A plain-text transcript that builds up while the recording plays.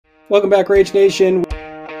Welcome back, Rage Nation.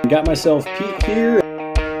 Got myself Pete here.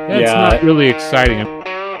 That's not really exciting.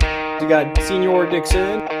 We got Senior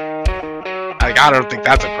Dixon. I don't think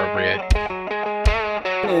that's appropriate.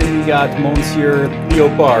 And we got Monsieur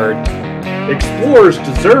Leopard. Explorers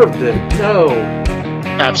deserved it. No.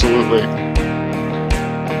 Absolutely.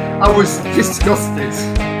 I was disgusted.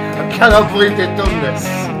 I cannot believe they've done this.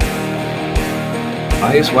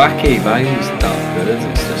 It's wacky, it's not good,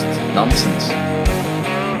 it's just nonsense.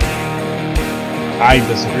 I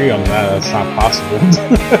disagree on that, that's not possible.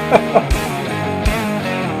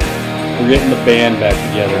 We're getting the band back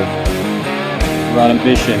together. We're on a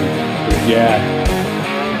mission. Yeah.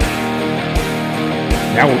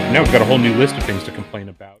 Now we've got a whole new list of things to complain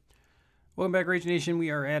about. Welcome back, Rage Nation.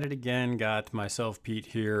 We are at it again. Got myself, Pete,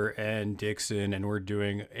 here, and Dixon, and we're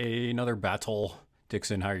doing another battle.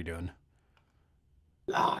 Dixon, how are you doing?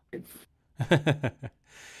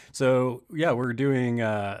 So yeah, we're doing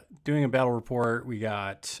a battle report. We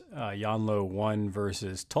got Yanlo 1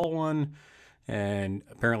 versus Tull 1, and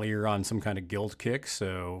apparently you're on some kind of guild kick.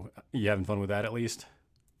 So you having fun with that at least?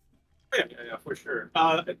 Yeah, for sure.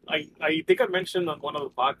 I think I mentioned on one of the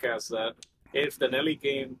podcasts that if the Nelly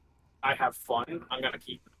game, I have fun, I'm gonna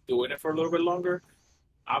keep doing it for a little bit longer.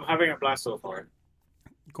 I'm having a blast so far.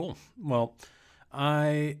 Cool. Well,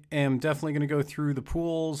 I am definitely going to go through the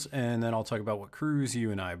pools, and then I'll talk about what crews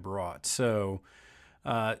you and I brought. So,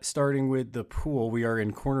 starting with the pool, we are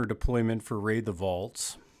in corner deployment for Raid the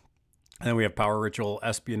Vaults. And then we have Power Ritual,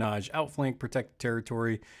 Espionage, Outflank, Protect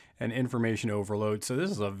Territory, and Information Overload. So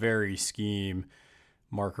this is a very scheme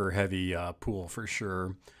marker-heavy pool for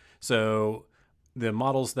sure. So the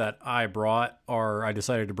models that I brought I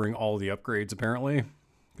decided to bring all the upgrades, apparently,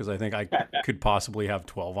 because I think I could possibly have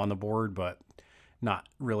 12 on the board, but not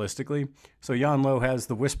realistically. So Yanlo has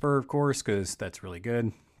the Whisper, of course, because that's really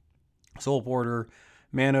good. Soul Porter,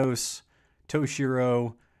 Manos,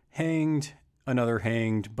 Toshiro, Hanged, another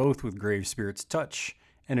Hanged, both with Grave Spirit's Touch,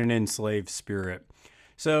 and an Enslaved Spirit.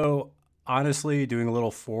 So honestly, doing a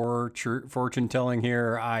little fortune telling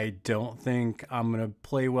here, I don't think I'm going to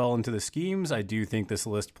play well into the schemes. I do think this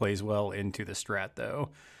list plays well into the strat, though.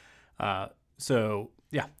 So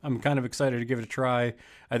yeah, I'm kind of excited to give it a try.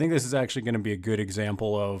 I think this is actually going to be a good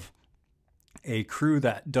example of a crew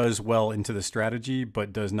that does well into the strategy,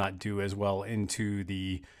 but does not do as well into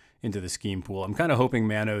the scheme pool. I'm kind of hoping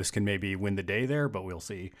Manos can maybe win the day there, but we'll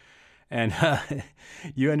see. And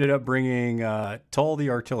you ended up bringing Tull the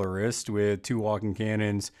Artillerist with 2 walking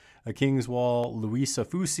cannons, a King's Wall, Louisa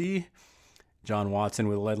Fusi, John Watson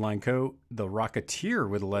with a leadline coat, the Rocketeer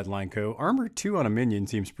with a leadline coat. Armor 2 on a minion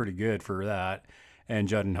seems pretty good for that. And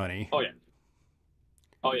Judd Honey.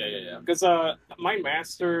 Oh yeah. Because my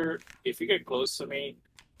master, if you get close to me,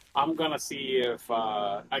 I'm gonna see if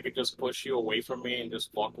I could just push you away from me and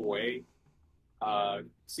just walk away.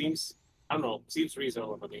 Seems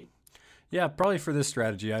reasonable to me. Yeah, probably for this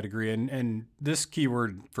strategy, I'd agree. And this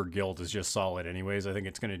keyword for guild is just solid anyways. I think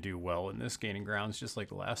it's going to do well in this gaining grounds, just like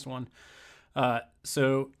the last one.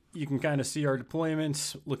 So you can kind of see our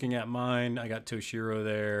deployments. Looking at mine, I got Toshiro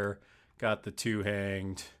there. Got the 2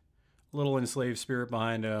 Hanged, little Enslaved Spirit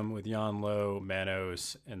behind him with Yanlo,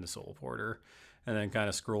 Manos, and the Soul Porter. And then kind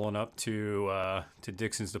of scrolling up to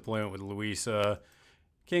Dixon's deployment with Louisa,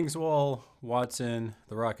 King's Wall, Watson,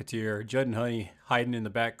 the Rocketeer, Judd Honey hiding in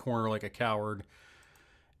the back corner like a coward,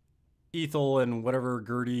 Ethel and whatever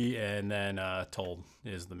Gertie, and then Tull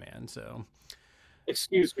is the man. So,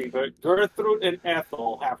 excuse me, but Gertrude and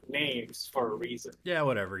Ethel have names for a reason. Yeah,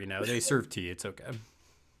 whatever. They serve tea. It's okay.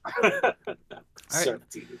 All right.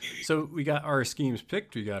 So we got our schemes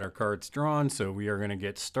picked. We got our cards drawn. So we are going to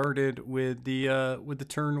get started with the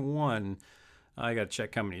turn 1. I got to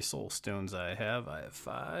check how many soul stones I have. I have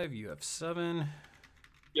 5. You have 7.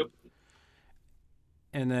 Yep.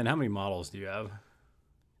 And then how many models do you have?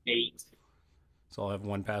 8. So I'll have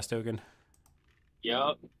 1 pass token.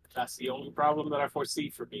 Yep. That's the only problem that I foresee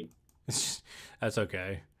for me. That's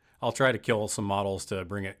okay. I'll try to kill some models to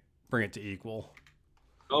bring it to equal.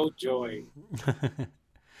 Oh joy.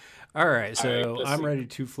 All right, so right, I'm ready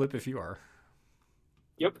to flip if you are.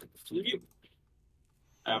 Yep. Flip you.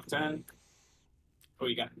 I have 10. What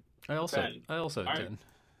you got? I also have 10. Right.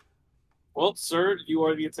 Well, sir, you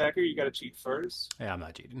are the attacker. You got to cheat first. Yeah, I'm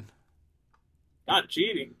not cheating. Not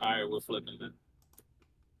cheating. All right, we're flipping then.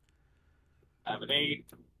 I have an 8.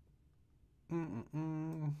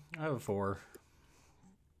 I have a 4.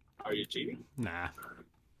 Are you cheating? Nah.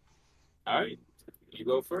 All right. You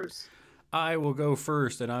go first. I will go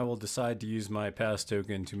first, and I will decide to use my pass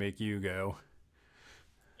token to make you go.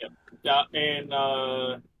 Yep. Yeah,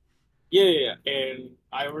 and Yeah. And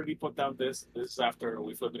I already put down this. This is after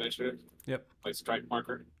we flip initiative. Yep. My strike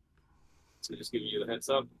marker. So just giving you the heads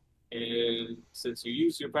up. And since you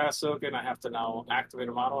use your pass token, I have to now activate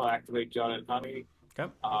a model. I activate Judd Honey.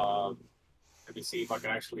 Okay. Let me see if I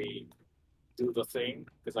can actually do the thing,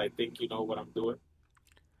 because I think you know what I'm doing.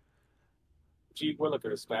 Gee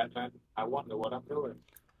Willikers, Batman. I wonder what I'm doing.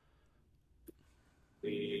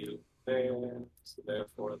 The there, so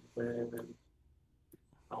therefore there.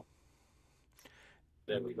 Oh.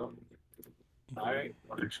 There we go. Alright,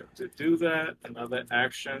 to do that, another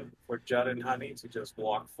action for Judd and Honey to just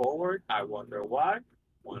walk forward. I wonder why.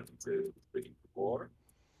 1, 2, 3, 4.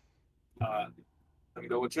 Let me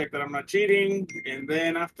double check that I'm not cheating. And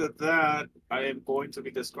then after that, I am going to be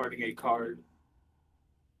discarding a card.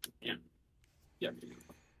 Yeah. Yep.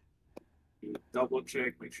 You double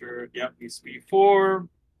check, make sure. Yep, needs to be 4.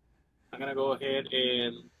 I'm gonna go ahead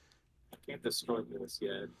and I can't destroy this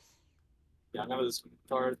yet. Yeah, I'm gonna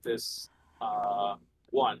discard this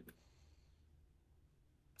 1.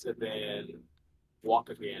 To then walk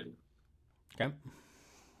again. Okay.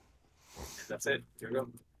 That's it. Here we go.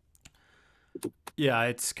 Yeah,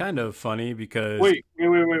 it's kind of funny because Wait.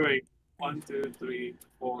 1, 2, 3,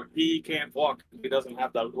 4. He can't walk. He doesn't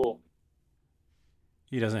have that rule.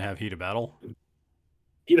 he doesn't have heat of battle.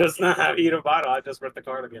 He does not have either bottle. I just read the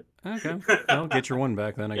card again. Okay. Well, get your 1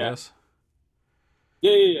 back then, I guess.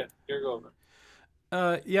 Yeah. Here we go.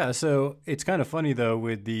 Yeah, so it's kind of funny though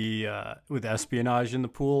with the with espionage in the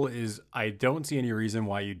pool is I don't see any reason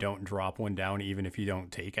why you don't drop 1 down even if you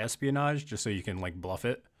don't take espionage, just so you can like bluff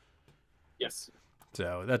it. Yes.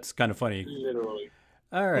 So that's kind of funny. Literally.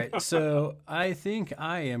 All right, so I think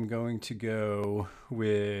I am going to go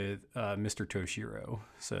with Mr. Toshiro.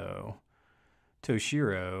 So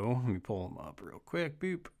Toshiro, let me pull him up real quick.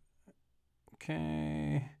 Boop.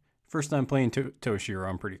 Okay. First time playing Toshiro,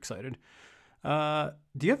 I'm pretty excited. Do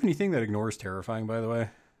you have anything that ignores terrifying, by the way?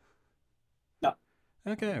 No.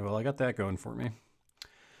 Okay, well, I got that going for me.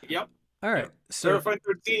 Yep. All right, so Terrifying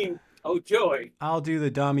 13. Oh, joy. I'll do the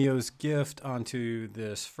Damio's gift onto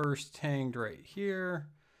this first hanged right here.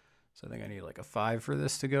 So I think I need like a 5 for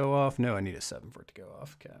this to go off. No, I need a 7 for it to go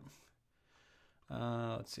off. Okay.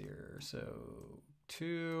 Let's see here. So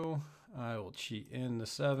 2, I will cheat in the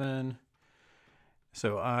 7.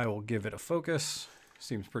 So I will give it a focus.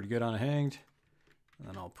 Seems pretty good on a hanged. And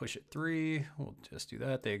then I'll push it 3. We'll just do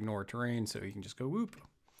that. They ignore terrain, so you can just go whoop.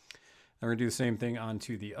 And we're going to do the same thing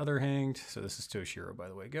onto the other hanged. So this is Toshiro, by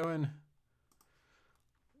the way, going.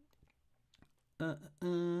 Okay,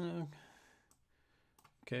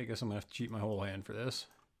 I guess I'm going to have to cheat my whole hand for this.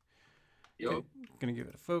 Yep. Okay, going to give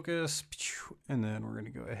it a focus. And then we're going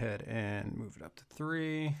to go ahead and move it up to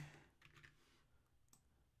 3.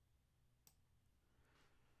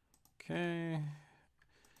 Okay.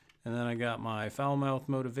 And then I got my foul mouth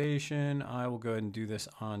motivation. I will go ahead and do this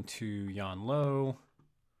onto Yan Lo.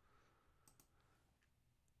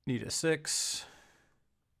 Need a 6.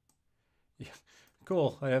 Yeah.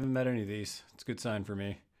 Cool. I haven't met any of these. It's a good sign for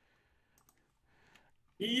me.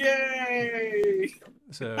 Yay!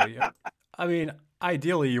 So, yeah. I mean,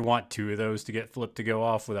 ideally you want 2 of those to get flipped to go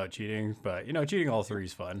off without cheating, but you know, cheating all 3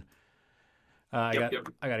 is fun. I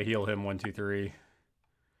got to heal him 1, 2, 3.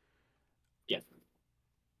 Yeah.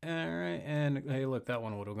 All right, and hey, look, that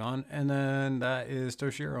one would have gone, and then that is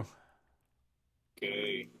Toshiro.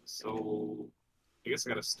 Okay, so I guess I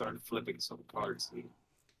gotta start flipping some cards here.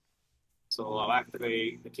 So I'll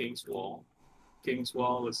activate the King's Wall. King's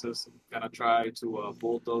Wall is just gonna try to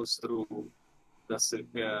bulldoze through the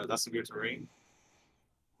severe terrain.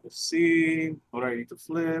 Let's see what I need to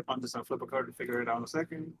flip. I'm just gonna flip a card to figure it out in a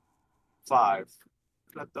second. 5.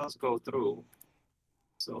 That does go through.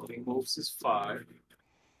 So he moves his 5.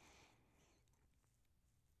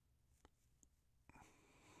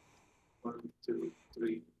 One, 2,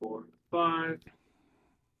 3, 4, 5.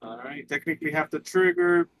 All right. Technically have to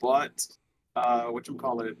trigger, but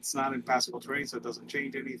it's not impassable terrain, so it doesn't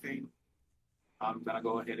change anything. I'm gonna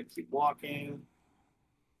go ahead and keep walking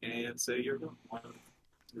and say you're going 1,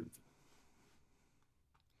 2,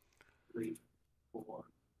 3, 4,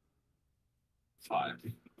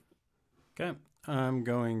 5. Okay, I'm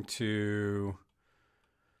going to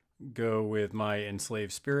go with my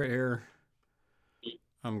Enslaved Spirit here.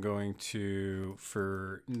 I'm going to,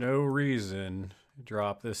 for no reason,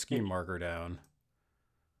 drop this scheme marker down.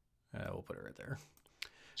 We'll put it right there.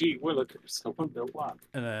 Gee, Willikers, I wonder why.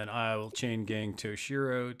 And then I will chain gang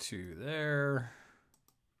Toshiro to there.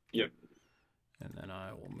 Yep. And then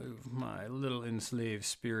I will move my little Enslaved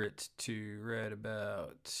Spirit to right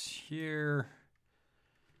about here.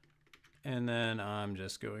 And then I'm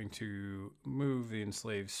just going to move the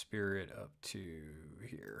Enslaved Spirit up to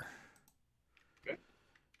here. Okay.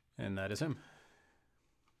 And that is him.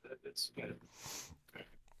 That's good. Okay.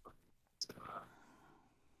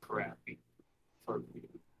 Crappy for me.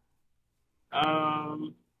 I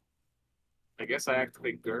guess I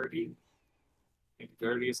activate Gertie. And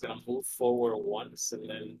Gertie is gonna move forward once and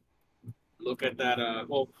then look at that.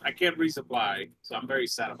 Well, I can't resupply, so I'm very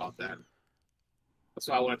sad about that. That's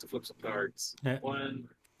why I wanted to flip some cards. Yeah. 1,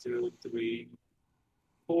 2, 3,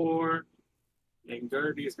 4. And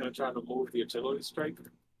Gertie is gonna try to move the artillery strike.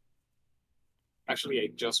 Actually,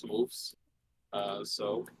 it just moves.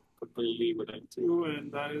 So completely within 2,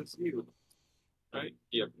 and that is you. Right?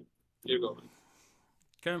 Yep. You're going.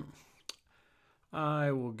 Okay.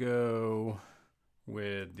 I will go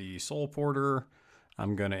with the Soul Porter.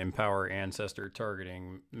 I'm going to empower Ancestor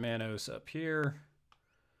targeting Manos up here.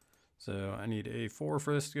 So I need a 4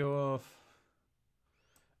 for this to go off.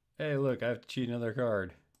 Hey, look, I have to cheat another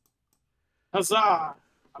card. Huzzah!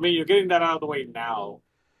 I mean, you're getting that out of the way now.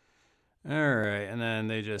 All right, and then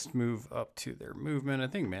they just move up to their movement. I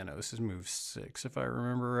think Manos is move 6, if I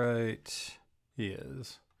remember right. He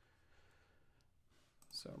is.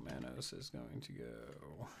 So Manos is going to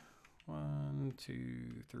go 1,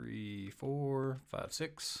 2, 3, 4, 5,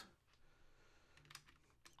 6.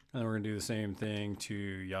 And then we're going to do the same thing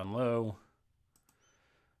to Yanlo.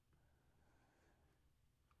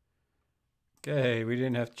 Okay, we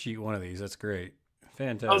didn't have to cheat one of these. That's great.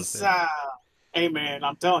 Fantastic. Hey, man,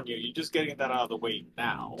 I'm telling you, you're just getting that out of the way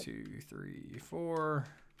now. 1, 2, 3, 4.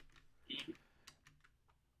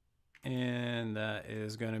 And that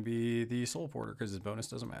is going to be the Soul Porter because his bonus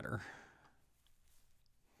doesn't matter.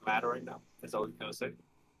 Matter right now. That's all you're going to say.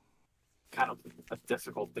 Kind of a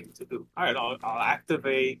difficult thing to do. All right, I'll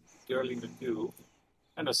activate Girly Magoo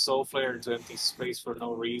and a Soul Flare into empty space for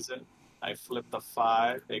no reason. I flip the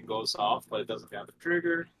 5. It goes off, but it doesn't have a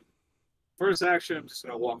trigger. First action, I'm just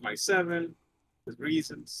going to walk my 7 with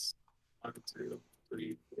reasons. 1, 2,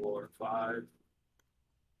 3, 4, 5,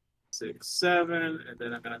 6, 7. And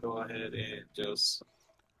then I'm going to go ahead and just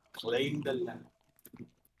claim the land.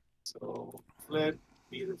 So flip,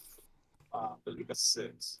 believe a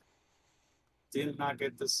 6. Did not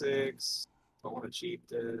get the 6. Don't want to cheat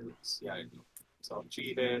this. Yeah, I know. So I'll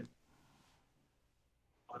cheat it.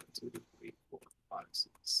 1, 2, 3, 4, 5,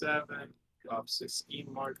 6, 7. Drop 6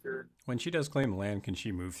 scheme marker. When she does claim land, can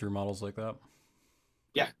she move through models like that?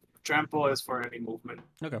 Yeah, trample is for any movement.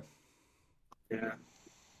 Okay. Yeah,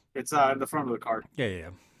 it's in the front of the card. Yeah.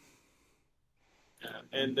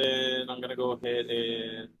 And then I'm gonna go ahead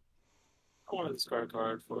and I want to discard a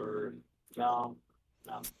card for now.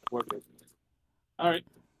 Work with me. All right,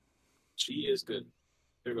 she is good.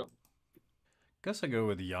 Here we go. Guess I go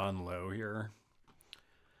with Yanlo here.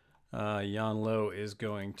 Yanlo is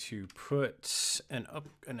going to put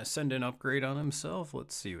an Ascendant upgrade on himself.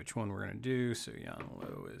 Let's see which one we're going to do. So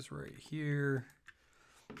Yanlo is right here.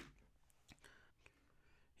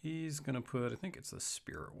 He's going to put, I think it's the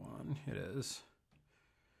Spirit one. It is.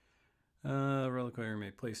 Reliquary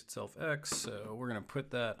may place itself X, so we're going to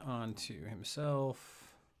put that onto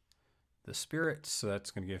himself. The Spirit, so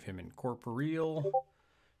that's going to give him Incorporeal.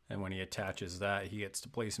 And when he attaches that, he gets to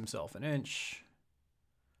place himself an inch.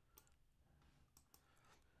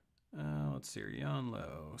 Let's see here,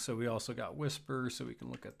 Yanlo. So we also got Whisper, so we can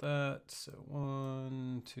look at that. So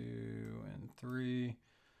 1, 2, and 3.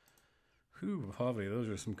 Whew, Javi, those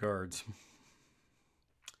are some cards.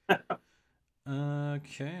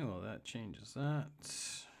 Okay, well that changes that.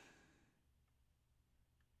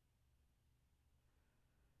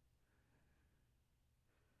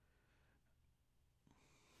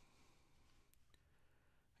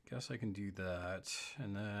 I guess I can do that,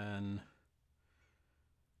 and then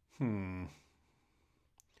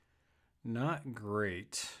not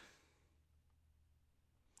great.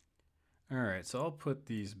 All right, so I'll put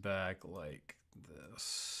these back like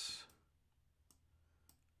this.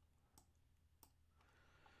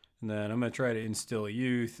 And then I'm going to try to instill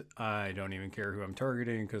youth. I don't even care who I'm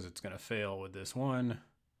targeting because it's going to fail with this one.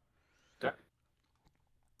 Okay.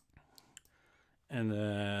 And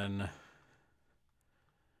then,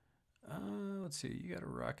 let's see, you got a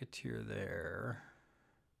Rocketeer there.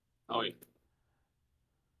 Oh, yeah.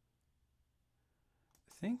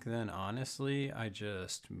 I think then, honestly, I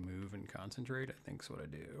just move and concentrate. I think's what I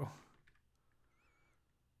do.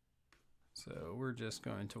 So we're just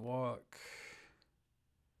going to walk.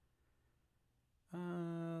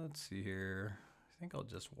 Let's see here. I think I'll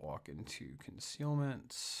just walk into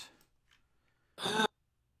concealment.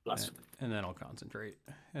 And then I'll concentrate.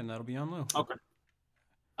 And that'll be on low. Okay.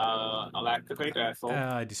 I'll activate Ethel.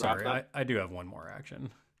 Sorry, I do have one more action.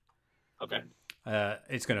 Okay.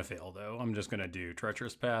 It's going to fail, though. I'm just going to do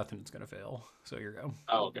Treacherous Path, and it's going to fail. So here you go.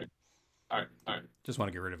 Oh, okay. All right. Just want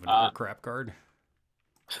to get rid of another crap card.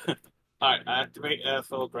 All right, activate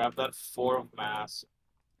Ethel, grab that 4 of mass.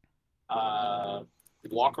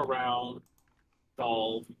 Walk around,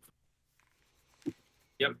 Tull.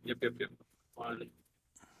 Yep. 1,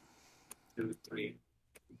 2, 3,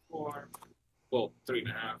 4. Well,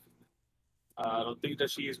 3.5. I don't think that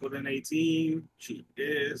she is within 18. She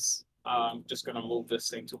is. I'm just gonna move this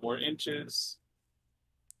thing 2 more inches.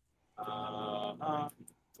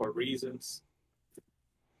 For reasons.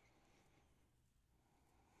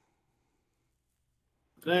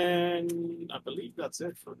 Then I believe that's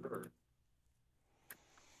it for her.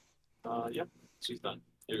 Yep, she's done.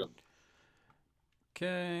 Here you go.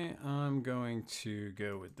 Okay, I'm going to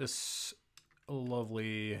go with this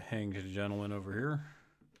lovely hanged gentleman over here.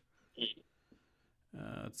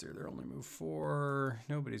 Let's see, they're only move 4.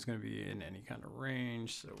 Nobody's going to be in any kind of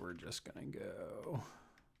range, so we're just going to go.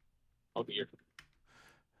 Oh dear.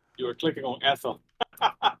 You were clicking on Ethel.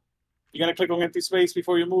 You got to click on empty space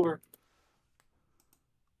before you move her.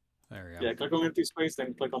 There we go. Yeah, click on empty space,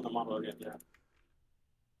 then click on the model again. Yeah.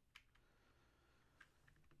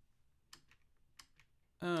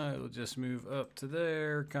 It'll just move up to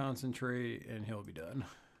there, concentrate, and he'll be done.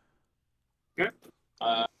 Okay.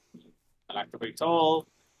 I'll activate Tull.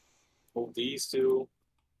 Move these 2.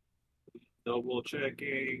 Double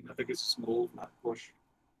checking. I think it's just move, not push.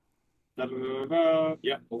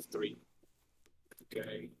 Yeah, move 3.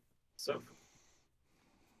 Okay. So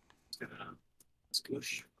it's gonna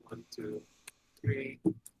squish 1, 2, 3.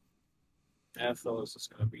 Ethel is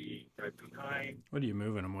just gonna be right behind. What are you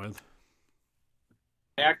moving him with?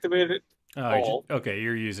 Activate it. Oh, okay,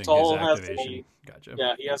 you're using Tull his activation. Gotcha.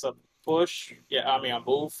 Yeah, he has a push. Yeah, I mean a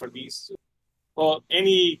move for these 2. Well,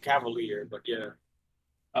 any Cavalier, but yeah.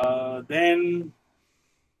 Then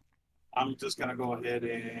I'm just gonna go ahead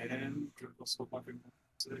and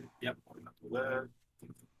yep, I'm gonna do that.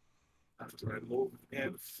 After I move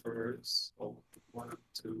him first. Oh, 1,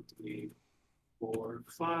 2, 3, 4,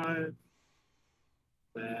 5.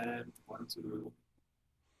 Then 1, 2,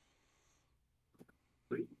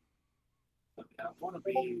 3. I want to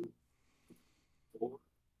be 4.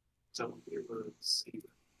 So here we'll see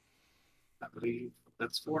them. I believe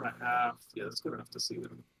that's 4.5. Yeah, that's good enough to see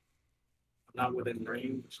them. I'm not within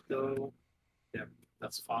range though. Yeah,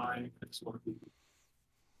 that's fine. I just want to be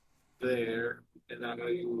there. And I'm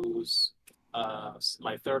gonna use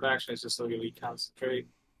my third action is just to really concentrate.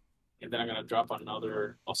 And then I'm gonna drop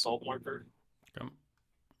another assault marker. Come.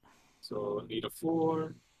 So I need a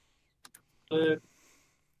 4. Flip.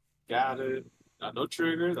 Got it. No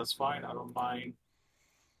trigger, that's fine. I don't mind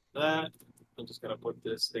that. I'm just gonna put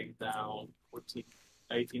this thing down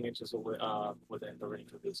 18 inches away within the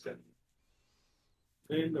range of this guy.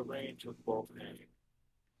 In the range of both hands.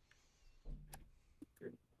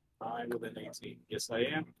 I'm within 18. Yes, I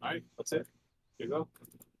am. Alright, that's it. Here you go.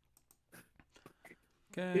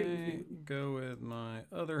 Okay, go with my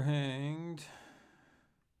other hanged.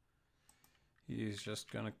 He's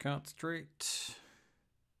just gonna concentrate.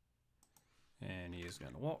 And he is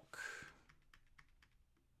gonna walk.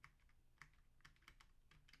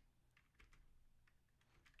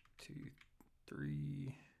 Two,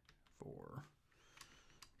 3, 4.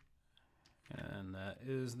 And that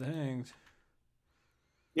is the hanged.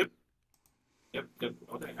 Yep.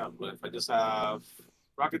 Okay, if I just have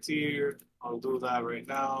Rocketeer, I'll do that right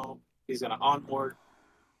now. He's gonna onboard.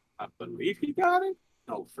 I believe he got it.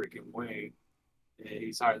 No freaking way. Yeah,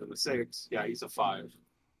 he's higher than a 6. Yeah, he's a 5.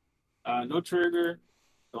 No trigger.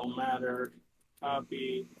 Don't matter.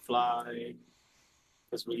 Copy. Fly.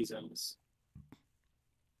 There's reasons.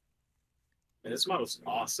 And this model's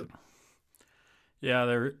awesome. Yeah,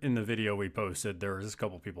 there in the video we posted, there was a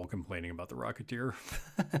couple people complaining about the Rocketeer.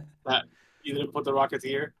 That you didn't put the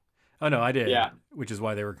Rocketeer? Oh no, I did. Yeah. Which is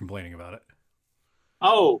why they were complaining about it.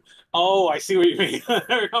 Oh, I see what you mean.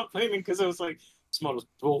 They're complaining because it was like this model's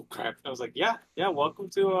bull crap. I was like, yeah, welcome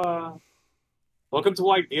to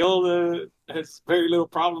Ideal. Has very little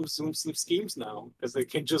problems with some schemes now because they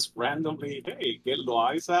can just randomly, hey, get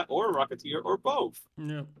Louisa or Rocketeer or both.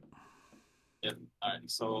 Yep. Yeah. All right.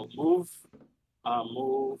 So move. I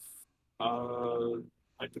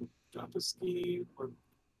can drop a scheme or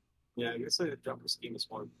yeah, I guess I drop a scheme is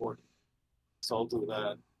more important. So I'll do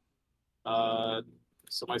that.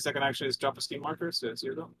 So my second action is drop a scheme marker. So it's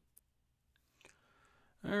 0.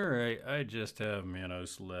 All right, I just have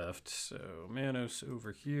Manos left. So Manos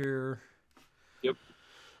over here. Yep.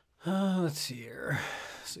 Let's see here.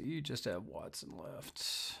 So you just have Watson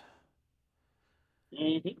left.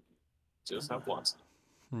 Mm-hmm. Just have Watson.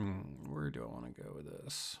 Where do I want to go with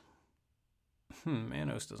this?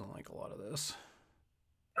 Manos doesn't like a lot of this.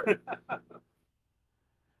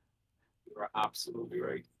 You're absolutely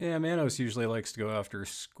right. Yeah, Manos usually likes to go after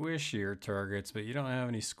squishier targets, but you don't have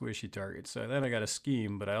any squishy targets. So then I got a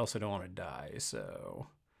scheme, but I also don't want to die. So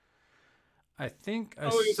I think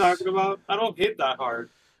What are you talking about? I don't hit that hard.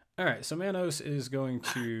 All right, so Manos is going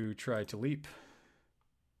to try to leap.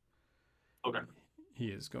 Okay. He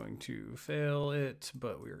is going to fail it,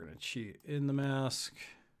 but we are going to cheat in the mask.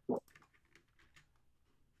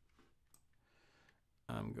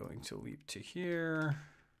 I'm going to leap to here.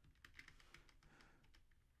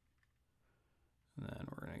 And then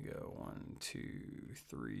we're going to go 1, 2,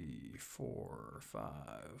 3, 4,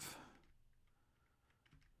 5,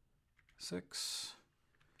 6.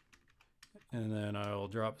 And then I'll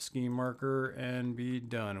drop a scheme marker and be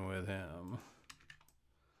done with him.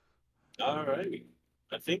 All right.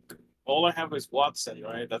 I think all I have is Watson,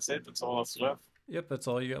 right? That's it? That's all that's left? Yep, that's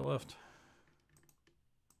all you got left.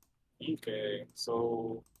 Okay,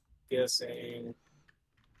 so guessing.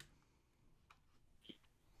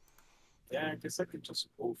 Yeah, I guess I could just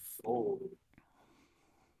move forward.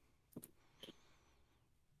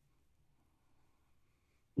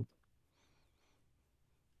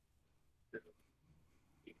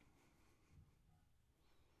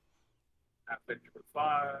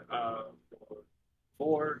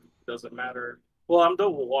 Four, doesn't matter. Well, I'm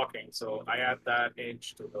double walking, so I add that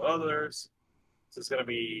inch to the others. So it's gonna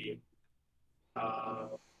be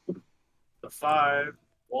the 5,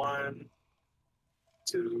 1,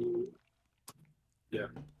 2, yeah.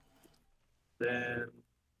 Then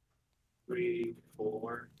 3,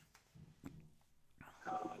 4.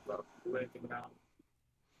 About anything now.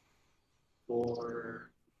 4.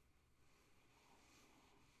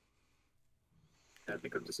 I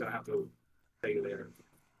think I'm just gonna have to stay there.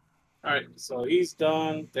 All right, so he's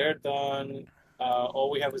done. They're done. All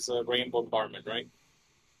we have is a rainbow bombardment, right?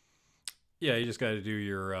 Yeah, you just got to do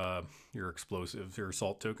your explosives, your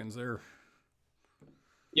assault tokens there.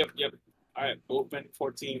 Yep. All right, movement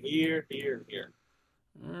 14 here.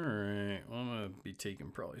 All right, well, I'm gonna be taking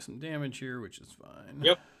probably some damage here, which is fine.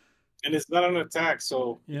 Yep, and it's not an attack,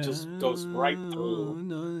 so it just goes right through.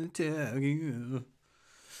 Not attack.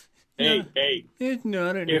 Hey, it's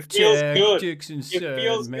not an it attack. feels good. Dixon It said,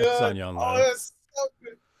 feels good. Oh, that's so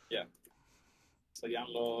good. Yeah. So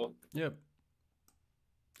Yanlo. Yep.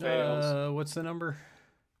 Fails. What's the number?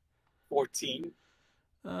 14.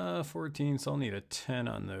 14, so I'll need a 10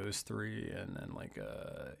 on those 3, and then like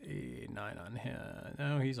a 9 on him.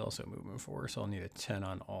 No, he's also moving 4, so I'll need a 10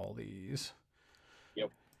 on all these. Yep.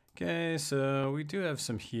 Okay, so we do have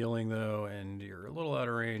some healing, though, and you're a little out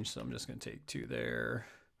of range, so I'm just going to take 2 there.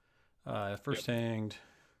 First hanged.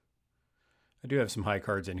 I do have some high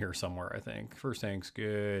cards in here somewhere, I think. First hanged's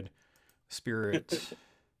good. Spirit.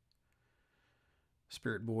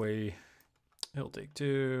 Spirit boy. He'll take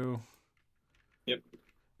 2. Yep.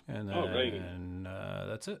 And then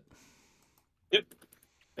that's it. Yep.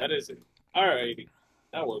 That is it. Alrighty.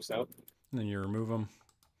 That works out. And then you remove them.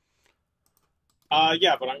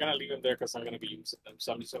 Yeah, but I'm gonna leave them there because I'm gonna be using them.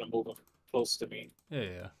 So I'm just gonna move them close to me.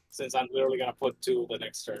 Yeah. Since I'm literally gonna put 2 the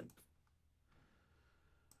next turn.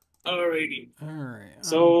 Alrighty. Alright.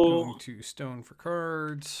 So I'm going to stone for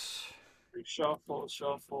cards. Shuffle,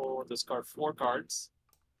 discard 4 cards.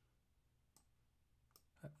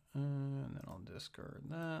 And then I'll discard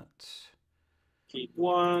that. Keep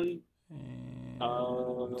 1. And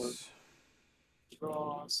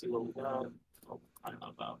Draw, see what we got. Oh, I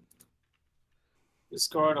know that.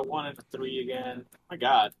 Discard a 1 and a 3 again. My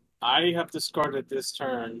god. I have discarded this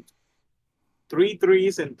turn 3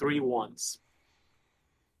 3s and 3 1s.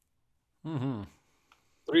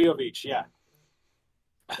 3 of each, yeah.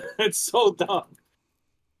 It's so dumb.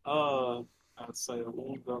 I'd say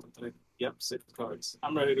 1, 2, 3. Yep, 6 cards.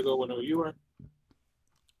 I'm ready to go whenever you are.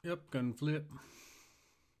 Yep, gun flip.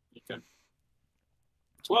 Okay.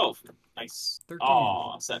 12. Nice. 13.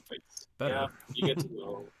 Oh, set face. Better. Yeah, you get to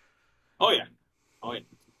go. Oh yeah. All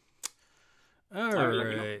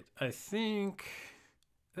right. I think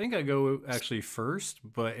I go actually first,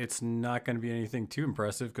 but it's not going to be anything too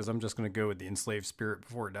impressive because I'm just going to go with the Enslaved Spirit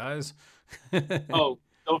before it dies. Oh,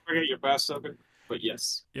 don't forget your pass token. But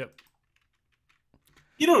yes. Yep.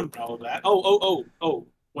 You don't know that. Oh.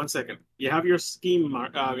 1 second. You have your scheme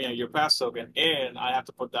mark. Your pass token, and I have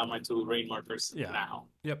to put down my 2 rain markers now.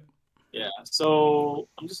 Yep. Yeah. So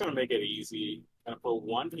I'm just gonna make it easy. I'm gonna put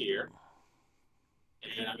 1 here,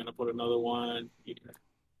 and I'm gonna put another 1 here.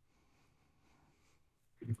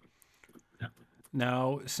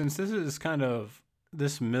 Now, since this is kind of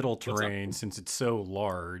this middle terrain, since it's so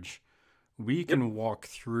large, we can walk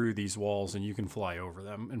through these walls and you can fly over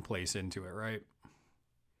them and place into it, right?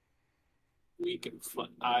 We can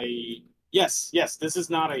fly. Yes. This is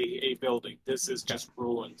not a building. This is just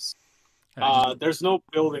ruins. There's no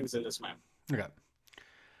buildings in this map. Okay.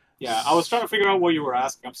 Yeah, I was trying to figure out what you were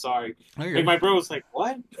asking. I'm sorry. Like, my bro was like,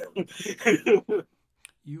 "What?"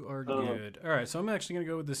 You are good. All right, so I'm actually going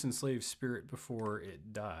to go with this Enslaved Spirit before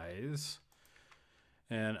it dies.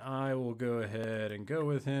 And I will go ahead and go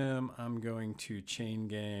with him. I'm going to chain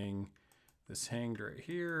gang this hanged right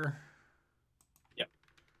here. Yep.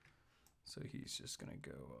 So he's just going to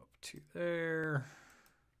go up to there.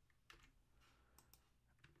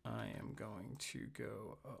 I am going to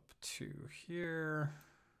go up to here.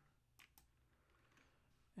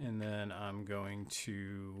 And then I'm going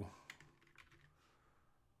to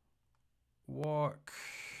walk.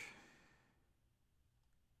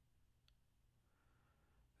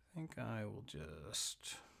 I think I will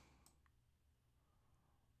just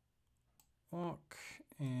walk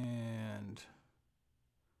and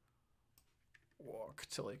walk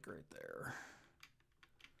to like right there.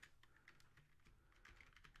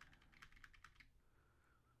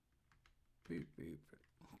 Beep, beep.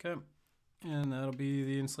 Okay. And that'll be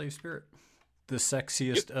the Enslaved Spirit. The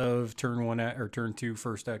sexiest of turn 1 or turn 2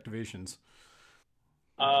 first activations.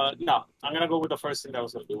 No, I'm gonna go with the first thing that I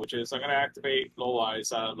was gonna do, which is I'm gonna activate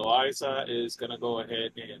Louisa. Louisa is gonna go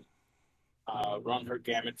ahead and run her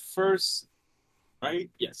gamut first, right?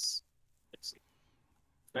 Yes.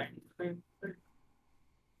 Bang.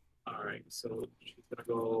 All right, so she's gonna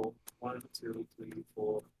go 1, 2, 3,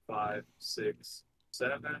 4, 5, 6,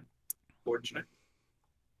 7. Fortunate.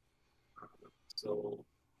 So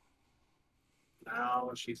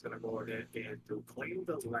now she's gonna go ahead and to claim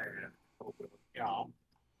the land over y'all.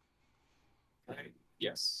 Okay.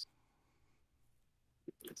 Yes.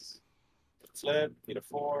 Flip, need a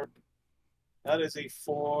 4. That is a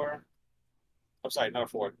 4. I'm sorry, not a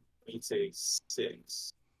 4. It's a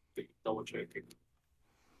 6. Double checking.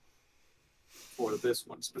 For this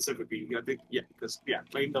one specifically, I think, because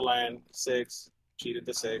claim the land, 6, cheated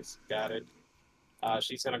the 6, got it.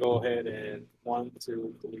 She's gonna go ahead and 1,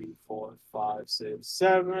 2, 3, 4, 5, 6,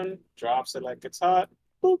 7. Drops it like it's hot.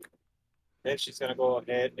 Boop. Then she's gonna go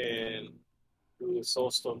ahead and do the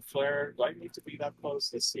Soulstone Flare. Do I need to be that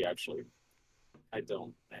close? Let's see. Actually, I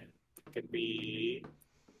don't. And it can be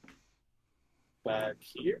back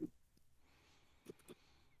here.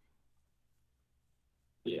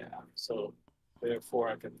 Yeah. So therefore,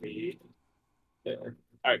 I can be there.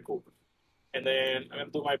 All right. Cool. And then I'm gonna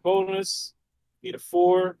do my bonus. Need a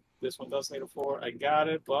 4. This one does need a 4. I got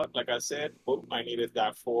it, but like I said, boom, I needed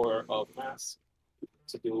that 4 of mass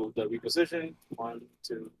to do the reposition. 1,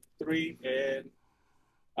 2, 3, and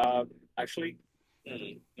actually,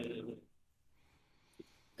 I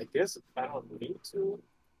guess I don't need to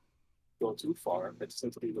go too far. I just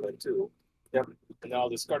need to leave it at 2. Yep. And I'll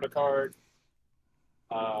discard a card.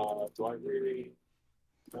 Do I really?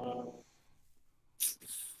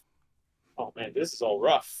 Oh man, this is all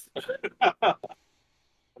rough. I'm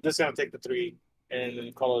just gonna take the 3 and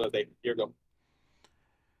then call it a day. Here we go.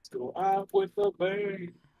 Let's go out with the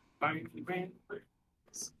bang. Bang, bang, bang.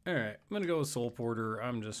 All right, I'm going to go with Soul Porter.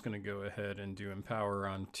 I'm just going to go ahead and do Empower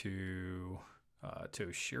onto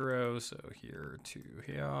Toshiro. So here to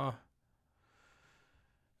here.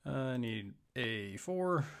 I need a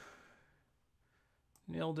 4.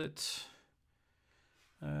 Nailed it.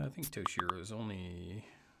 I think Toshiro's only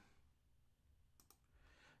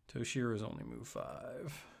move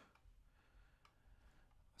 5.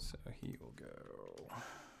 So he will go.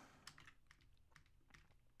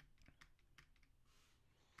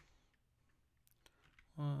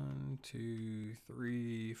 One, 2,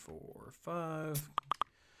 3, 4, 5.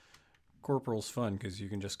 Corporal's fun because you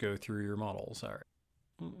can just go through your models. All right.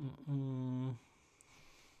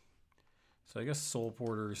 So I guess Soul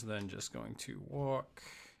Porter's then just going to walk.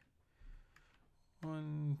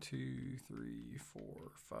 1, 2, 3, 4,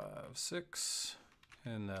 5, 6,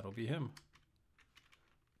 and that'll be him.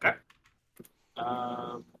 Okay.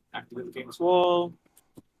 Activate the King's Wall.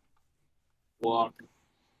 Walk.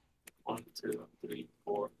 1, 2, 3,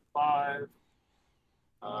 4, 5.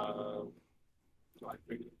 Do I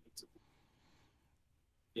really need to?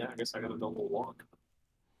 Yeah, I guess I got a double walk.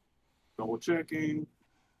 Double checking.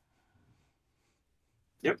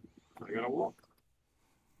 Yep, I gotta walk.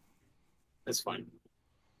 That's fine.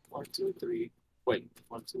 1, 2, 3. Wait,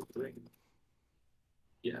 1, 2, 3.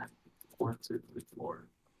 Yeah, 1, 2, 3, 4.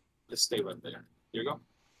 Let's stay right there. Here you go.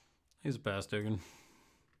 He's a pass token.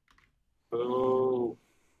 Oh.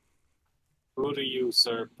 Oh Brew to you,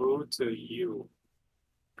 sir. Brew to you.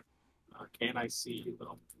 Can I see you,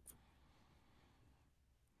 though?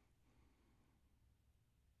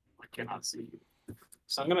 I cannot see you.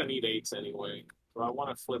 So I'm going to need 8s anyway. Do I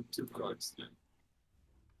want to flip 2 cards then?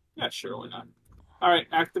 Yeah, sure, why not? All right,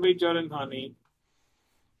 activate Judd and Honey.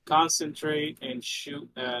 Concentrate and shoot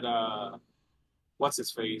at, what's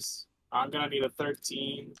his face? I'm going to need a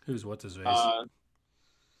 13. Who's what's his face?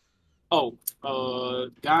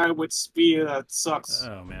 Guy with spear that sucks.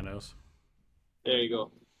 Oh, Manos. There you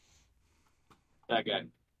go. That guy.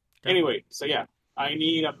 Anyway, so yeah, I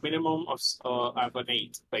need a minimum of an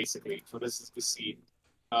 8, basically. So this is the seed.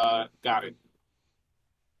 Got it.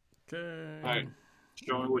 Okay. All right.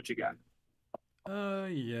 Show me what you got.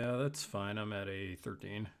 Yeah, that's fine. I'm at a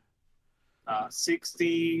 13.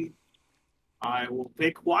 60. I will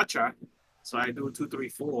pick Watcher. So I do 2, 3,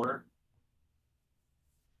 4.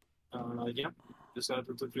 Yeah. Just gotta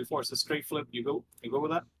do 2, 3, 4. So straight flip. You go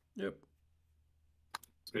with that? Yep.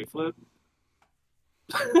 Straight flip.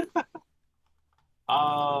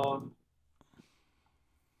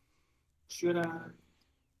 Should I?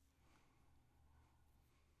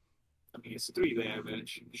 I mean, it's 3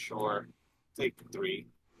 damage. Sure. Take 3.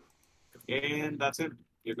 And that's it.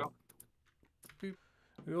 Here you go.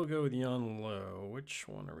 We will go with Yon Low. Which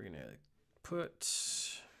one are we going to put?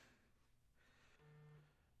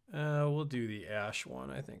 We'll do the Ash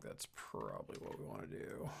one. I think that's probably what we want to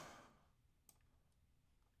do.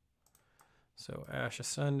 So Ash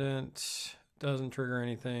Ascendant doesn't trigger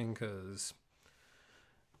anything because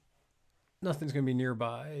nothing's going to be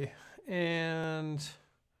nearby. And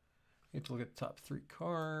we have to look at the top 3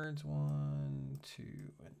 cards. 1, 2,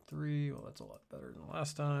 and 3. Well, that's a lot better than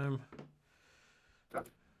last time.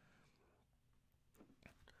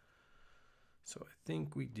 So I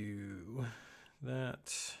think we do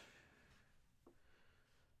that.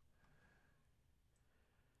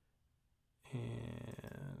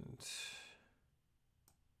 And so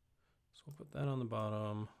we'll put that on the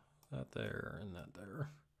bottom, that there, and that there.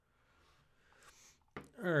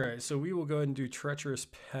 All right, so we will go ahead and do Treacherous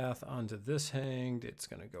Path onto this hanged. It's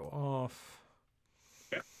going to go off.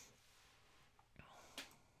 Yeah.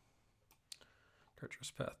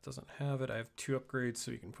 Treacherous Path doesn't have it. I have 2 upgrades,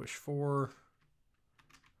 so you can push 4.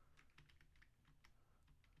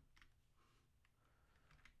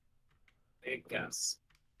 Big guess.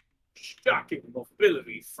 Shocking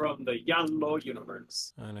mobility from the Yanlo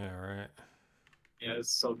universe. I know, right? Yeah,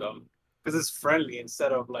 it's so dumb. Because it's friendly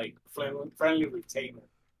instead of like friendly retainer.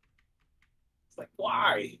 It's like,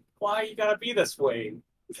 why? Why you gotta be this way?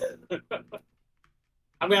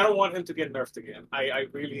 I mean, I don't want him to get nerfed again. I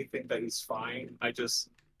really think that he's fine. I just,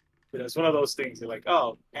 it's one of those things. You're like,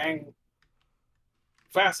 oh,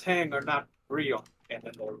 fast hang are not real. And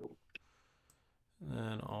then they're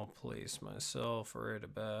Then I'll place myself right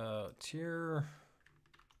about here.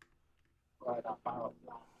 right about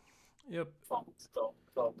now. Yep.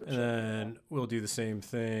 And then we'll do the same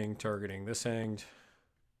thing, targeting this hanged.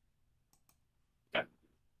 Okay.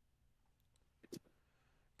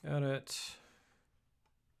 Got it.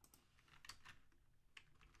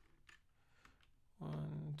 1,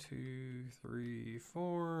 2, 3,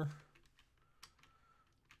 4.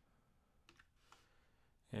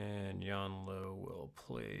 And Yanlo will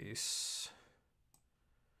place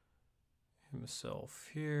himself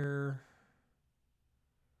here.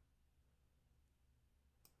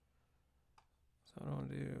 So I don't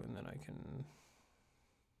do, and then I can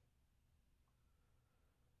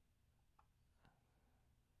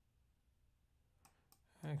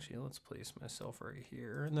actually, let's place myself right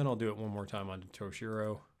here, and then I'll do it one more time on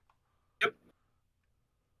Toshiro. Yep.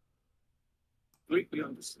 Completely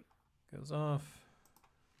understand. Goes off.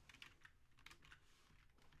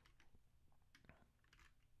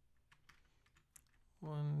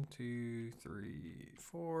 One, 2, 3,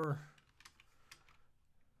 4.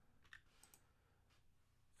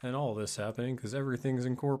 And all this happening because everything's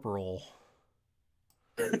incorporeal.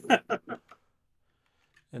 And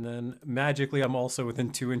then magically I'm also within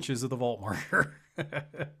 2 inches of the vault marker.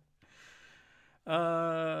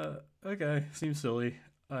 Okay, seems silly.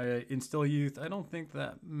 I instill youth. I don't think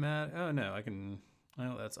that oh no, I can,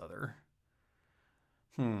 oh, that's other.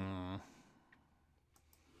 Am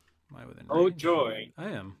I within Oh range? joy. I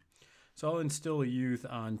am. So I'll instill youth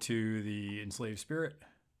onto the Enslaved Spirit.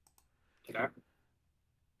 Okay.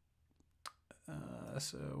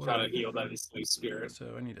 So Try to heal that Enslaved Spirit.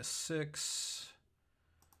 So I need a 6.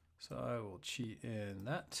 So I will cheat in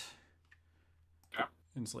that. Yeah.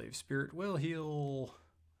 Enslaved Spirit will heal.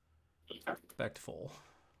 Okay. Back to full.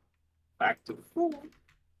 Back to full.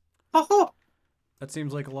 Ha ha! That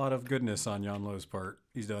seems like a lot of goodness on Yanlo's part.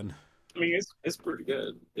 He's done. I mean, it's pretty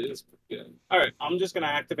good. It is pretty good. All right, I'm just gonna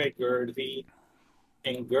activate Girthy,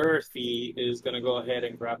 and Girthy is gonna go ahead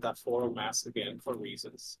and grab that Floral Mask again for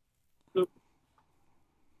reasons. Boop.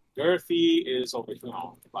 Girthy is over here,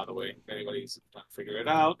 by the way, if anybody's trying to figure it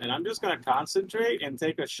out. And I'm just gonna concentrate and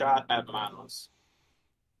take a shot at Manos.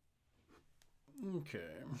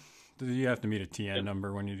 Okay. Do you have to meet a TN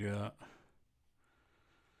number when you do that?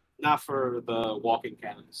 Not for the walking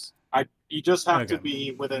cannons. You just have to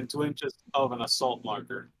be within 2 inches of an assault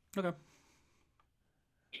marker. Okay.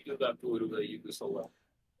 You do that brutally, you do so well.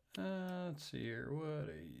 Let's see here. What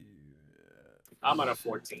are you at? I'm at a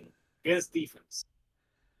 14. Against defense.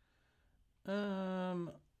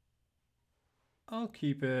 I'll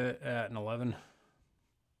keep it at an 11.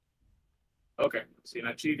 Okay, so you're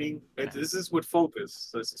not cheating. This is with focus,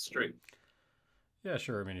 so this is straight. Yeah,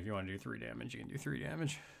 sure. I mean, if you want to do 3 damage, you can do 3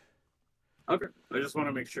 damage. Okay, I just want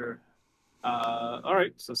to make sure. All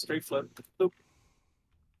right, so straight flip. Boop.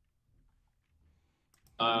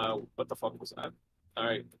 What the fuck was that? All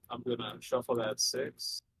right, I'm gonna shuffle that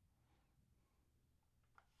 6.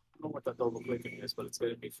 I don't know what that double clicking is, but it's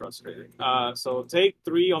gonna be frustrating. So take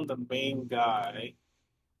 3 on the main guy,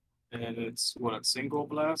 and it's what, single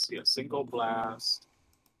blast? Yeah, single blast.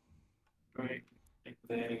 Right, and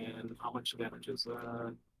then how much damage is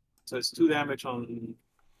that? So it's 2 damage on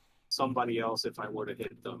somebody else if I were to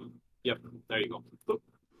hit them. Yep, there you go. Boop.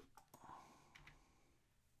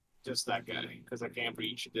 Just that guy, because I can't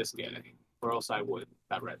reach this guy, or else I would.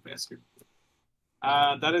 That red bastard.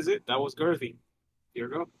 That is it. That was Girthy. Here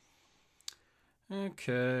we go.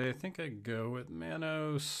 Okay, I think I go with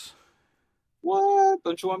Manos. What?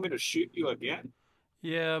 Don't you want me to shoot you again?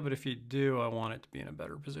 Yeah, but if you do, I want it to be in a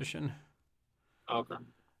better position. Okay.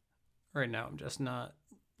 Right now, I'm just not...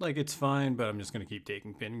 Like, it's fine, but I'm just going to keep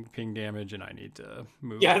taking ping damage, and I need to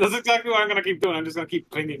move. Yeah, that's exactly what I'm going to keep doing. I'm just going to keep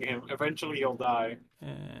pinging him. Eventually, he'll die.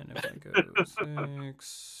 And if I go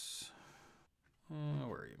 6...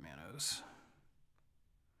 where are you, Manos?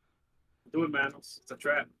 Do it, Manos. It's a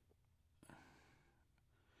trap.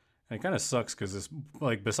 And it kind of sucks, because this,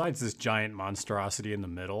 like, besides this giant monstrosity in the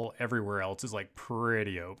middle, everywhere else is, like,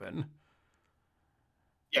 pretty open.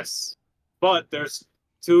 Yes. But there's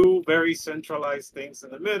 2 very centralized things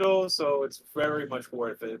in the middle, so it's very much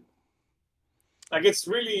worth it. Like, it's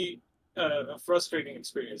really a frustrating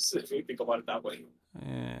experience if you think about it that way.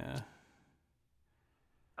 Yeah.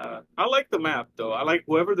 I like the map, though. I like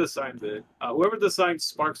whoever designed it. Whoever designed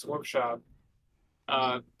Sparks Workshop,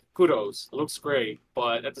 kudos. It looks great,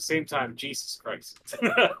 but at the same time, Jesus Christ.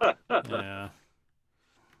 Yeah.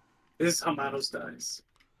 This is how Manos dies.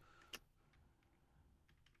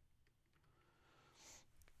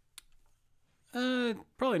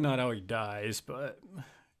 Probably not how he dies, but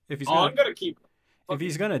if he's I'm gonna keep. If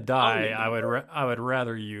he's gonna die, I would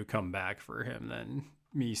rather you come back for him than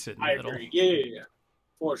me sit in the middle. Agree. Yeah,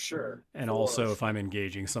 for sure. And also, if I'm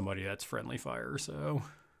engaging somebody that's friendly fire, so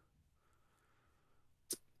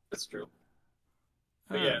that's true.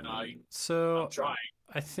 But yeah, no. So I'm trying.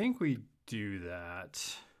 I think we do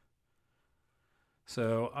that.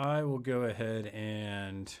 So I will go ahead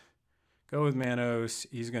and go with Manos.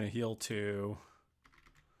 He's going to heal 2.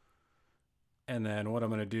 And then what I'm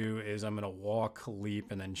going to do is I'm going to walk,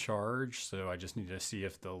 leap, and then charge. So I just need to see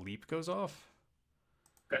if the leap goes off.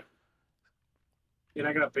 Okay. You're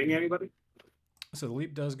not going to ping anybody? So the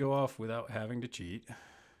leap does go off without having to cheat.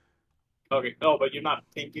 Okay. Oh, but you're not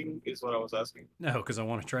pinging is what I was asking. No, because I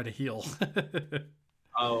want to try to heal.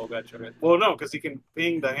 Oh, gotcha. Well, no, because you can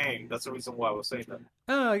ping the hang. That's the reason why I was saying that.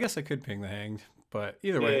 I guess I could ping the hanged, but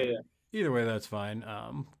either way, either way, that's fine.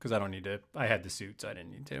 Because I don't need to. I had the suits. I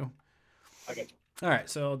didn't need to. I get you. All right,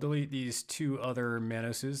 so I'll delete these 2 other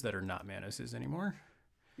Manoses that are not Manoses anymore.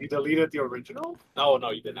 You deleted the original? Oh, no,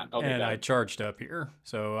 you did not. Okay, and I charged up here.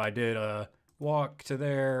 So I did a walk to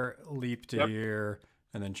there, leap to here,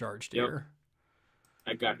 and then charged here.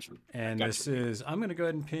 I got you. And this is, I'm going to go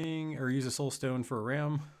ahead and ping or use a soul stone for a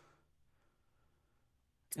ram.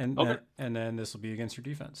 And, and then this will be against your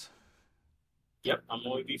defense. Yep, I'm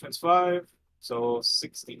only defense 5, so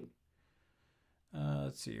 16.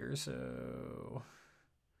 Let's see here. So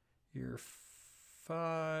you're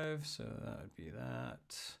 5, so that would be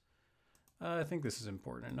that. I think this is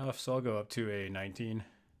important enough, so I'll go up to a 19.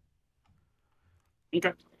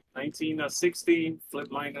 Okay. 19, 16, flip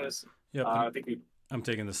minus. Yep. I think I'm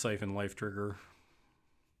taking the Siphon Life trigger.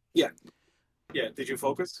 Yeah. Yeah, did you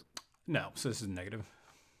focus? No, so this is negative.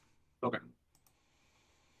 Okay.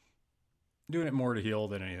 Doing it more to heal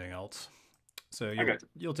than anything else. So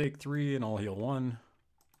you'll take 3 and I'll heal 1.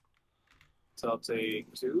 So I'll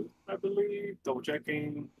take 2, I believe. Double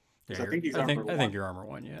checking. Yeah, I think he's I armor 1. think you're armor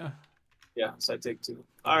 1, yeah. Yeah, so I take 2.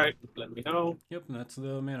 All right, let me know. Yep, and that's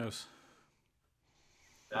the Manos.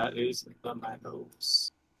 That is the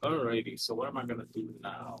Manos. Alrighty, so what am I gonna do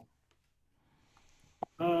now?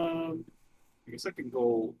 I guess I can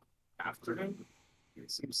go after him. It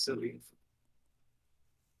seems silly.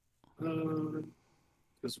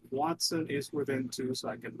 Because Watson is within 2, so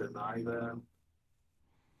I can deny them.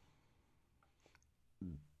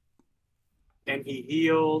 And he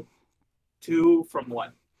healed 2 from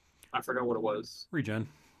what? I forgot what it was. Regen.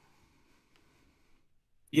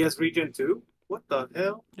 He has regen 2? What the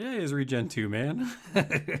hell? Yeah, he has regen 2, man.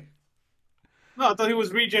 No, I thought he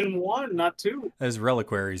was regen 1, not 2. As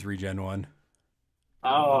Reliquaries, regen 1.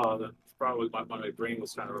 Oh, that's probably what my brain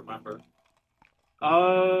was trying to remember.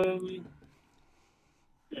 I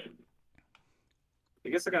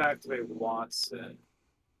guess I gotta activate Watson.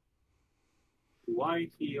 Do I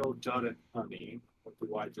heal Judd Honey, or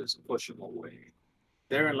do I just push him away?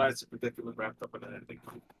 Therein lies the predicament wrapped up in anything.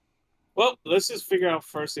 Well, let's just figure out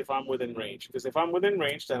first if I'm within range. Because if I'm within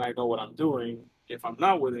range, then I know what I'm doing. If I'm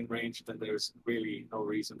not within range, then there's really no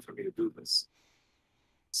reason for me to do this.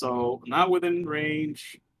 So, not within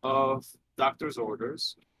range of doctor's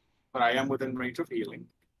orders, but I am within range of healing.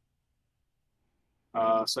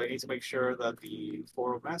 So I need to make sure that the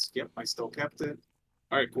 4 of mask, yep, I still kept it.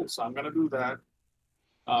 All right, cool. So I'm going to do that.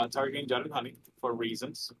 Targeting Judd Honey for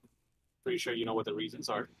reasons. Pretty sure you know what the reasons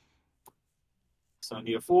are. So I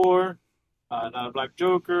need a 4. Not a black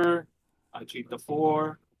joker. I cheat the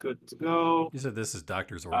 4. Good to go. You said this is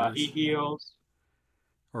doctor's orders. He heals.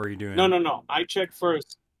 Or are you doing... No. I check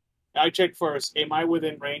first. Am I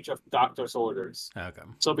within range of doctor's orders? Okay.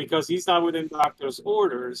 So because he's not within doctor's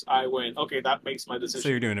orders, I went, okay, that makes my decision. So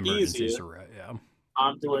you're doing emergency easier. surrender, yeah.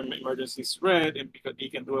 I'm doing emergency spread, and because he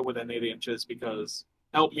can do it within 8 inches because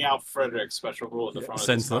help me out, Frederick's special rule at the front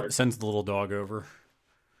sends of the sends the little dog over.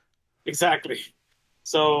 Exactly.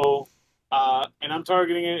 So, and I'm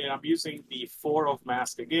targeting it, and I'm using the 4 of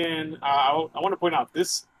mask again. I want to point out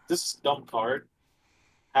this dumb card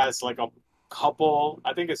has like a couple.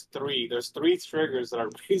 I think it's 3. There's 3 triggers that are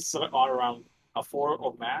based on around a 4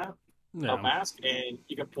 of mask, and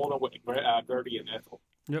you can pull them with Gertie and Ethel.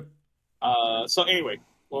 Yep. So anyway,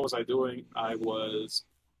 what was I doing? I was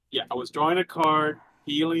drawing a card,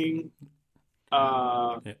 healing,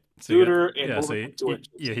 tutor, and moving 2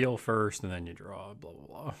 inches. You heal first, and then you draw. Blah blah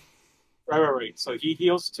blah. Right. So he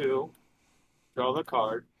heals 2. Draw the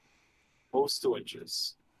card. Moves 2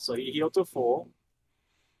 inches. So he healed to full,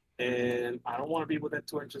 and I don't want to be within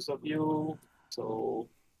 2 inches of you. So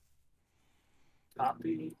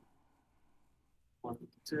copy. 1,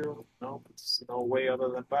 2. No, it's no way other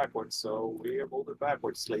than backwards. So we are moving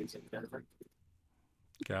backwards, ladies and gentlemen.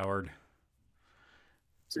 Coward.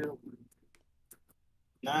 2.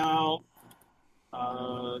 Now,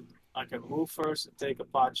 I can move first and take a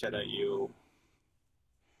pot shot at you,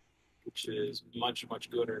 which is much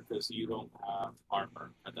gooder because you don't have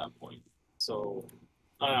armor at that point. So,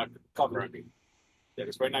 cover, I mean. Yeah,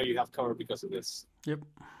 because right now you have cover because of this. Yep.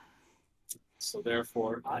 So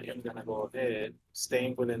therefore, I am gonna go ahead,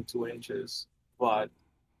 staying within 2 inches, but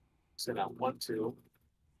so now 1, 2.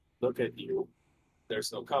 Look at you.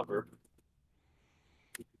 There's no cover.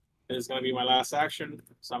 It's going to be my last action,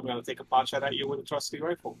 so I'm going to take a pot shot at you with a trusty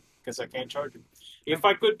rifle, because I can't charge you. If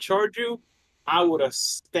I could charge you, I would have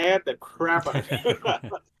stabbed the crap out of you.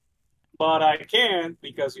 But I can't,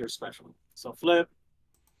 because you're special. So flip.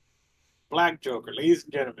 Black Joker. Ladies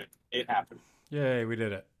and gentlemen, it happened. Yay, we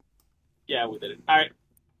did it. Yeah, we did it. All right,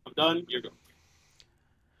 I'm done. You're good.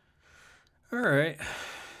 All right.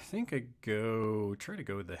 I think I try to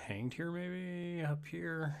go with the hanged here, maybe up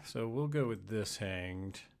here. So we'll go with this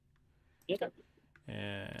hanged. Okay.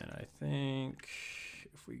 And I think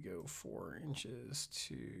if we go 4 inches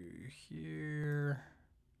to here,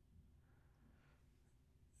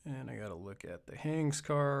 and I got to look at the hangs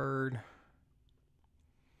card.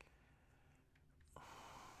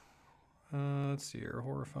 Let's see here.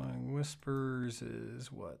 Horrifying Whispers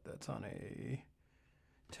is what? That's on a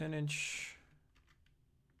 10-inch.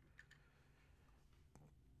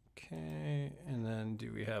 Okay, and then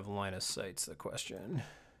do we have line of sight's the question.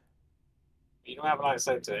 You don't have line of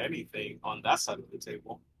sight to anything on that side of the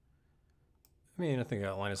table. I mean, I think I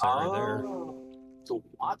got line of sight right there. To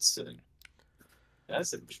Watson.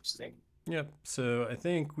 That's interesting. Yep, so I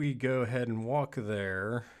think we go ahead and walk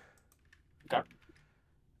there. Okay.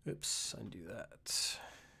 Oops, undo that.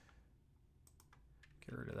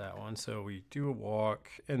 Get rid of that one. So we do a walk,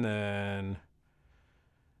 and then...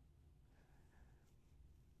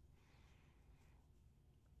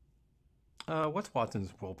 what's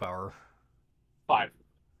Watson's willpower? 5.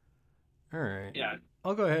 All right. Yeah.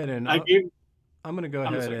 I'll go ahead and I'm going to go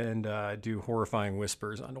I'm ahead sorry. and do horrifying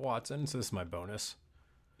whispers on Watson. So this is my bonus.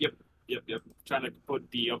 Yep. Trying to put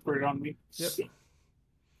the upgrade on me. Yep.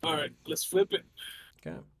 All right, let's flip it.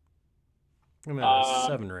 Okay. I'm at a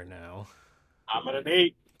 7 right now. I'm at an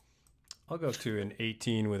 8. I'll go to an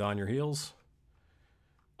 18 with On Your Heels.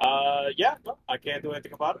 Yeah, no, I can't do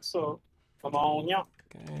anything about it, so come on, yeah.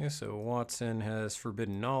 Okay, so Watson has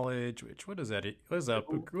Forbidden Knowledge, which, what does that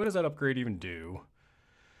upgrade even do?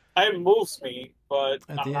 It moves me, but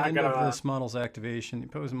At I'm the not end gonna... of this model's activation, the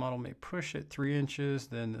opposing model may push it 3 inches,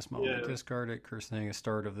 then this model may discard it, cursing a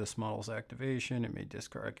start of this model's activation, it may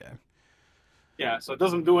discard, okay. Yeah, so it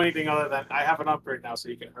doesn't do anything other than I have an upgrade now, so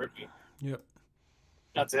you can hurt me. Yep.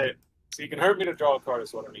 That's it. So you can hurt me to draw a card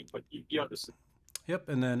is what I mean, but you understand. Yep,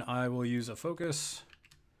 and then I will use a focus.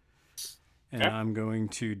 And Okay. I'm going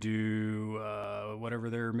to do whatever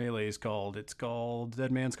their melee is called. It's called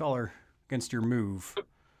Dead Man's Collar against your move.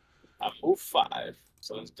 I move 5.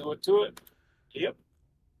 So let's do it to it. Yep.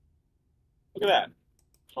 Look at that.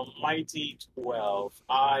 A mighty 12.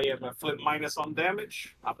 I am a flip minus on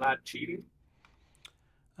damage. I'm not cheating.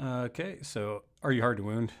 Okay, so are you hard to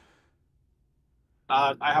wound?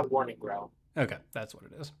 I have warning growl. Okay, that's what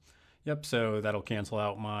it is. Yep, so that'll cancel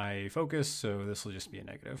out my focus, so this will just be a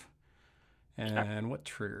negative. And what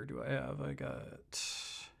trigger do I have? I got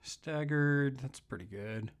staggered. That's pretty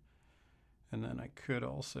good. And then I could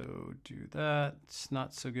also do that. It's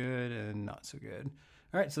not so good and not so good.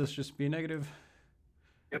 All right, so this just be a negative.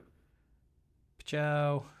 Yep.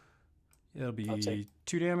 Ciao. It'll be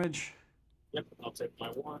 2 damage. Yep, I'll take my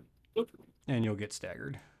 1. Oop. And you'll get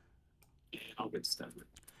staggered. And I'll get staggered.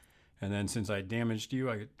 And then since I damaged you,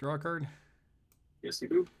 I get draw a card. Yes, you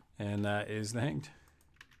do. And that is the Hanged.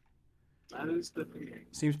 That is the thing.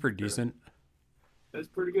 Seems pretty decent. That's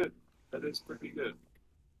pretty good. That is pretty good.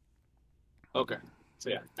 Okay. So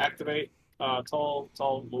yeah, activate. Tull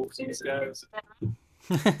moves these guys.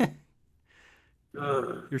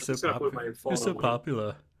 You're so popular. You're so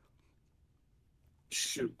popular.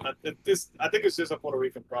 Shoot, I think it's just a Puerto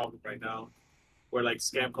Rican problem right now, where like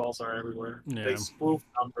scam calls are everywhere. Yeah. They spoof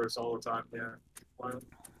numbers all the time. Yeah, 1,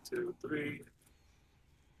 2, 3.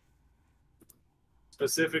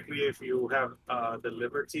 Specifically, if you have the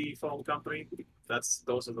Liberty phone company,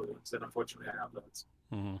 those are the ones. And unfortunately, I have those.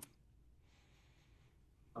 Mm-hmm.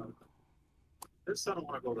 This I don't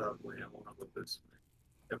want to go that way. I want to go this way.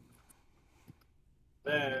 Yep.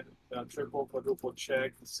 Then triple, quadruple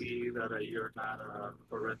check to see that you're not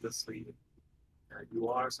horrendously. You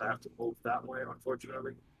are, so I have to move that way,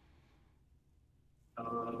 unfortunately.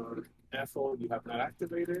 FO, you have not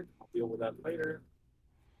activated. I'll deal with that later.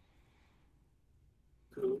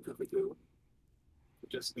 Cool. We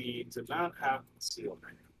just need to not have the seal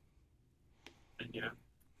right now. And yeah.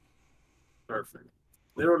 Perfect.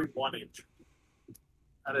 Literally 1 inch.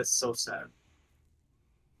 That is so sad.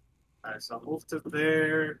 Alright, so I'll move to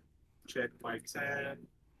there. Check my 10.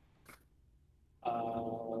 I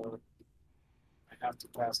have to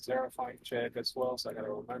pass terrifying check as well, so I gotta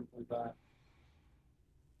remember that.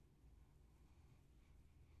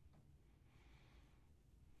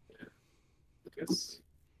 Yeah. I guess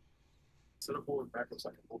instead of moving backwards, I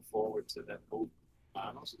can move forward to that move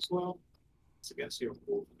Manos as well. It's against your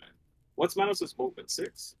movement. What's Manos' movement?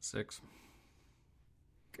 6? 6.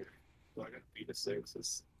 Okay. So I gotta beat a 6.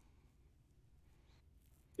 It's...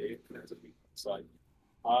 Okay, there's a beat side.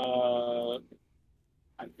 I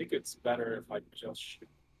think it's better if I just shoot.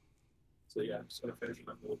 So yeah, I'm just gonna finish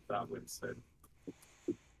my move that way instead.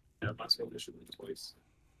 Yeah, I might as well just shoot it twice.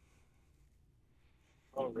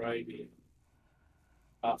 Alrighty.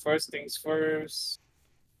 First things first.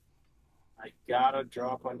 I gotta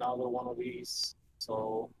drop another one of these.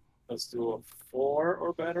 So let's do a 4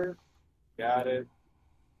 or better. Got it.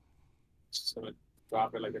 Just gonna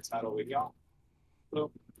drop it like it's not over here.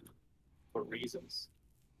 Bloop. For reasons.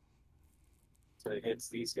 So it hits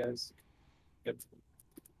these guys. Yep.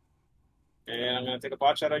 And I'm gonna take a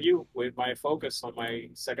pot shot at you with my focus on my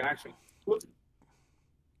second action. Whoop.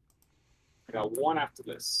 I got 1 after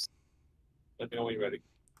this. Let me know when you're ready.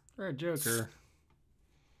 All right, Joker.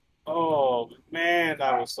 Oh man,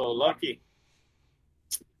 that was so lucky.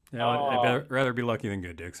 Yeah, I'd rather be lucky than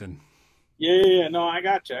good, Dixon. Yeah, no, I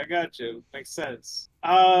got you. Makes sense.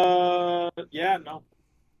 Yeah, no,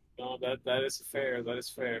 that is fair. That is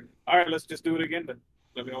fair. All right, let's just do it again then.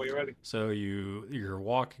 Let me know when you're ready. So your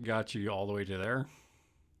walk got you all the way to there?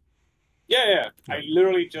 Yeah. I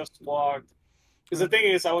literally just walked. Because the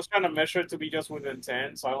thing is, I was trying to measure it to be just within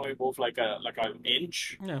 10, so I only moved like an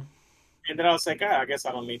inch. Yeah. And then I was like, I guess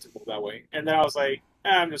I don't need to move that way. And then I was like,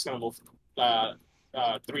 I'm just gonna move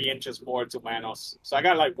 3 inches more to Manos. So I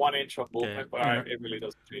got like 1 inch of movement, but it really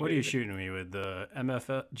doesn't change. What are you shooting me with? The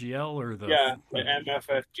MFGL or the... Yeah, the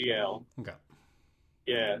MFFGL. Okay.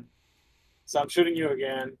 Yeah. So I'm shooting you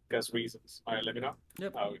again because reasons. All right, let me know.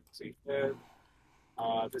 Yep. We can see.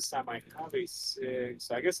 This time I have a 6.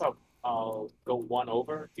 So I guess I'll go 1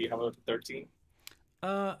 over. Do you have a 13?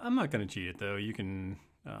 I'm not going to cheat it, though. You can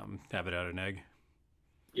have it out an egg.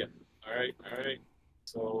 Yep. All right.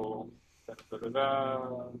 So...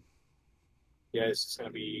 Yeah, it's just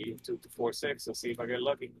gonna be 2 to 4 6. Let's see if I get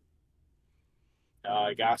lucky.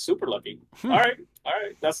 I got super lucky. All right,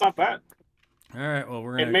 that's not bad. All right,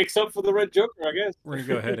 well it makes up for the red Joker, I guess. We're gonna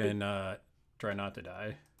go ahead and try not to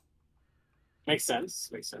die. Makes sense.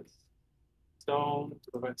 Stone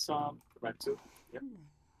to prevent some, prevent 2. Yep.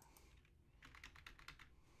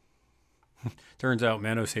 Turns out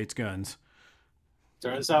Manos hates guns.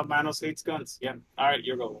 Yeah. All right,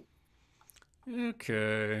 you're going.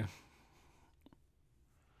 Okay.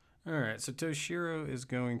 All right, so Toshiro is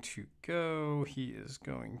going to go. He is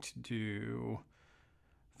going to do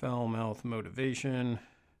Foul Mouth Motivation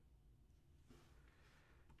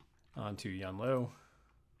onto Yanlo.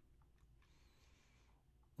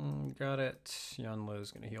 Got it.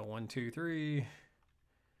 Yanlo's going to heal 1, 2, 3.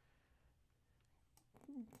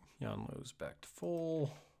 Yanlo's back to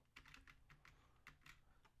full.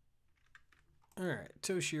 All right,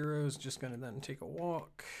 Toshiro's just going to then take a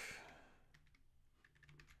walk.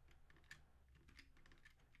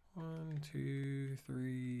 1, 2,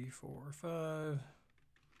 3, 4, 5.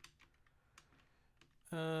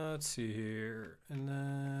 Let's see here. And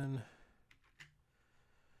then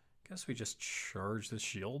I guess we just charge the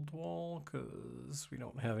shield wall because we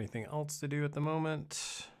don't have anything else to do at the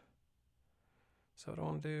moment. So I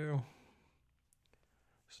don't do.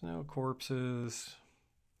 There's no corpses.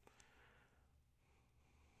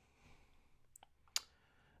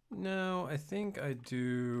 No, I think I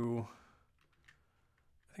do.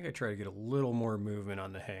 I think I try to get a little more movement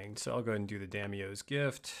on the hanged, so I'll go ahead and do the Daimyo's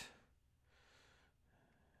Gift.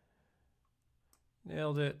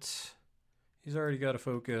 Nailed it. He's already got a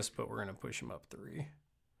focus, but we're going to push him up 3.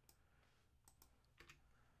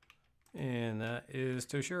 And that is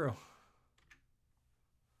Toshiro.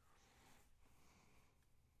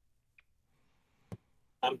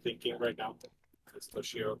 I'm thinking right now, because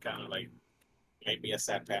Toshiro kind of like made me a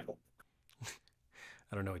sad panther.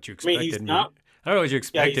 I don't know what you expected me. I don't know what you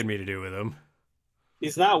expected me to do with him.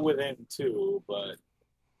 He's not within 2, but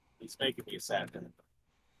he's making me a sad panther.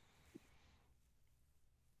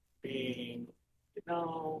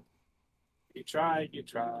 You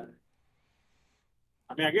try.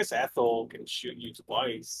 I mean, I guess Ethel can shoot you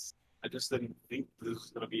twice. I just didn't think this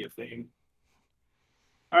was going to be a thing.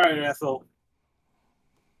 All right, Ethel.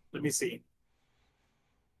 Let me see.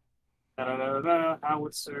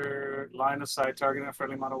 Howitzer, line of sight, targeting a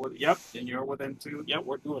friendly model with. Yep, and you're within 2. Yep,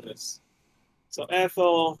 we're doing this. So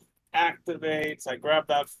Ethel activates. I grab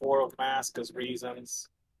that 4 of mass because reasons.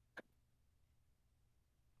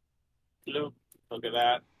 Look at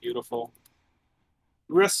that. Beautiful.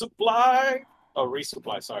 Resupply. Oh,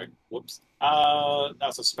 resupply. Sorry. Whoops.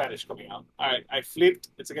 That's a Spanish coming out. All right. I flipped.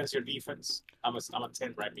 It's against your defense. I'm a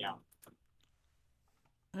 10 right now.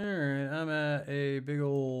 All right. I'm at a big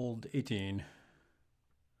old 18.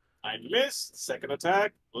 I missed. Second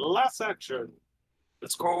attack. Last action.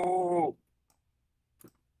 Let's go.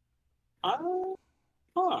 I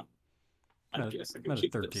guess I can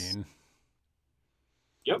cheat 13. This.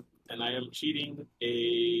 Yep. And I am cheating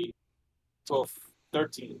a 12,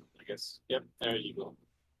 13, I guess. Yep, there you go.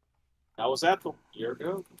 That was Ethel. Here we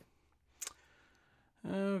go.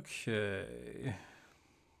 Okay.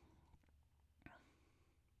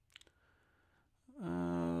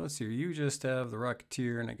 Let's see. You just have the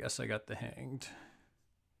Rocketeer, and I guess I got the Hanged.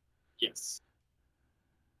 Yes.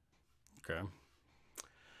 Okay.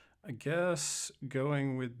 I guess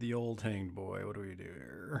going with the old Hanged boy. What do we do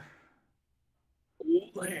here?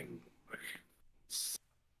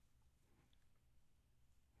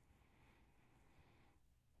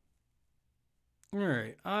 All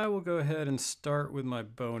right, I will go ahead and start with my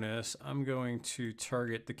bonus. I'm going to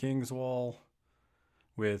target the King's Wall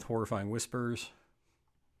with Horrifying Whispers.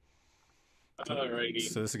 Alrighty.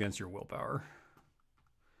 So this is against your willpower.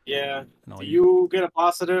 Yeah. Do you get a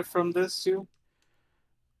positive from this too?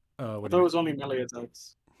 I thought it was only melee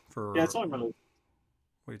attacks. Yeah, it's only melee.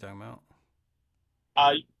 What are you talking about?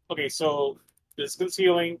 Okay, so this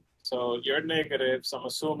concealing, so you're negative, so I'm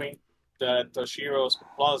assuming that Toshiro's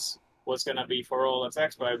plus was going to be for all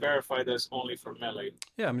attacks, but I verified this only for melee.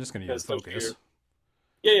 Yeah, I'm just going to use focus.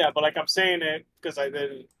 Yeah, but like I'm saying it because I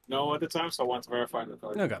didn't know at the time, so I want to verify the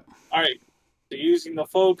card. Okay. All right. So using the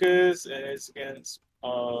focus, and it's against,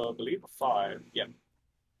 I believe a 5. Yep.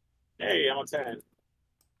 Hey, I'm a 10.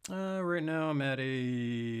 Right now I'm at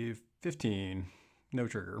a 15. No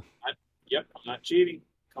trigger. Yep, I'm not cheating.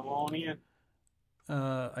 Come on in.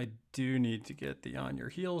 I do need to get the on your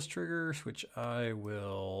heels triggers, which I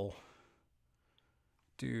will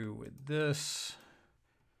do with this.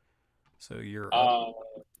 So you're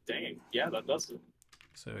dang, yeah, that does it.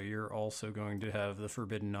 So you're also going to have the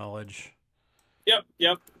forbidden knowledge.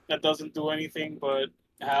 Yep. That doesn't do anything but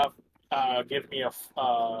have give me a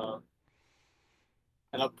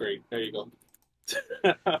an upgrade. There you go.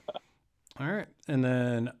 All right, and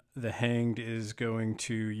then the Hanged is going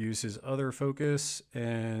to use his other focus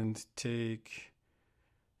and take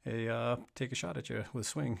a shot at you with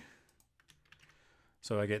swing.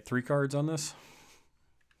 So I get 3 cards on this.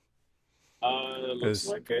 Looks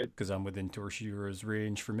like it. Because I'm within Toshiro's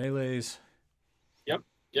range for melees.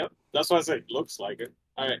 Yep. That's why I said looks like it.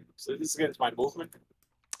 All right. So this is against my movement.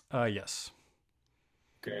 Yes.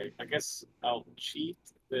 Okay. I guess I'll cheat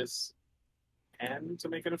this 10 to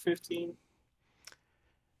make it a 15.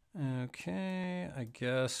 Okay. I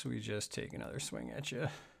guess we just take another swing at you.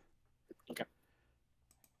 Okay.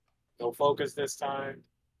 No focus this time.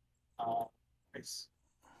 Nice.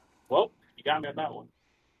 Well, you got me on that one.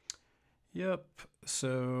 Yep.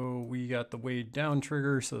 So we got the weighed down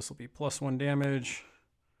trigger, so this will be +1 damage.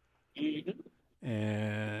 Mm-hmm.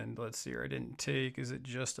 And let's see here. I didn't take. Is it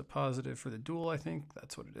just a positive for the duel? I think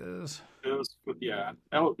that's what it is. Yeah,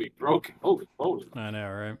 that would be broken. Holy moly. I know,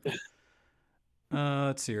 right?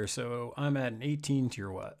 Let's see here. So I'm at an 18 to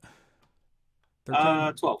your what?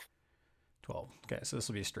 13? 12. 12. Okay, so this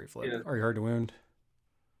will be a straight flip. Yeah. Are you hard to wound?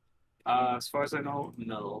 As far as I know,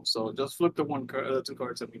 no. So just flip the 2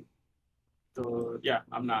 cards at me.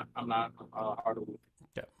 I'm not hard to wound.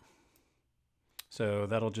 Yeah. So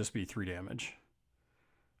that'll just be 3 damage.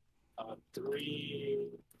 3.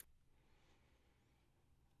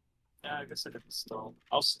 Yeah, I guess I got the stone.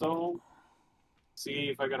 I'll stone. See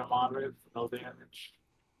if I got a moderate. No damage.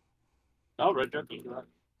 Oh, red jug.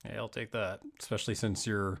 Yeah, I'll take that. Especially since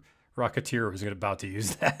your Rocketeer was about to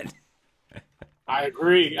use that. I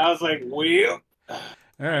agree. I was like, well. All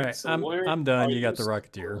right, So I'm done. You got the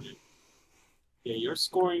Rocketeer. Yeah, you're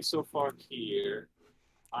scoring so far here.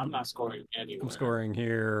 I'm not scoring anywhere. I'm scoring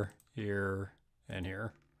here, here, and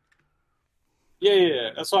here. Yeah.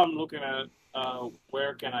 That's what I'm looking at.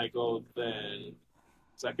 Where can I go then?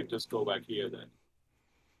 So I could just go back here then.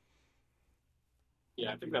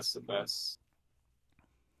 Yeah, I think that's the best.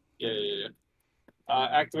 Yeah.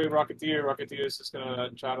 Activate Rocketeer. Rocketeer is just gonna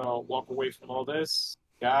try to walk away from all this.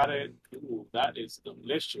 Got it. Ooh, that is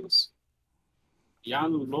delicious.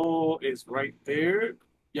 Yan Lo is right there.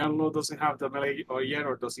 Yan Lo doesn't have the melee yet,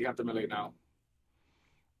 or does he have the melee now?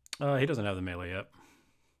 He doesn't have the melee yet.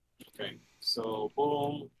 Okay, so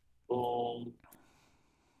boom, boom.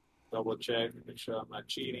 Double check, make sure I'm not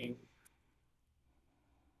cheating.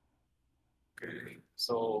 Okay,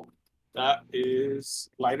 so that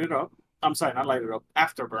is light it up. I'm sorry, not light it up.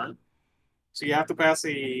 Afterburn. So you have to pass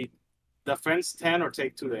a defense 10 or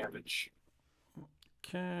take 2 damage.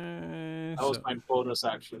 Okay. That was my bonus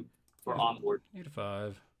action for onward. 8 to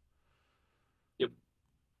 5. Yep.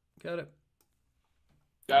 Got it.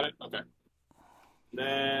 Got it? Okay.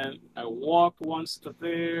 Then I walk once to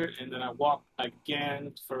there, and then I walk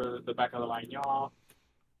again for the back of the line, y'all.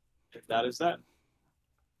 If that is that.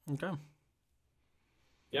 Okay.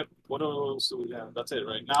 Yep. What else do we have? That's it,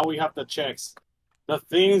 right? Now we have the checks. The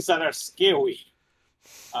things that are scary.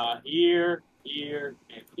 Here,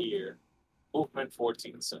 and here. Movement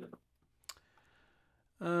 14, center.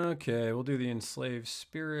 Okay, we'll do the Enslaved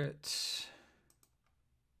Spirit.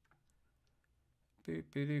 Boop,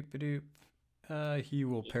 ba-doop, ba-doop. He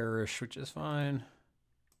will perish, which is fine.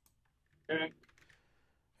 Okay.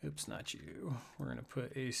 Oops, not you. We're going to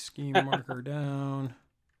put a scheme marker down.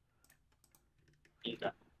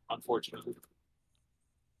 Okay. Unfortunately.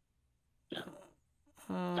 Yeah.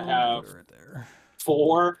 I have right there.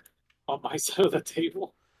 4 on my side of the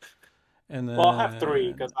table. And then, Well, I'll have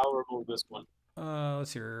 3 because I'll remove this one.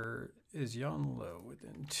 Let's see. Is Yan Lo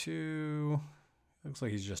within 2? Looks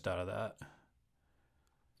like he's just out of that.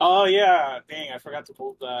 Oh, yeah. Dang, I forgot to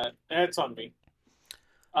move that. It's on me.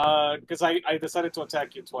 Because I decided to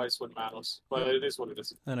attack you twice with Manos, but it is what it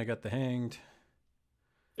is. Then I got the Hanged.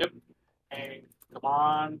 Yep. Hang. Come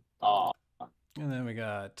on. Oh. And then we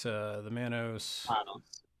got the Manos. Manos.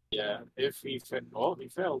 Yeah. If he failed. Oh, he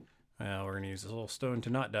failed. Well, we're going to use this little stone to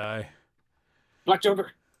not die. Black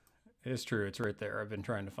Joker. It's true. It's right there. I've been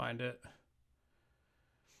trying to find it.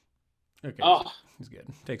 Okay. Oh. He's good.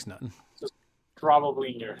 Takes nothing. Just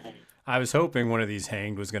probably in your hand. I was hoping one of these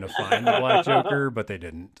hanged was going to find the Black Joker, but they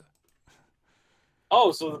didn't.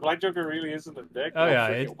 Oh, so the Black Joker really isn't the deck? Oh, No yeah.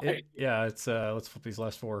 freaking way. It's, let's flip these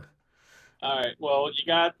last 4. All right. Well, you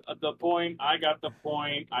got the point. I got the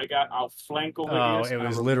point. I got Outflank over here. Oh, so it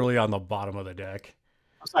was literally on the bottom of the deck.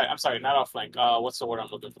 I'm sorry, not Outflank. What's the word I'm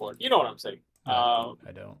looking for? You know what I'm saying. No,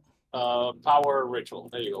 I don't. Power Ritual.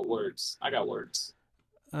 There you go. Words. I got words.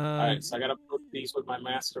 All right, so I gotta put these with my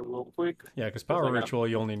master real quick. Yeah, because Power Ritual,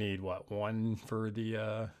 you only need, what, 1 for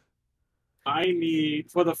the... I need,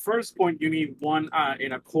 for the first point, you need 1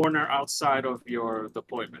 in a corner outside of your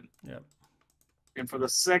deployment. Yep. And for the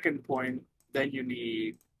second point, then you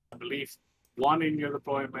need, I believe, 1 in your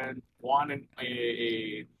deployment, 1 in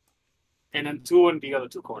a and then 2 in the other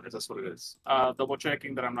 2 corners. That's what it is. Double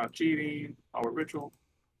checking that I'm not cheating. Power Ritual.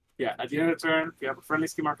 Yeah, at the end of the turn, if you have a friendly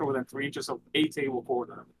ski marker within 3 inches of a table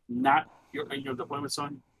corner, not in your deployment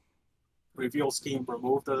zone, reveal scheme,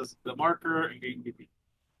 remove the marker, and gain BP.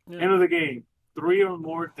 Yeah. End of the game. 3 or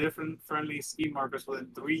more different friendly scheme markers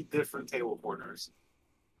within 3 different table corners,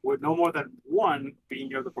 with no more than 1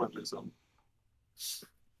 being your deployment zone.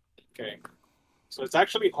 Okay, so it's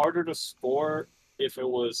actually harder to score if it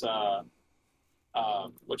was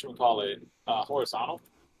horizontal.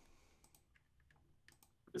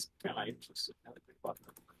 It's kind of interesting.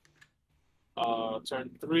 Turn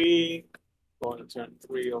 3, going to turn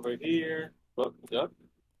 3 over here. Look, yep.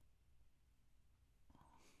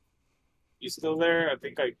 You still there? I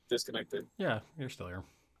think I disconnected. Yeah, you're still here.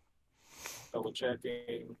 Double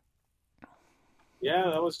checking. Yeah,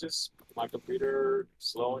 that was just my computer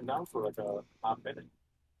slowing down for like a hot minute.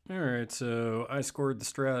 All right, so I scored the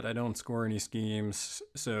strat. I don't score any schemes,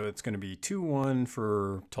 so it's going to be 2-1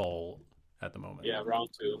 for Tull at the moment. Yeah, round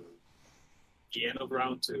 2. The end of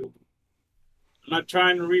round 2. I'm not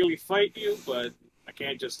trying to really fight you, but I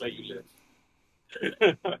can't just let you live.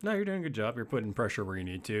 No, you're doing a good job. You're putting pressure where you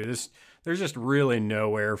need to. There's just really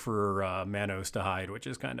nowhere for Manos to hide, which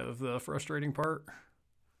is kind of the frustrating part.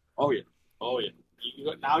 Oh yeah,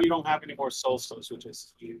 now you don't have any more soul stones, which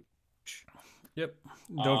is huge. Yep.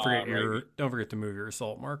 Don't forget to move your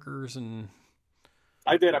assault markers and.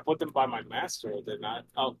 I did. I put them by my master. I did not.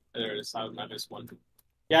 Oh, there it is. I missed 1.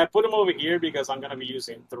 Yeah, I put them over here because I'm gonna be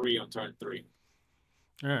using 3 on turn 3.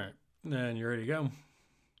 All right, then you're ready to go.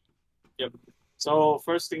 Yep. So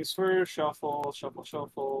first things first, shuffle.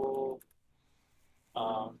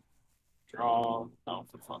 Draw. No,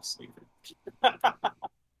 for fuck's sake.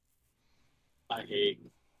 I hate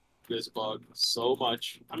this bug so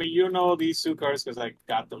much. I mean, you know these 2 cards because I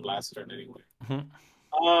got them last turn anyway.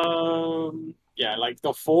 Mm-hmm. Yeah, like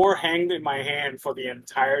the 4 hanged in my hand for the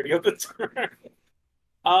entirety of the turn.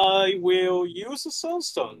 I will use a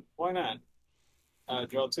Soulstone. Why not?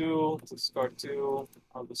 Draw 2, discard 2,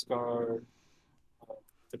 I'll discard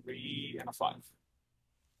 3 and a 5.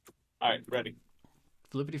 All right, ready.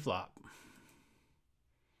 Flippity flop.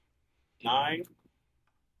 9.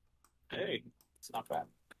 Hey, it's not bad.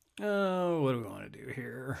 Oh, what do we want to do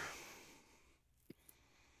here?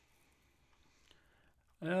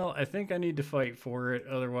 Well, I think I need to fight for it.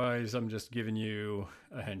 Otherwise, I'm just giving you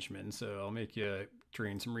a henchman. So I'll make you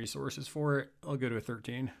train some resources for it. I'll go to a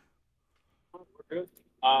 13. We're good.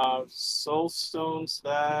 Soul stones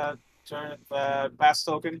that, turn that, pass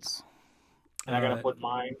tokens. And I gotta put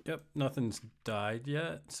mine. Yep, nothing's died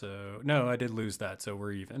yet. So, no, I did lose that. So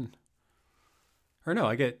we're even. Or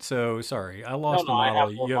no, sorry. I lost a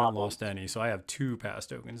model. You haven't lost any. So I have 2 pass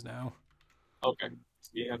tokens now. Okay.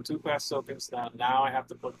 You have 2 pass tokens now. Now I have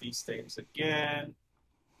to put these things again.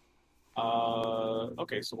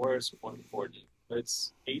 Okay, so where's 140?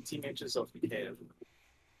 It's 18 inches of head.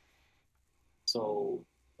 So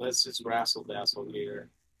let's just razzle dazzle here.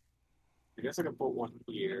 I guess I can put 1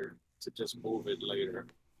 here to just move it later.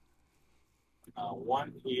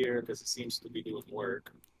 1 here because it seems to be doing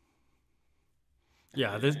work.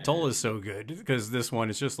 Yeah, this Tull is so good because this one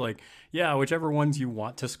is just like, yeah, whichever ones you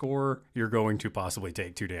want to score, you're going to possibly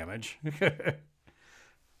take 2 damage.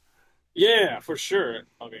 Yeah, for sure.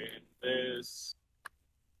 Okay, there's.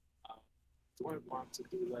 Do I want to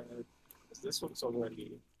do that? Because this one's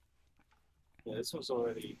already. Yeah, this one's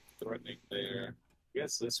already threatening there. I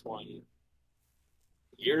guess this one.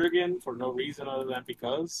 Here again for no reason other than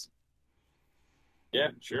because.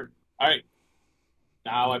 Yeah, sure. All right.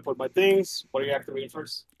 Now I put my things. What are you activating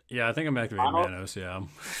first? Yeah, I think I'm activating Manos, yeah.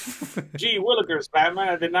 Gee, Willikers, Batman,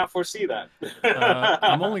 I did not foresee that.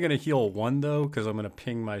 I'm only going to heal 1, though, because I'm going to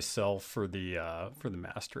ping myself for the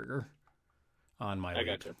mass trigger on my leap.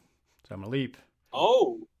 Gotcha. So I'm going to leap.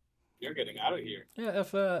 Oh, you're getting out of here. Yeah, F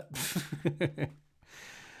that.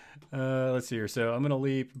 Let's see here. So I'm going to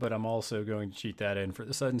leap, but I'm also going to cheat that in for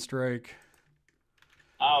the sudden strike.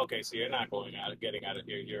 Oh, okay. So you're not getting out of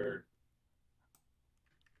here. You're.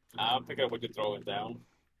 I'll pick up what you're throwing down.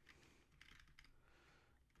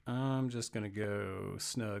 I'm just going to go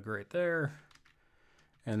snug right there.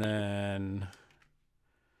 And then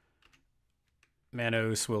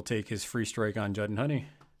Manos will take his free strike on Judd Honey.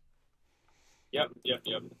 Yep.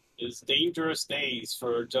 It's dangerous days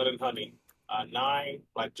for Judd Honey. 9,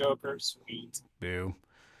 Black Joker, sweet. Boo.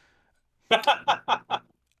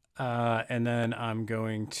 And then I'm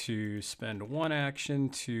going to spend 1 action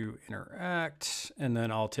to interact, and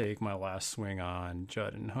then I'll take my last swing on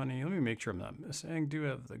Judd and Honey. Let me make sure I'm not missing. Do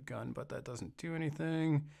have the gun, but that doesn't do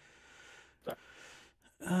anything.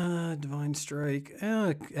 Divine Strike.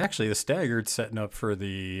 Actually, the staggered setting up for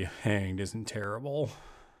the hanged isn't terrible.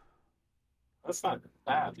 That's not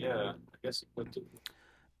bad, yeah. I guess you could do.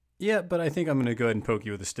 Yeah, but I think I'm going to go ahead and poke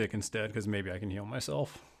you with a stick instead, because maybe I can heal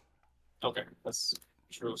myself. Okay, that's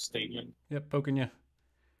a true statement. Yep, poking you.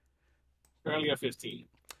 Currently at 15.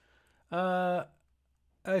 I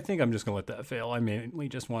think I'm just going to let that fail. I mainly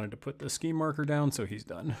just wanted to put the ski marker down, so he's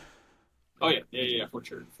done. Oh, yeah, for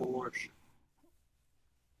sure.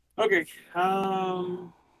 Okay,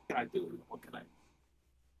 what can I do? What can I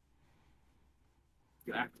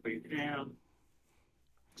activate him?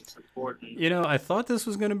 It's important. You know, I thought this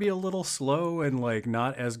was going to be a little slow and like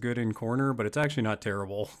not as good in corner, but it's actually not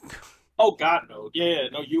terrible. Oh God, no! Yeah,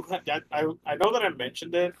 no. You had that. I know that I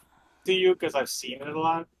mentioned it to you because I've seen it a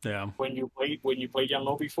lot. Yeah. When you played Yan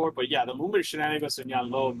Lo before, but yeah, the movement shenanigans in Yan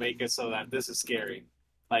Lo make it so that this is scary.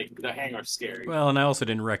 Like the hangar's scary. Well, and I also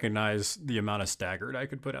didn't recognize the amount of staggered I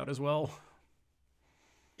could put out as well.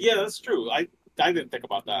 Yeah, that's true. I didn't think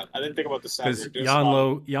about that. I didn't think about the stagger.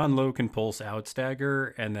 Because Yan Lo can pulse out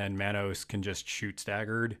stagger, and then Manos can just shoot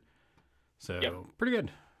staggered. So, yep. Pretty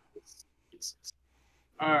good.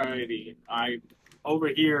 Alrighty. I'm over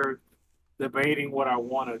here debating what I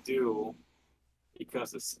want to do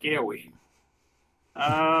because it's scary.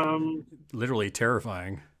 Literally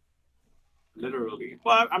terrifying. Literally.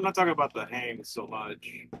 Well, I'm not talking about the hang so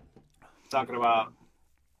much. I'm talking about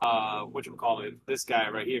whatchamacallit, this guy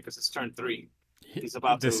right here, because it's turn 3. He's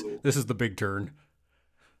about to. This is the big turn.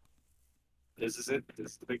 This is it.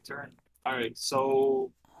 This is the big turn. All right.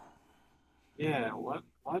 So, yeah. What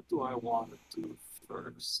do I want to do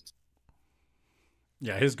first?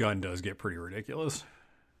 Yeah, his gun does get pretty ridiculous.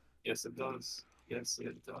 Yes, it does. Yes,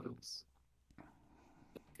 it does.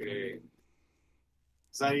 Okay.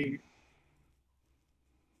 So I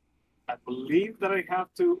believe that I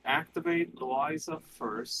have to activate Louisa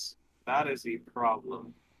first. That is a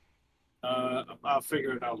problem. I'll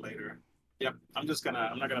figure it out later. Yep, I'm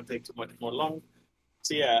not gonna take too much more long.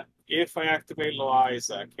 So yeah, if I activate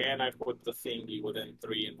Louisa, can I put the thingy within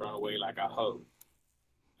 3 and run away like a hoe?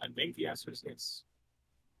 I think the answer is yes.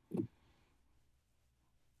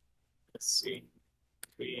 Let's see.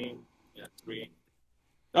 3. Yeah, 3.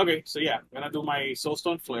 Okay, so yeah, I'm gonna do my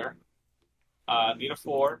Soulstone Flare. Need a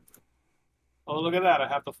 4. Oh, look at that! I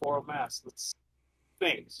have the 4 of mass. That's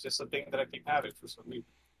things. Just a thing that I keep having for some reason.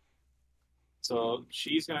 So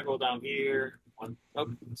she's gonna go down here. Oh,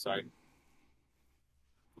 sorry.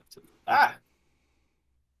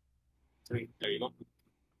 3. There you go.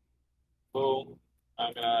 Boom.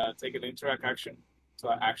 I'm gonna take an interact action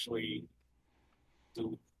to actually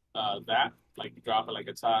do that. Like drop it like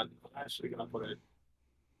it's hot. I'm actually gonna put it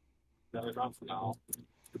the other down for now.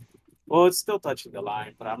 Well, it's still touching the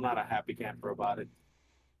line, but I'm not a happy camper about it.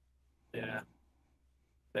 Yeah.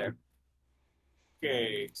 There.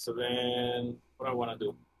 Okay, so then what I want to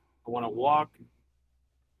do? I want to walk,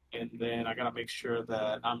 and then I gotta make sure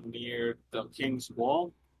that I'm near the king's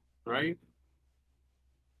wall, right?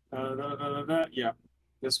 Yeah.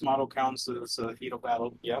 This model counts as a heat of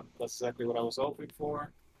battle. Yep, that's exactly what I was hoping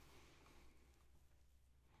for.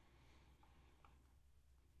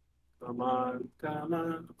 Come on,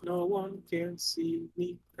 no one can see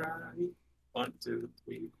me cry. 1, 2,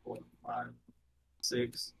 3, 4, 5,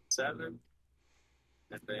 6, 7.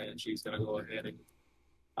 And then she's gonna go ahead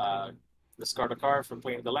and discard a card from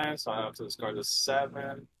playing the land, so I have to discard the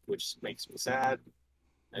 7, which makes me sad.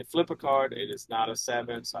 I flip a card, it is not a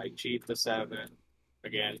 7, so I cheat the 7.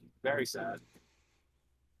 Again, very sad.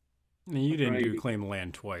 You didn't do claim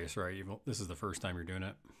land twice, right? This is the first time you're doing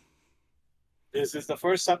it. This is the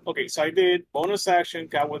first time. Okay, so I did bonus action,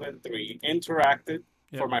 got within 3, interacted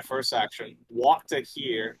for my first action, walked to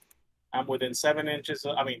here. I'm within 2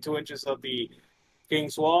 inches of the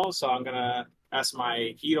king's wall, so I'm gonna, as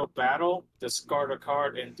my heat of battle, discard a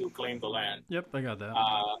card and do claim the land. Yep, I got that.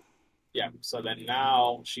 Yeah. So then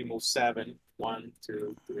now she moves 7. 1,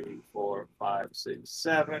 2, 3, 4, 5, 6,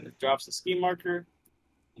 7. It drops the ski marker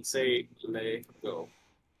and say let go.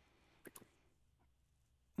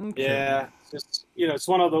 Okay. Yeah, just it's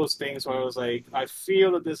one of those things where I was like, I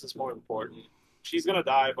feel that this is more important. She's gonna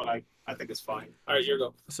die, but I think it's fine. All right, here you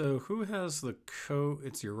go. So who has the coat?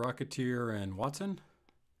 It's your Rocketeer and Watson?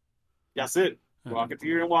 That's it. Okay.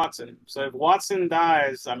 Rocketeer and Watson. So if Watson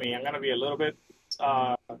dies, I mean, I'm gonna be a little bit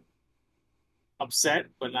upset,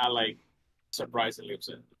 but not like surprisingly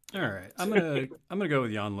upset. All right, I'm gonna go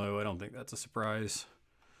with Yanlo. I don't think that's a surprise.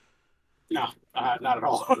 No, not at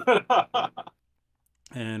all.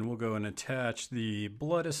 And we'll go and attach the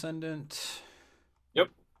Blood Ascendant. Yep.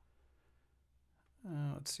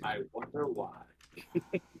 Let's see. I wonder why.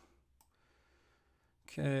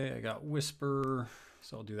 Okay, I got Whisper,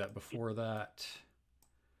 so I'll do that before that.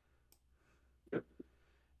 Yep.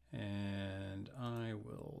 And I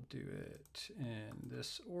will do it in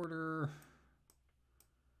this order.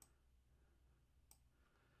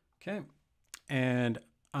 Okay, and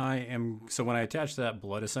so when I attach that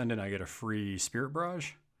Blood Ascendant, I get a free Spirit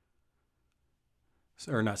Barrage.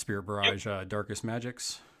 Or not Spirit Barrage, Darkest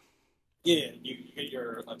Magics. Yeah, you get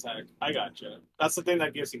your attack. I gotcha. That's the thing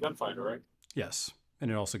that gives you Gunfighter, right? Yes, and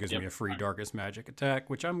it also gives me a free Darkest Magic attack,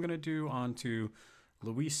 which I'm going to do onto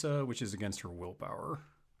Louisa, which is against her willpower.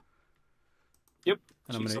 Yep,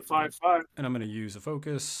 and she's a 5/5. And I'm going to use a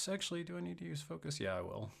focus. Actually, do I need to use focus? Yeah, I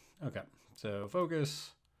will. Okay, so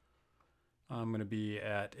focus. I'm going to be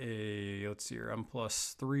at a, let's see here, I'm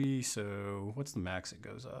 +3, so what's the max it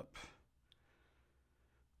goes up?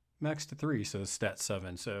 Max to 3, so stat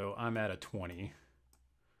 7, so I'm at a 20.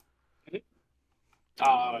 Dang.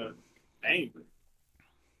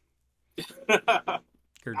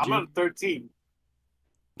 I'm on 13.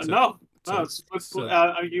 No,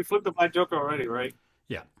 you flipped the Black Joker already, right?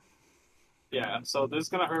 Yeah. Yeah, so this is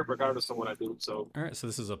going to hurt regardless of what I do, so. All right, so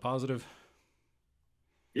this is a positive.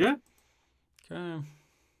 Yeah. Okay.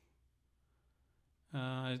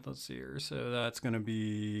 Let's see here. So that's going to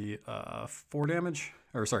be 4 damage.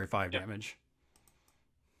 Or sorry, 5 damage.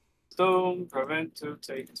 Stone, prevent 2,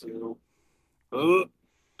 take 2. Oh,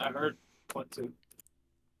 I heard 1, 2.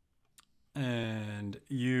 And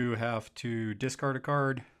you have to discard a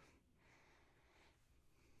card.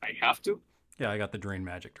 I have to? Yeah, I got the Drain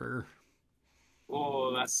Magic trigger.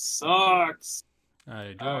 Oh, that sucks.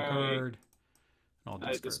 I draw a card.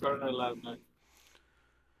 I discarded it last night.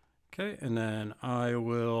 Okay, and then I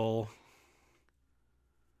will.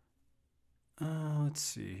 Let's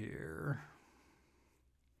see here.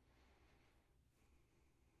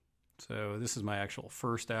 So this is my actual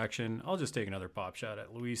first action. I'll just take another pop shot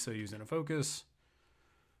at Louisa using a focus.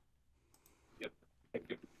 Yep, thank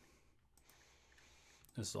you.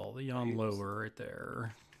 This is all the lower right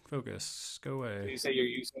there. Focus, go away. You say you're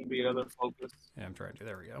using the other focus? Yeah, I'm trying to.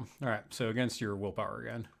 There we go. All right, so against your willpower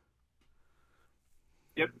again.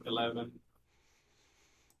 Yep, 11.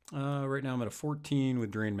 Right now I'm at a 14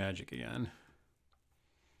 with Drain Magic again.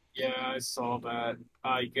 Yeah, I saw that.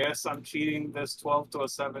 I guess I'm cheating this 12 to a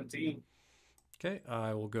 17. Okay,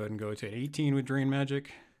 I will go ahead and go to an 18 with Drain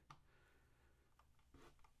Magic.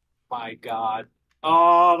 My God.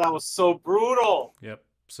 Oh, that was so brutal. Yep,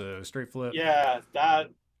 so straight flip. Yeah,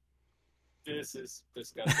 this is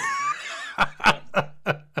disgusting.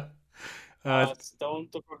 Stone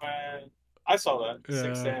to prevent. I saw that.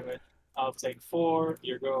 6 damage. I'll take 4.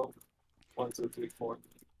 Here you go. 1, 2, 3, 4.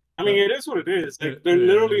 I mean, it is what it is. There's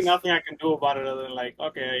literally nothing I can do about it other than like,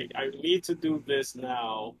 okay, I need to do this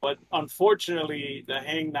now. But unfortunately, the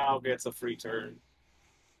hang now gets a free turn.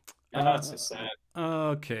 Yeah, that's just sad.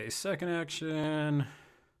 Okay, second action.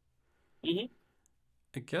 Mm-hmm.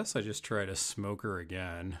 I guess I just try to smoke her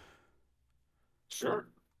again. Sure.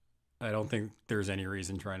 I don't think there's any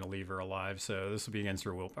reason trying to leave her alive, so this will be against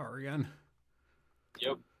her willpower again.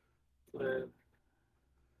 Yep.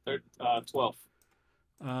 12.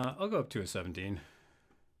 I'll go up to a 17.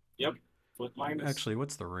 Yep. Flip minus. Actually,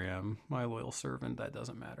 what's the RAM? My loyal servant. That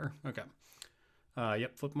doesn't matter. Okay.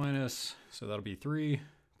 Yep. Flip minus. So that'll be 3,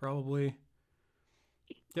 probably.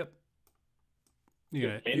 Yep.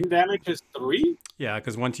 Min damage is 3? Yeah,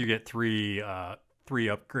 because once you get 3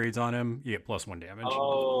 upgrades on him, you get +1 damage.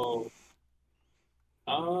 Oh.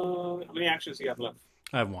 How many actions do you have left?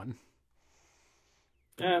 I have 1.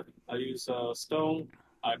 Yeah, I use stone.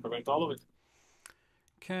 I prevent all of it.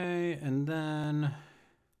 Okay, and then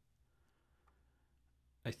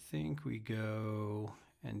I think we go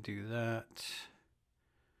and do that.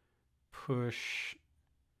 Push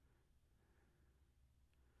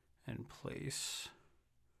and place.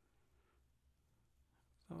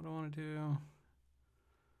 Is that what I want to do?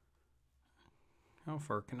 How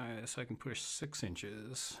far can I? So I can push 6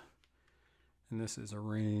 inches. And this is a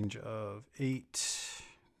range of 8.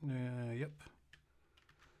 Yep.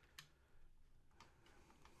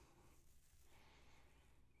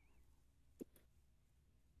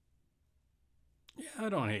 Yeah, I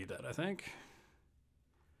don't hate that, I think.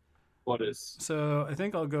 What is? So I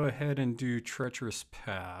think I'll go ahead and do Treacherous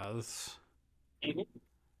Paths.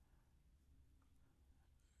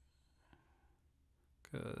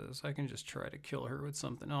 Because I can just try to kill her with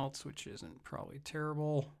something else, which isn't probably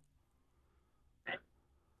terrible.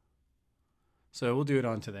 So we'll do it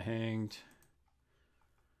onto the Hanged.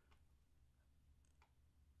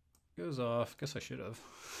 Goes off. Guess I should have.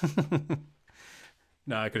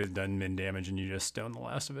 No, I could have done min damage and you just stone the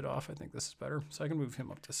last of it off. I think this is better. So I can move him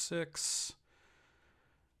up to 6.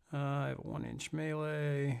 I have a 1-inch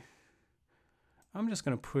melee. I'm just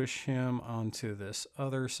going to push him onto this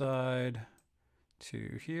other side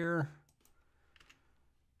to here.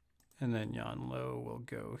 And then Yan Lo will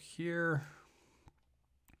go here.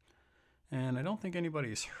 And I don't think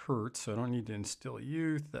anybody's hurt, so I don't need to instill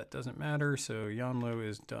youth. That doesn't matter, so Yan Lo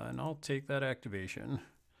is done. I'll take that activation.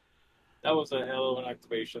 That was a hell of an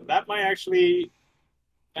activation. That might actually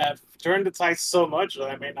have turned the tide so much that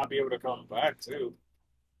I may not be able to come back, too.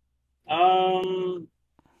 I'm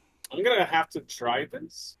going to have to try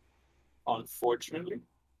this, unfortunately.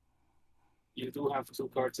 You do have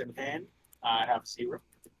 2 cards in hand. I have 0.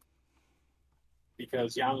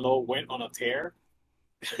 Because Yan Lo went on a tear.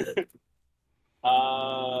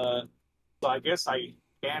 So I guess I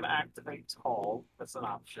can activate Tull. That's an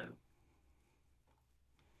option.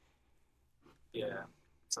 Yeah,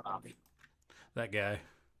 it's an option. That guy.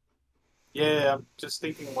 Yeah, I'm just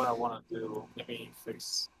thinking what I want to do. Let me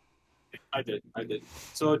fix. I did.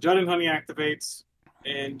 So Judd Honey activates,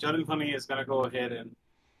 and Judd Honey is gonna go ahead and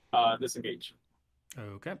disengage.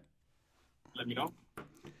 Okay. Let me know.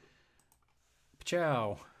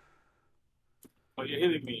 Ciao. Oh, you're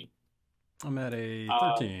hitting me. I'm at a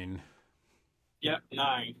 13. Yep,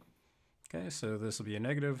 9. Okay, so this will be a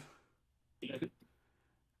negative.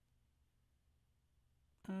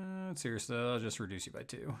 Seriously, I'll just reduce you by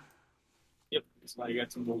 2. Yep, so now you get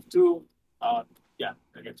to move 2. Yeah,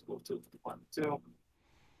 I get to move 2. 1, 2.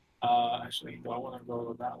 Actually, do I want to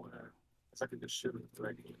go that way? Because I could just shoot it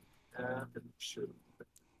right here. Shoot.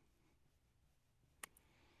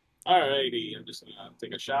 Alrighty, I'm just gonna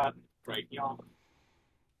take a shot right here.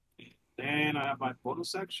 Then I have my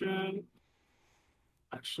bonus section.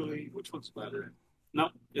 Actually, which one's better? No,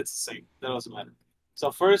 it's the same. That doesn't matter.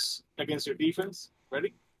 So first, against your defense.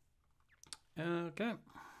 Ready? Okay.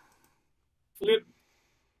 Flip.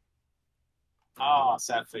 Ah,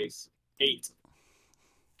 sad face. 8.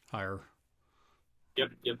 Higher.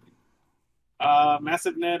 Yep.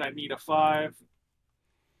 Massive net, I need a 5.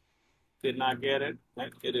 Did not get it.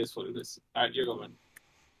 It is what it is. Alright, you're going.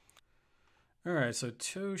 Alright, so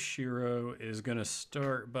Toshiro is going to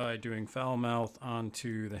start by doing Foul Mouth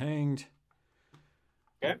onto the Hanged.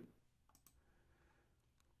 Okay.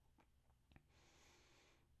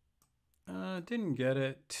 Didn't get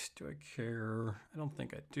it. Do I care? I don't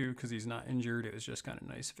think I do because he's not injured. It was just kind of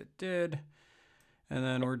nice if it did. And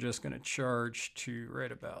then we're just going to charge to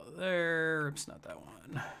right about there. Oops, not that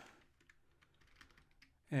one.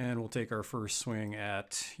 And we'll take our first swing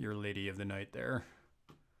at your Lady of the Night there.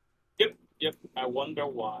 Yep. I wonder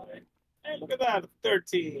why. Hey, look at that.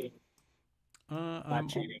 13. I'm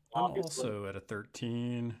cheating, I'm obviously. also at a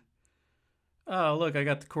 13. Oh, look, I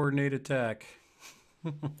got the coordinated attack.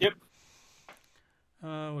 Yep.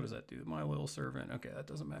 What does that do? My little servant. Okay, that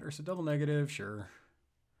doesn't matter. So double negative, sure.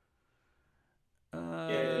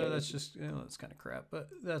 Yeah. That's just, that's kind of crap. But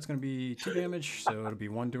that's going to be 2 damage, so it'll be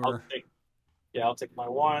 1 to her. I'll take my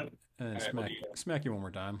 1. And Alright, smack you one more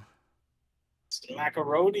time.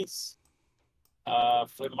 Macaronis.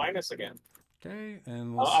 Flip minus again. Okay,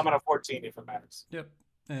 and I'm at a 14 if it matters. Yep,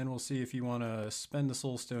 and we'll see if you want to spend the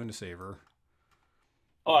soul stone to save her.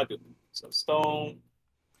 Oh, I do. So stone,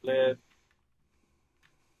 lid.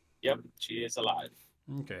 Yep, she is alive.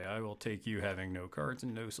 Okay, I will take you having no cards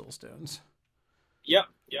and no soul stones. Yep.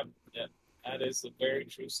 That is a very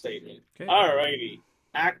true statement. Okay. Alrighty.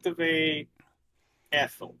 Activate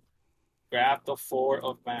Ethel. Grab the 4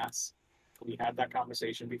 of mass. We had that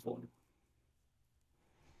conversation before.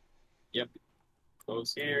 Yep.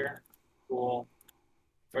 Goes here. Cool.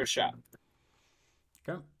 First shot.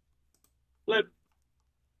 Okay. Flip.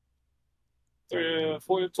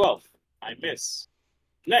 4 12. I miss.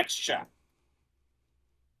 Next shot.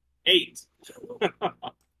 8.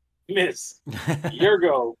 Miss. Your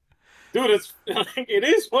go. Dude, it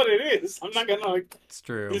is what it is. I'm not gonna It's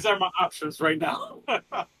true. These are my options right now.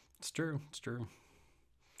 It's true.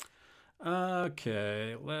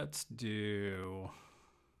 Okay, let's do...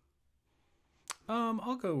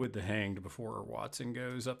 I'll go with the Hanged before Watson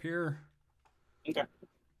goes up here. Okay.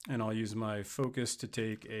 And I'll use my focus to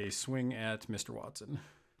take a swing at Mr. Watson.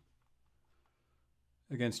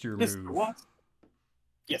 Against your Mr. move. Watson?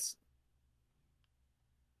 Yes.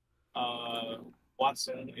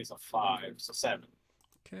 Watson is a 5, so 7.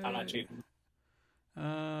 Okay. I'm not cheating.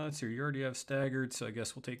 Let's see, you already have staggered, so I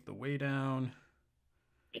guess we'll take the way down.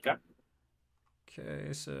 Okay.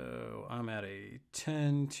 Okay, so I'm at a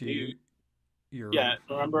 10 to your... Yeah,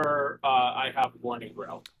 remember, I have Warning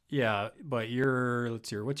Growl. Yeah, but you're... Let's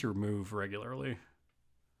see, what's your move regularly?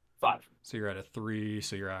 5. So you're at a 3,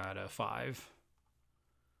 so you're at a 5.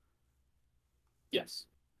 Yes.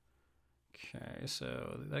 Okay,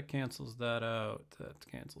 so that cancels that out. That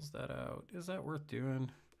cancels that out. Is that worth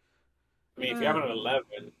doing? I mean, if you have an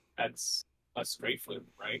 11, that's a straight flip,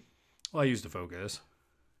 right? Well, I used a focus.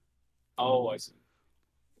 Oh, I see.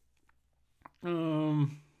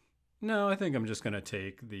 No, I think I'm just gonna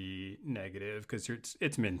take the negative because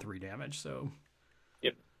it's min 3 damage. So,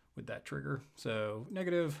 yep, with that trigger, so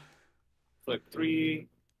negative. Flip 3.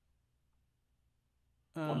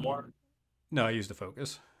 One more. No, I used a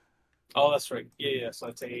focus. Oh, that's right. Yeah. So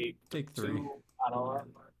I take 3. 2 out of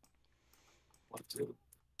 1, 2.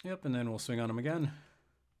 Yep, and then we'll swing on him again.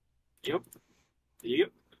 Yep.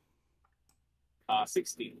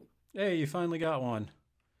 16. Hey, you finally got one.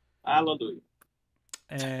 Hallelujah.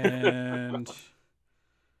 And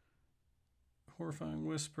Horrifying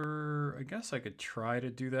Whisper. I guess I could try to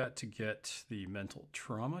do that to get the mental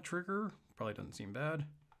trauma trigger. Probably doesn't seem bad.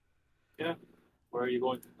 Yeah. Where are you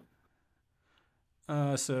going?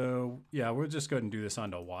 So yeah, we'll just go ahead and do this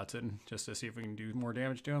onto Watson just to see if we can do more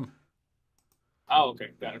damage to him. Oh, okay,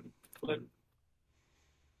 got it. Flip.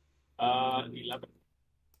 11.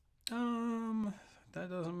 That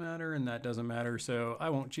doesn't matter, and that doesn't matter, so I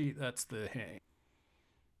won't cheat. That's the hang.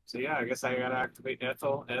 So yeah, I guess I gotta activate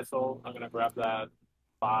Ethel. I'm gonna grab that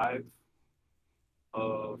 5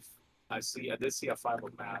 of. I did see a 5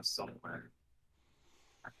 of mass somewhere.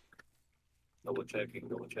 Double checking.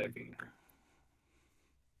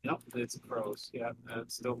 Nope, it's pros. Yeah,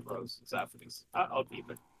 it's still pros. It's after this. I'll keep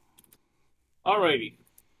it. Alrighty.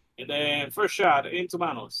 And then first shot into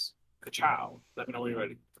Manos. Ka-chow. Let me know when you're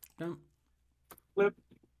ready. Yep. Flip.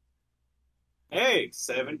 Hey,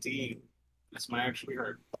 17. This might actually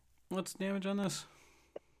hurt. What's the damage on this?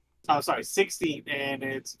 Oh, sorry, 16, and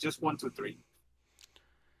it's just 1, 2, 3.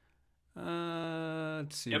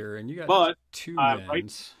 Let's see here, and you got but 2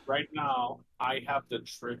 mins. Right now, I have the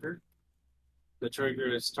trigger. The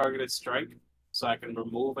trigger is targeted strike, so I can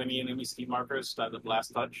remove any enemy ski markers that the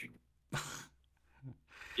blast touch.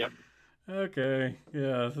 Yep. Okay,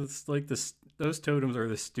 yeah, it's like this. Those totems are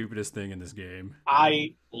the stupidest thing in this game.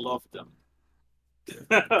 I love them.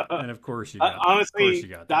 And of course you got, honestly,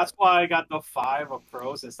 that's why I got the 5 of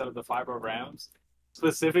pros instead of the 5 of rams.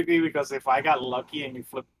 Specifically because if I got lucky and you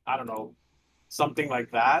flip, I don't know, something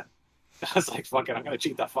like that, I was like, fuck it, I'm gonna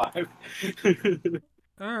cheat that 5.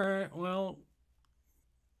 All right, well,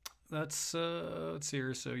 that's let's see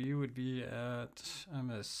here. So you would be at,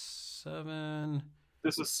 I'm a 7.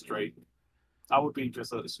 This is straight. I would be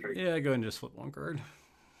just a straight. Yeah, go ahead and just flip 1 card.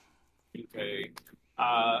 Okay.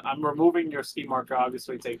 I'm removing your ski marker,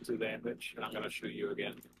 obviously take 2 damage, and I'm gonna shoot you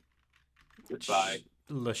again. Goodbye.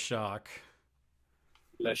 Le shock.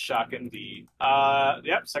 Le shock indeed.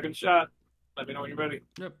 Yep, second shot. Let me know when you're ready.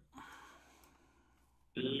 Yep.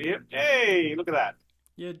 Yep. Hey, look at that.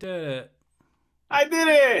 You did it. I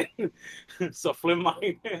did it! So flip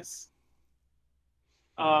minus.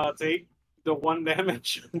 Take the 1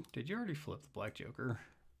 damage. Did you already flip the Black Joker?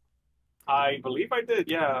 I believe I did,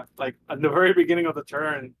 yeah. Like, at the very beginning of the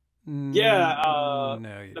turn. Yeah, no,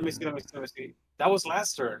 let me see. That was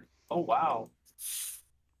last turn. Oh, wow.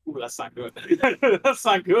 Ooh, that's not good. That's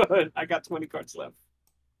not good. I got 20 cards left.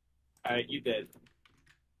 Alright, you did.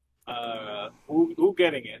 Who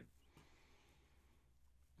getting it?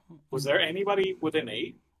 Was there anybody within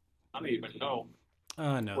 8? I don't even know.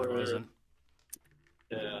 No, there wasn't.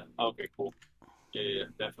 Yeah, okay, cool. Yeah,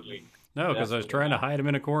 definitely. No, because I was trying to hide him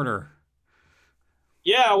in a corner.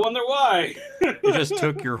 Yeah, I wonder why. It just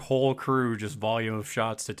took your whole crew just volume of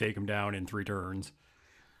shots to take him down in 3 turns.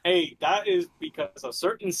 Hey, that is because a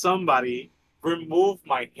certain somebody removed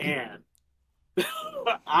my hand.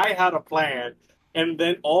 I had a plan, and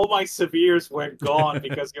then all my severes went gone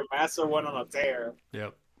because your master went on a tear.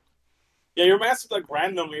 Yep. Yeah, your master like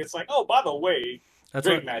randomly. It's like, oh, by the way, that's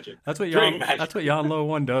drink what magic. That's what Yan Lo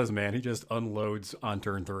 1 does, man. He just unloads on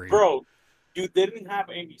turn 3. Bro, You didn't have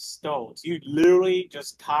any stones. You literally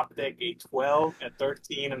just top deck a 12, a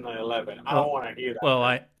 13, and an 11. I don't want to hear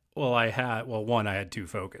that. One, I had 2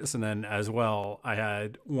 focus, and then as well, I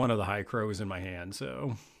had one of the high crows in my hand.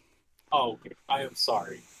 So, oh, okay. I am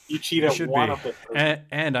sorry. You cheated one of the 13.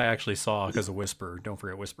 And I actually saw because of Whisper. Don't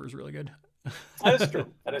forget, Whisper is really good. That is true.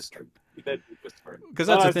 That is true. You did Whisper. Because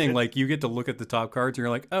that's the thing. Like, you get to look at the top cards, and you're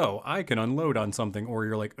like, oh, I can unload on something, or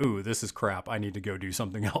you're like, ooh, this is crap. I need to go do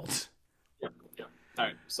something else. Yep. All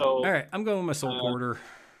right. So. All right, I'm going with my Soul Porter.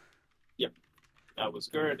 Yep. That was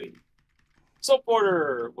good. Soul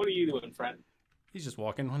Porter, what are you doing, friend? He's just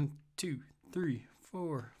walking. 1, 2, 3,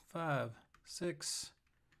 4, 5, 6.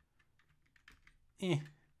 And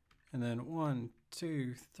then 1,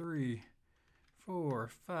 2, 3, 4,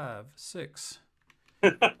 5, 6.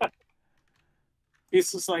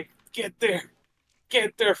 He's just like, get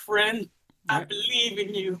there, friend. I believe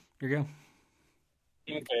in you. Here you go.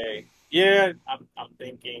 Okay. Yeah, I'm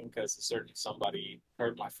thinking because certainly somebody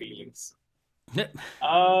hurt my feelings.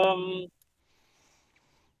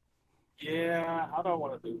 Yeah, how do I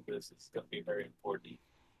want to do this? It's gonna be very important.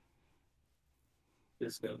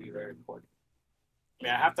 This is gonna be very important. I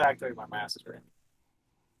mean, I have to activate my master,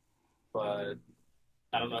 but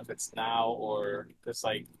I don't know if it's now or because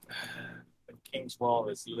like the King's Wall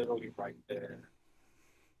is literally right there.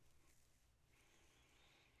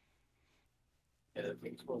 Yeah, the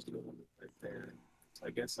King's Wall is literally right there. So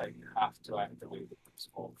I guess I have to activate the King's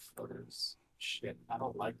Wall first. Shit, I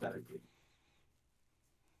don't like that idea.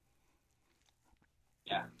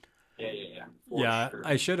 Yeah. Yeah, sure.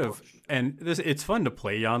 I should have. Sure. And it's fun to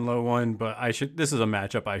play Yanlo 1, but this is a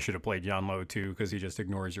matchup I should have played Yanlo 2 because he just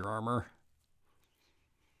ignores your armor.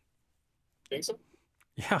 Think so?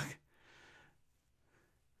 Yeah.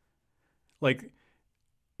 Like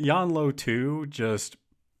Yanlo 2 just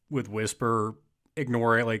with Whisper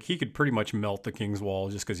ignore it. Like he could pretty much melt the King's Wall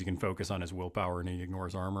just because he can focus on his willpower and he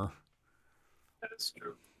ignores armor. That is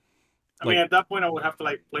true. I mean, at that point, I would have to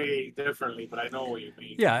like play differently, but I know what you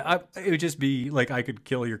mean. Yeah, it would just be like I could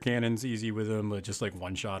kill your cannons easy with them, but just like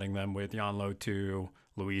one-shotting them with Yanlo 2.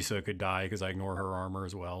 Louisa could die because I ignore her armor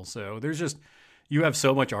as well. So there's just, you have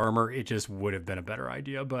so much armor, it just would have been a better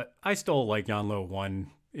idea. But I still like Yanlo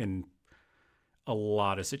 1 in a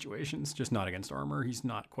lot of situations, just not against armor. He's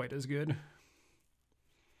not quite as good.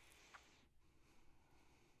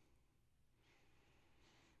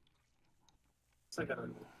 It's like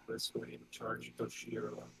this way to charge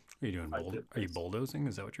Toshiro. Are you doing? Are you bulldozing?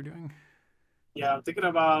 Is that what you're doing? Yeah, I'm thinking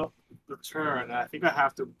about the turn. I think I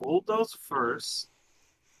have to bulldoze first,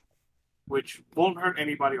 which won't hurt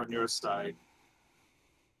anybody on your side.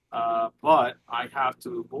 But I have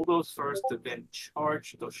to bulldoze first to then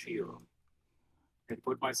charge Toshiro and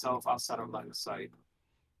put myself outside of line of sight.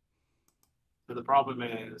 But the problem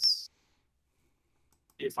is,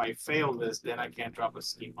 if I fail this, then I can't drop a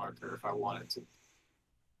scheme marker if I wanted to.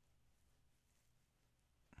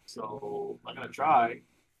 So I'm gonna try.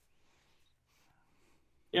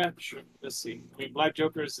 Yeah, sure. Let's see. I mean, Black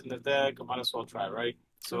Joker's in the deck. I might as well try, right?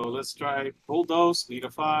 So let's try Bulldoze, speed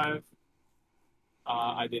of 5.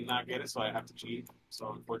 I did not get it, so I have to cheat.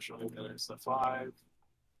 So unfortunately, there's the 5.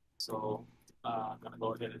 So I'm gonna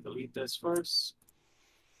go ahead and delete this first.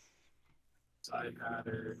 So I had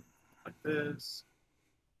it like this.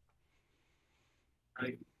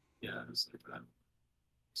 Right? Yeah, just like that.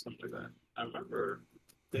 Something like that. I remember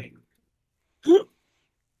thing.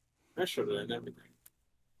 I should have done everything.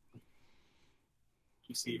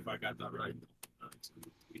 You see if I got that right. 1,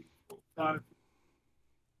 2, 3, 4, 5.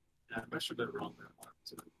 Yeah, I should have done wrong that one.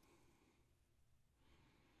 So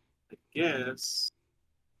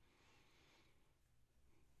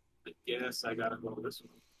I guess I gotta go this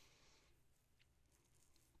one.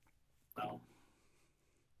 No.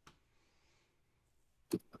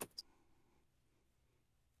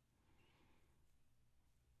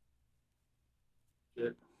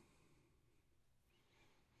 Shit.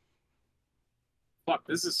 Fuck,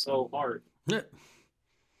 this is so hard. Yeah.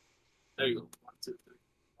 There you go. 1, 2, 3.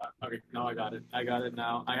 Okay, now I got it. I got it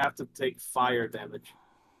now. I have to take fire damage.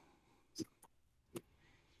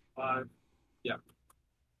 5. Yeah.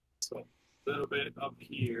 So a little bit up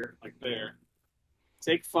here, like there.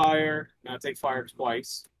 Take fire. Now take fire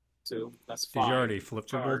twice. 2. That's 5. Did you already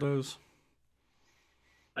flip your bulldoze?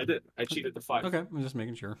 I did. I cheated the 5. Okay, I'm just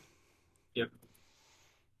making sure. Yep.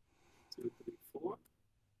 2, 3, 4.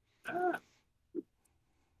 Ah.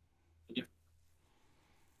 Yeah.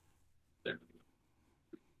 There.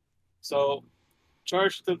 So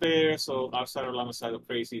charge to there. So outside or alongside of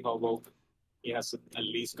crazy hobo, he has to at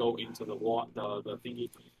least go into the wall, the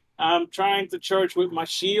thingy. I'm trying to charge with my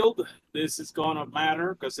shield. This is gonna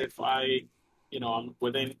matter because if I I'm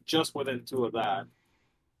just within 2 of that.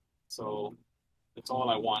 So that's all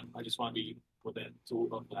I want. I just want to be within 2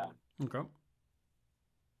 of that. Okay.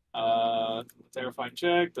 Terrifying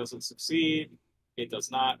check doesn't succeed. It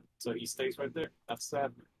does not. So he stays right there. That's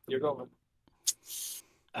sad. You're going.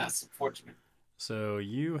 That's unfortunate. So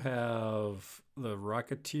you have the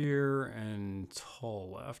Rocketeer and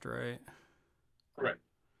Tull left, right? Correct.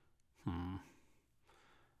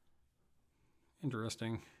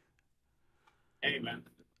 Interesting. Amen.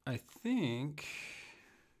 I think...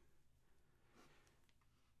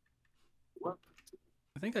 What?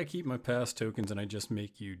 I think I keep my past tokens and I just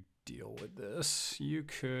make you deal with this. You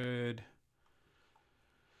could...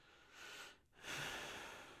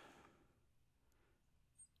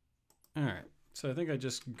 Alright, so I think I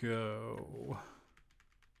just go...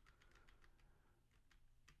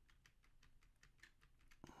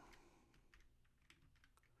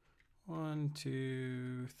 One,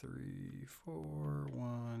 two, three, four.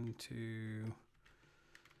 1, 2,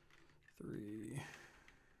 3.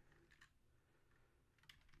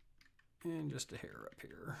 And just a hair up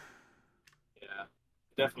here. Yeah,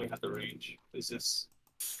 definitely have the range. It's just,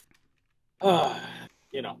 And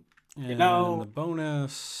the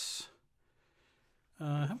bonus.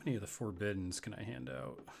 How many of the forbiddens can I hand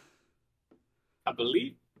out? I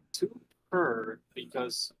believe 2 per,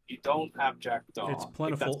 because you don't have Jackdaw. It's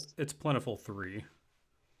plentiful. It's plentiful 3.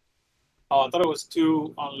 Oh, I thought it was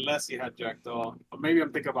 2 unless you had Jackdaw. Or maybe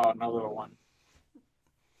I'm thinking about another one.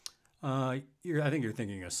 I think you're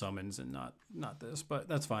thinking of summons and not this, but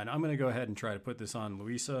that's fine. I'm going to go ahead and try to put this on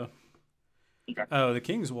Louisa. Okay. Oh, the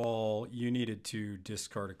King's Wall, you needed to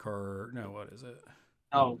discard a card. No, what is it?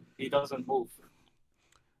 No, he doesn't move.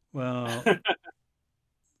 Well,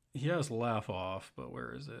 he has Laugh Off, but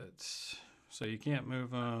where is it? So you can't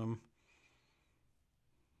move him.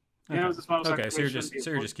 Okay, so you're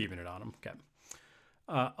just keeping it on him. Okay.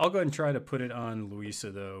 I'll go ahead and try to put it on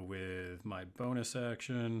Louisa, though, with my bonus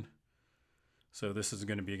action. So this is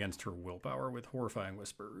going to be against her willpower with Horrifying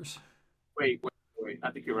Whispers. Wait.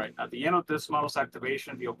 I think you're right. At the end of this model's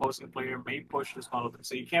activation, the opposing player may push this model.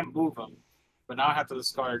 So you can't move him. But now I have to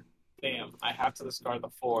discard. Damn, I have to discard the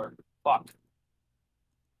 4. Fuck.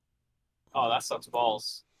 Oh, that sucks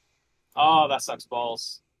balls.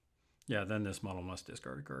 Yeah, then this model must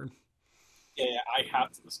discard a card. Yeah, I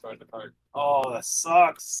have to discard the card. Oh, that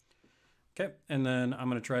sucks. Okay, and then I'm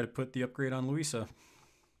going to try to put the upgrade on Louisa.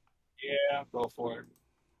 Yeah, go for it.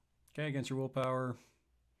 Okay, against your willpower.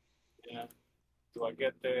 Yeah. Do I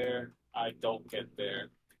get there? I don't get there.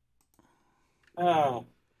 Oh.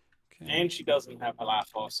 Okay. And she doesn't have a laugh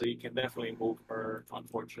off, so you can definitely move her,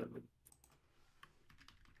 unfortunately.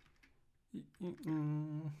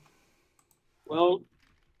 Well,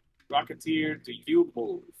 Rocketeer, do you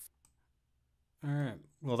move? All right.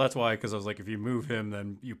 Well, that's why, because I was like, if you move him,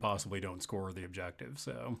 then you possibly don't score the objective,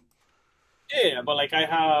 so... Yeah, but, I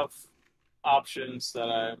have options that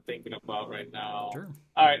I'm thinking about right now. Sure.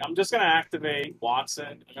 All right, I'm just going to activate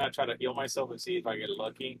Watson. I'm going to try to heal myself and see if I get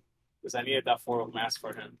lucky, because I needed that 4 of mass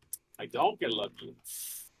for him. I don't get lucky.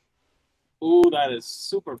 Ooh, that is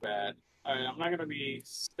super bad. All right, I'm not going to be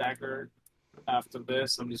staggered after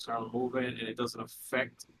this. I'm just going to move it, and it doesn't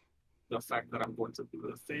affect the fact that I'm going to do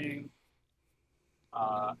the thing.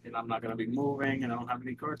 And I'm not going to be moving, and I don't have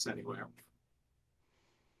any cards anywhere.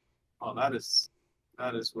 Oh, that is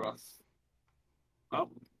rough. Oh.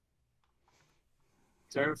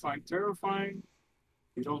 Terrifying.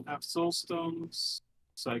 You don't have soul stones.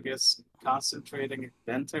 So I guess concentrating and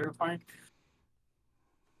then terrifying.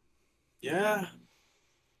 Yeah.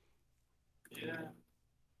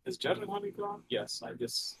 Is Judd Honey gone? Yes,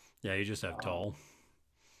 Yeah, you just have Tull.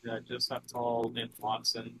 Yeah, I just have Tull and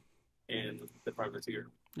Watson and the Privateer.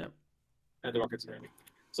 Yep. And the Rocketeer.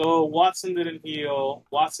 So Watson didn't heal.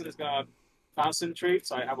 Watson is going to concentrate,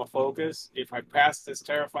 so I have a focus. If I pass this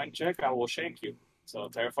terrifying check, I will shank you. So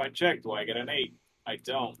terrifying check, do I get an 8? I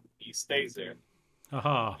don't. He stays there.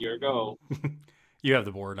 Haha. Here we go. You have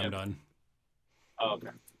the board. Yep. I'm done. Oh, okay.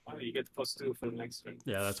 Well, you get the +2 for the next turn.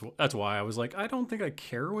 Yeah, that's why I was like, I don't think I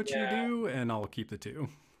care what you do, and I'll keep the 2.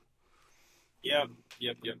 Yep.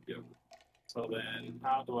 So then,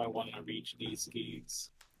 how do I want to reach these keys?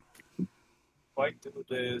 If I do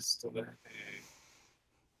this to the...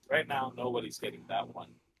 Right now, nobody's getting that one.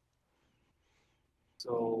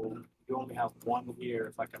 So you only have 1 here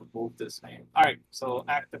if I can move this name. All right, so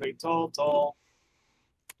activate Tull.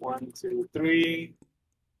 1, 2, 3.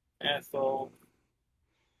 Ethel.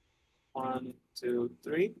 1, 2,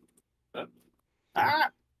 3. What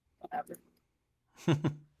happened?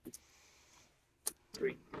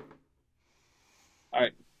 3. All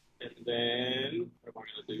right, and then what am I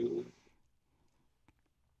gonna do?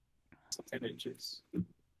 10 inches.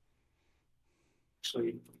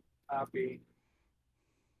 Actually, copy.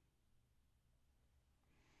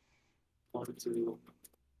 1, 2,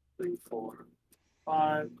 3, 4,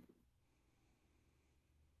 5.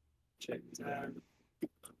 Check 10.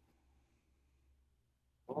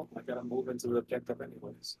 Oh, I gotta move into the objective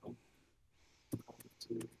anyway, so 1,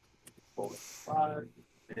 2, 3, 4, 5.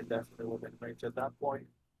 And definitely within range at that point.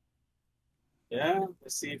 Yeah,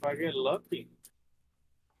 let's see if I get lucky.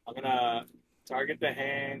 I'm gonna target the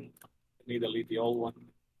hang. I need to delete the old one.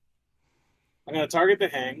 I'm gonna target the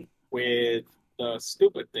hang with the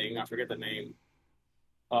stupid thing. I forget the name.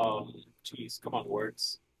 Jeez, come on,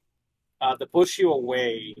 words. To push you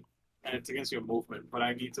away, and it's against your movement. But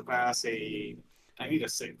I need to pass a. I need a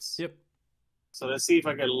 6. Yep. So let's see if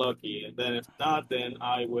I get lucky, and then if not, then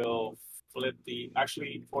I will flip the.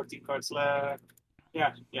 Actually, 14 cards left.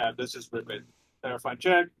 Yeah. Let's just rip it. Verify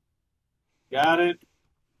check. Got it.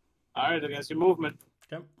 All right, against your movement.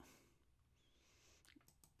 Yep.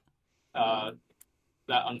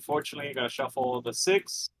 That unfortunately I gotta shuffle the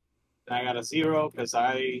 6. And I got a 0 because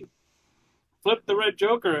I flipped the red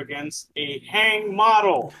joker against a hang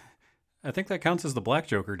model. I think that counts as the black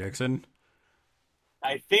joker, Dixon.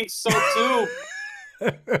 I think so too.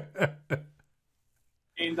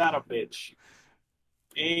 Ain't that a bitch?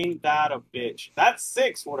 Ain't that a bitch? That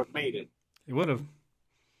 6 would have made it. It would have.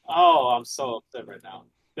 Oh, I'm so upset right now.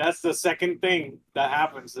 That's the second thing that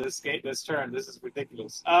happens this turn. This is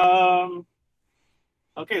ridiculous.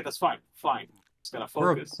 Okay, that's fine. Fine. Just gotta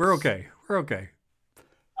focus. We're okay. We're okay.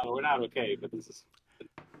 We're not okay, but this is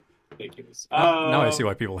ridiculous. Now I see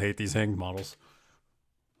why people hate these hanged models.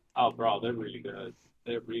 Oh, bro, they're really good.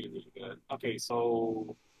 They're really, really good. Okay,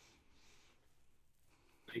 so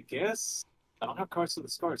I guess I don't have cards to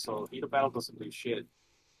discard, so Heat of Battle doesn't do shit.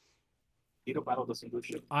 Heat of Battle doesn't do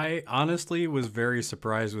shit. I honestly was very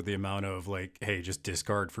surprised with the amount of, like, hey, just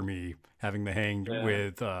discard for me having the hanged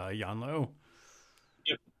with Yanlo.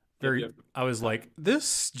 Yep. I was like,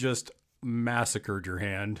 this just massacred your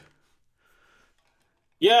hand.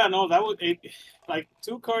 Yeah, no, that would like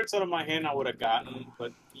 2 cards out of my hand I would have gotten,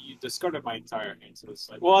 but you discarded my entire hand, so it's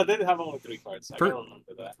like, well, I did have only 3 cards. I don't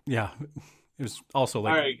remember that. Yeah, it was also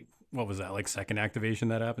like, right. What was that, like second activation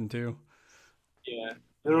that happened too? Yeah,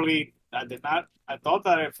 literally, I did not. I thought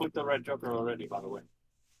that I flipped the red joker already, by the way.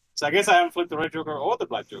 So I guess I haven't flipped the red joker or the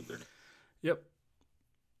black joker. Yep.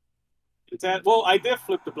 Well, I did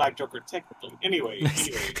flip the black joker technically. Anyway,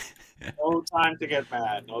 no time to get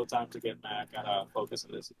mad. No time to get mad. Gotta focus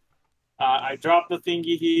on this. I dropped the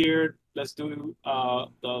thingy here. Let's do the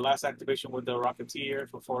last activation with the Rocketeer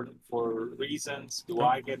for reasons. Do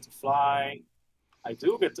I get to fly? I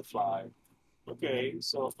do get to fly. Okay,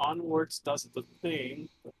 so onwards does the thing.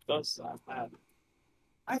 Does that matter?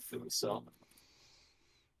 I think so.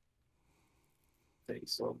 Okay,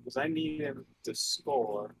 so because I need him to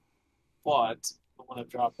score. But I want to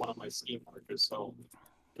drop one of my scheme markers, so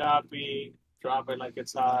copy, drop it like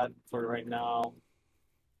it's hot for right now,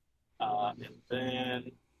 and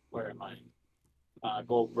then where am I?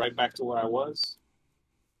 Go right back to where I was.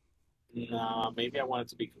 Nah, maybe I want it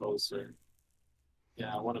to be closer.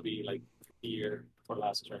 Yeah, I want to be like here for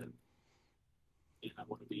last turn. And I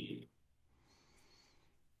want to be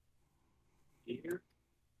here.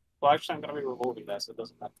 Well, actually, I'm gonna be removing that, so it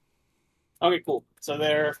doesn't matter. Okay, cool. So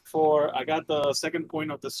therefore, I got the second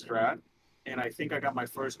point of the strat, and I think I got my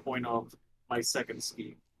first point of my second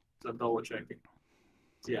scheme. So I'm double checking.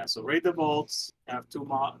 So yeah, so raid the vaults, have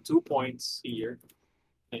 2 points here.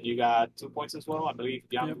 And you got 2 points as well, I believe.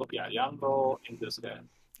 Yanbo, yep. Yeah, Yanbo and this guy.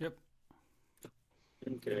 Yep.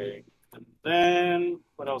 Okay. And then,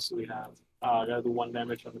 what else do we have? I gotta do 1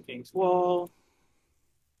 damage on the King's Wall.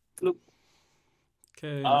 Look.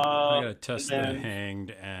 Okay, I gotta test the hanged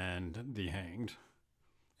and the hanged.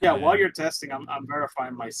 Yeah, while you're testing, I'm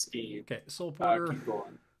verifying my scheme. Okay, Soul Porter. Keep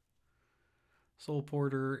going. Soul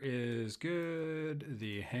Porter is good.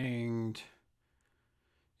 The hanged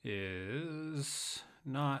is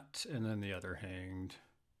not, and then the other hanged.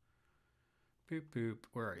 Boop boop.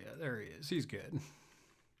 Where are you? There he is. He's good.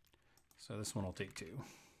 So this one will take 2.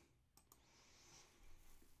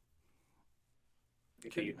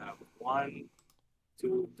 Okay, you have 1,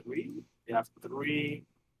 2, 3. You have 3.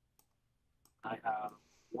 I have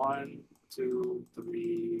 1, 2,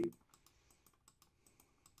 3.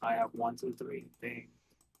 I have 1, 2, 3. Dang.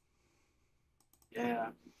 Yeah,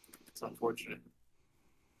 it's unfortunate.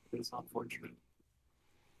 It's unfortunate.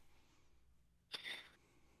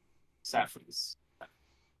 Sad for this.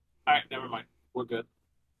 Alright, never mind. We're good.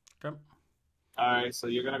 Okay. Alright, so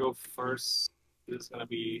you're gonna go first. This is gonna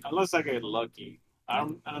be, unless I get lucky.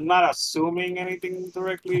 I'm not assuming anything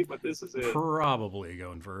directly, but this is it. Probably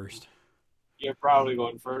going first. You're probably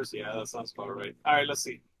going first. Yeah, that sounds about right. All right, let's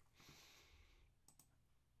see.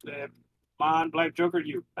 Come on, Black Joker,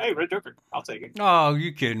 you. Hey, Red Joker, I'll take it. Oh,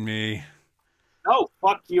 you kidding me? No,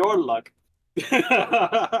 fuck your luck. That's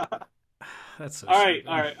so all right, stupid.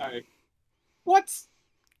 all right. What?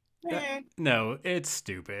 Man, No, it's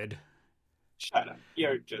stupid. shut up.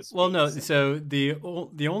 You're just. Well, no. silly. So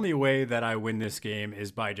the only way that I win this game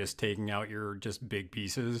is by just taking out your just big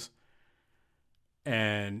pieces.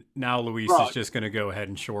 And now Luis is just going to go ahead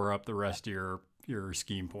and shore up the rest of your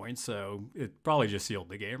scheme points. So it probably just sealed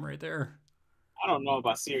the game right there. I don't know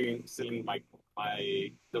about sealing my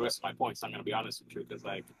the rest of my points. I'm gonna be honest with you because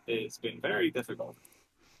like it's been very difficult,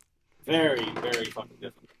 very fucking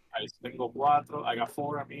difficult. I tengo cuatro. I got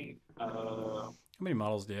 4. I mean, How many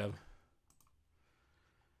models do you have?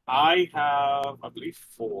 I have I believe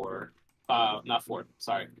 4. Not 4.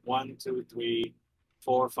 Sorry, 1, 2, 3,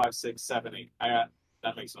 4, 5, 6, 7, 8.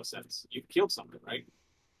 That makes no sense. You killed something, right?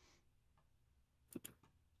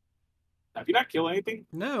 Have you not killed anything?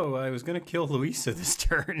 No, I was going to kill Louisa this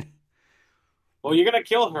turn. Well, you're gonna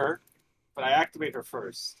kill her, but I activate her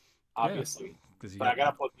first, obviously. Yeah, but I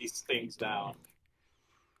gotta put these things down.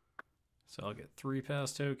 So I'll get 3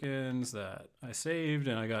 pass tokens that I saved,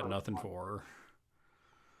 and I got nothing for her.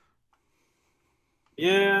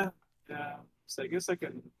 Yeah. So I guess I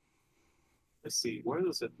can. Let's see. Where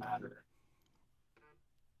does it matter?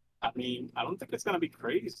 I mean, I don't think it's gonna be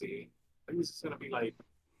crazy. I think it's gonna be like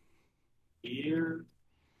here.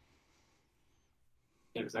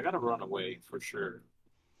 Yeah, because I gotta run away for sure.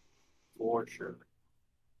 For sure.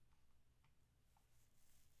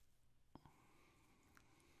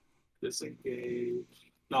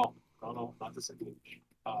 Disengage. No, not disengage.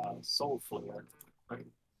 Soul Flare. Right.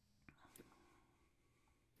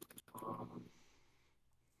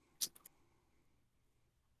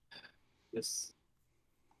 Just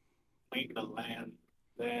make the land.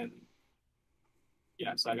 Then,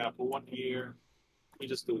 yeah, so I gotta put 1 here. Let me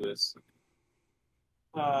just do this.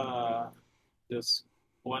 Just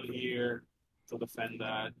 1 here to defend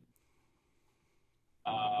that.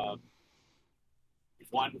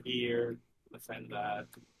 1 here to defend that.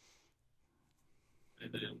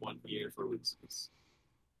 And then 1 here for reasons.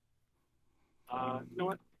 You know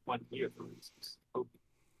what? 1 here for reasons. Okay.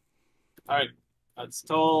 Alright. That's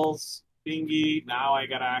Tull's thingy. Now I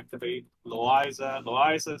gotta activate Louisa.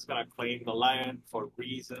 Louisa is gonna claim the land for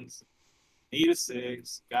reasons. Need a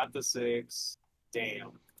 6. Got the 6.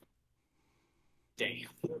 Damn.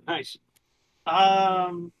 Nice.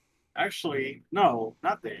 Actually, no,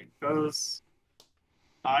 nothing. Because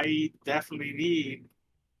I definitely need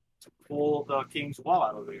to pull the King's Wall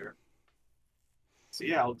out of there. So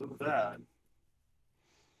yeah, I'll do that.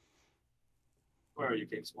 Where are you,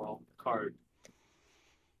 King's Wall? Card.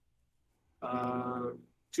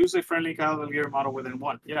 Choose a friendly Cavalier model within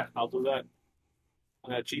 1. Yeah, I'll do that.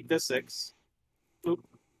 I'm gonna cheat this 6. Boop.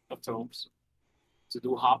 Of tomes. To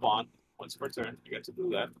do hop on. Once per turn. You get to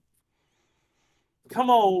do that.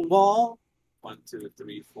 Come on, wall. 1, 2,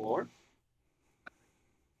 3, 4.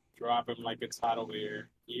 Drop him like it's hot over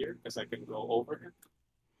here, because I can go over him.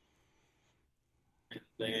 And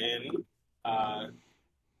then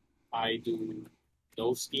I do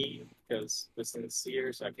no scheme because this thing is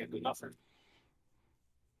here, so I can't do nothing.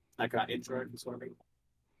 I got interact is what I mean.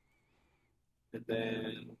 And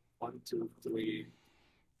then 1, 2, 3,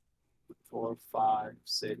 4, 5,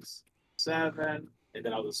 6, 7. And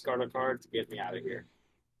then I'll discard a card to get me out of here.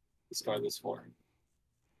 Discard this 4.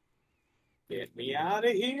 Get me out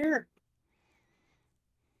of here.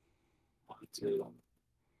 1, 2,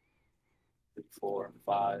 3, 4,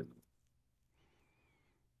 5,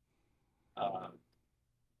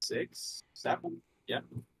 6, 7. Yep.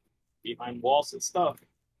 Behind walls and stuff.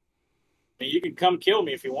 I mean, you can come kill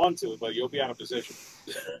me if you want to, but you'll be out of position.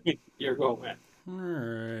 You're going, man. All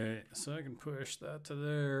right, so I can push that to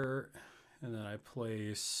there, and then I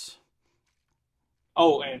place.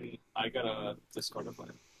 Oh, and I gotta discard a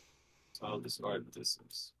player, so I'll discard this.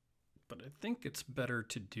 But I think it's better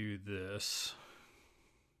to do this.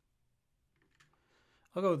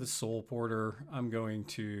 I'll go with the Soul Porter. I'm going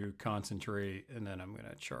to concentrate, and then I'm going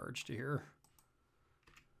to charge to here.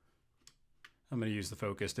 I'm going to use the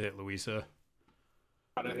focus to hit Louisa.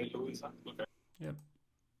 How to hit Louisa? Okay. Yep.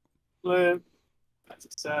 Flip. That's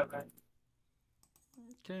a 7.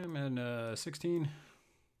 Okay, I'm at 16.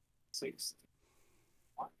 6.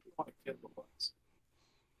 Why do you want to kill the ones?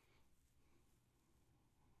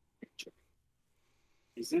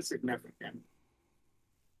 He's insignificant.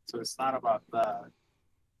 So it's not about that.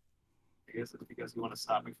 I guess it's because you want to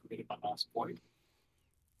stop me from getting my last point.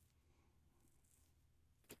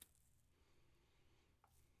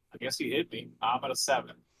 guess you hit me. I'm at a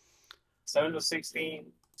 7. 7 to 16,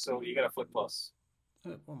 so you got a flip plus.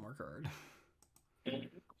 One more card. Mhm.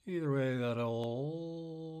 Either way,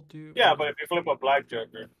 that'll do. Yeah, but if you flip a black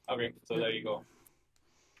joker, okay, so there you go.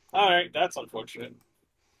 All right, that's unfortunate.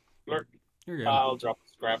 Lurk. You're good. I'll drop the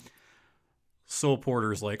scrap. Soul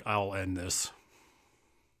Porter's like, I'll end this.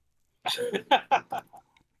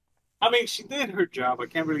 I mean, she did her job. I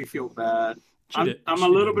can't really feel bad. I'm She a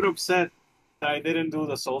little did. bit upset that I didn't do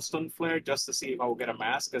the Soulstone Flare just to see if I would get a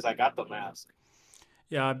mask, because I got the mask.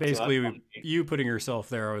 Yeah, basically, So that's fun. you putting yourself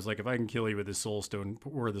there, I was like, if I can kill you with the Soul Stone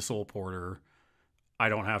or the Soul Porter, I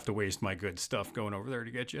don't have to waste my good stuff going over there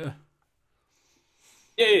to get you.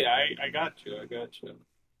 Yeah, I got you.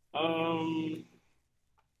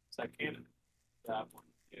 Second. That one.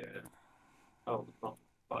 Yeah. Oh, wrong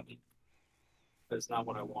button. That's not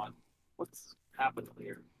what I want. What's happening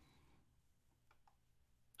here?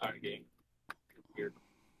 Alright, game. Weird.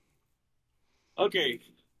 Okay,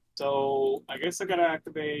 so I guess I gotta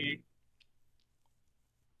activate.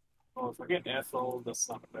 Oh, if I get Ethel, that's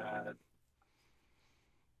not bad.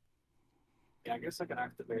 Yeah, I guess I can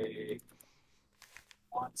activate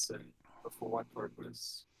Watson, but for what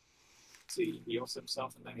purpose? See, he heals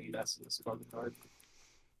himself and then he has to discard the card.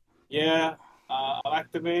 Yeah, I'll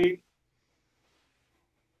activate.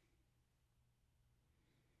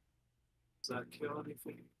 Does that kill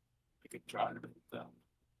anything? I could try to make that.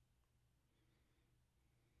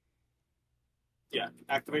 Yeah,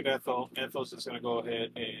 activate Ethel. Ethel's just going to go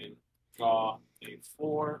ahead and draw a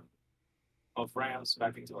 4 of Rams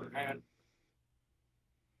back into her hand.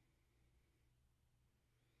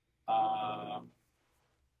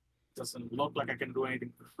 Doesn't look like I can do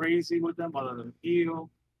anything crazy with them other than heal.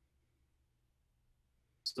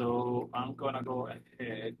 So I'm going to go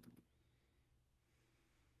ahead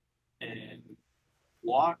and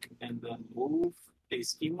walk and then move a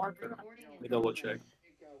ski marker. Let me double check.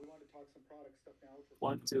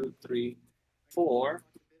 1, 2, 3, 4.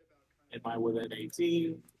 Am I within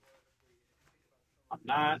 18? I'm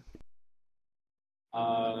not.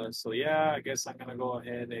 So yeah, I guess I'm gonna go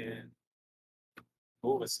ahead and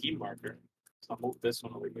move a ski marker. So I'll move this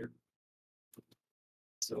one over here.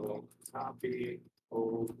 So copy,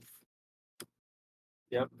 move.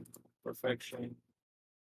 Yep, perfection.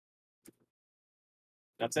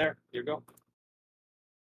 That's there. Here you go.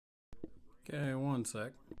 Okay, one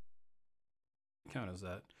sec. Count as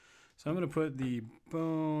that. So I'm going to put the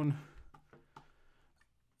bone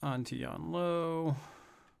onto Yon Low.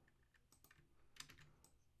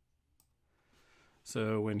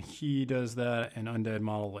 So when he does that, an undead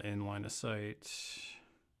model in line of sight.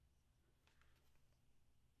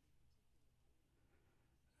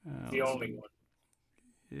 The only one.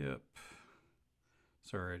 Yep.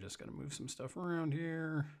 Sorry, I just got to move some stuff around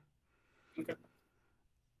here. Okay.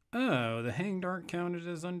 Oh, the hanged aren't counted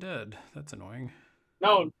as undead. That's annoying.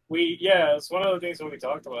 No, it's one of the things that we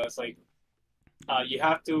talked about. It's like, you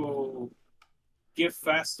have to give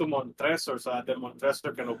fast to Montresor so that the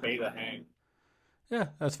Montresor can obey the hang. Yeah,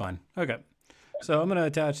 that's fine. Okay. So I'm going to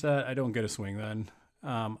attach that. I don't get a swing then.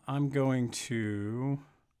 I'm going to...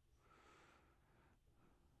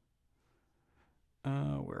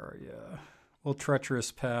 where are you? We'll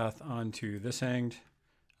treacherous path onto this hanged.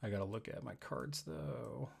 I got to look at my cards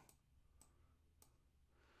though.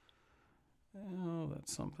 Oh,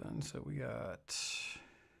 that's something. So we got...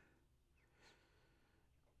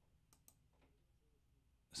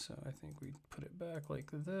 So I think we put it back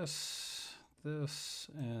like this, this,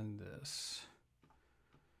 and this.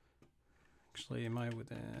 Actually, am I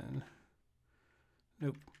within?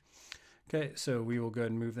 Nope. Okay, so we will go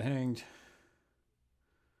ahead and move the hanged.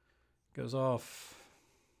 Goes off.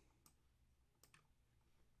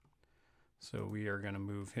 So we are going to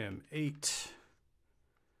move him 8.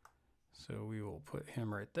 So we will put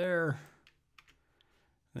him right there.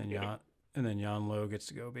 And then Yon Lo gets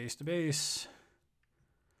to go base to base.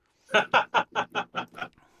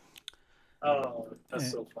 Oh,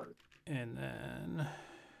 that's so funny. And then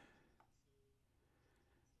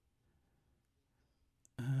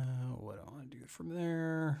what do I want to do from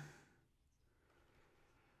there?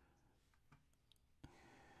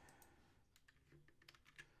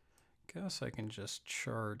 Guess I can just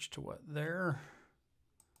charge to what there.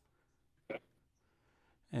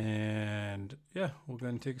 And yeah, we'll go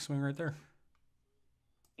ahead and take a swing right there.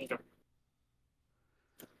 Okay.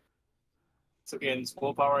 So again,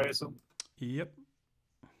 full power ISO. Yep.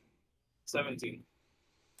 17.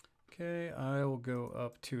 Okay, I will go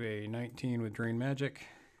up to a 19 with Drain Magic.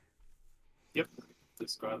 Yep.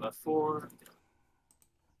 Discard that 4.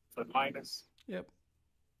 But minus. Yep.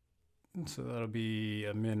 And so that'll be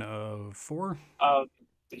a min of 4.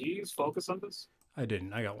 Did you use focus on this? I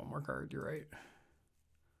didn't. I got one more card. You're right.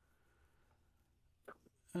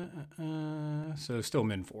 So still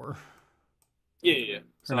min 4. Yeah.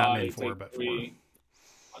 So Or not I min 4, take but 3.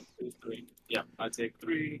 1, 2, 3. Yeah, I take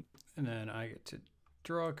 3. And then I get to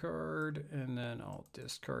draw a card, and then I'll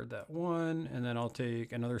discard that one, and then I'll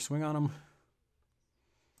take another swing on him.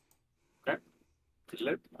 Okay.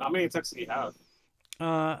 How many attacks do you have?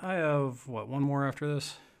 I have, what, one more after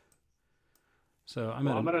this? So I'm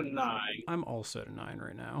at a 9. I'm also at a 9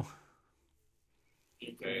 right now.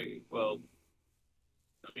 Okay, well,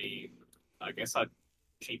 I mean, I guess I'd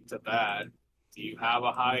cheat to that. Do you have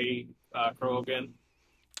a high crow again?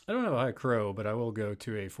 I don't have a high crow, but I will go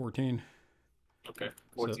to a 14. Okay,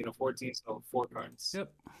 14 or 14, so 4 cards.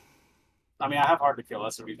 Yep. I mean, I have hard to kill.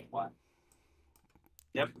 That's the reason why.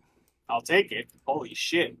 Yep. I'll take it. Holy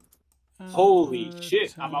shit. Holy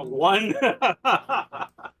shit. I'm at 1.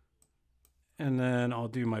 And then I'll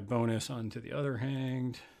do my bonus onto the other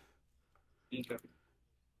hanged. Okay.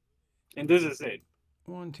 And this is it.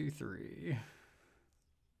 1, 2, 3.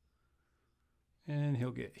 And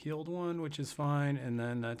he'll get healed 1, which is fine. And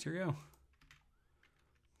then that's your go.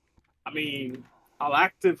 I mean, I'll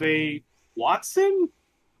activate Watson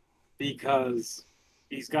because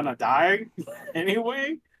he's gonna die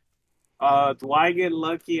anyway. Do I get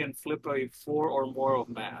lucky and flip a 4 or more of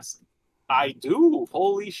mask? I do.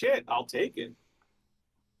 Holy shit. I'll take it.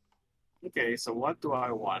 Okay, so what do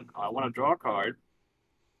I want? I want to draw a card.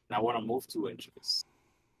 And I want to move 2 inches.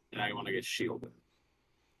 And I want to get shielded.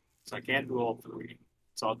 So I can't do all 3.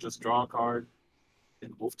 So I'll just draw a card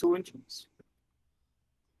and move 2 inches.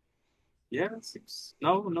 Yeah, 6.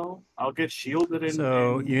 No. I'll get shielded and,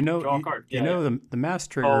 so and you know, draw a card. You know the mass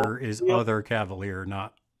trigger is other Cavalier,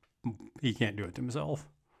 not he can't do it to himself.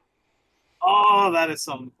 Oh, that is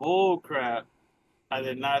some bull crap. I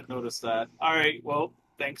did not notice that. All right, well,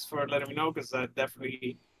 thanks for letting me know because that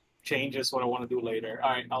definitely changes what I want to do later.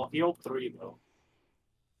 All right, I'll heal 3 though.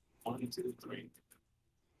 1, 2, 3.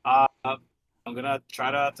 I'm gonna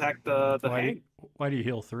try to attack the hang. Why do you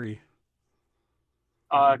heal 3?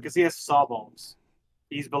 Because he has sawbones.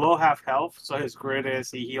 He's below half health, so his grid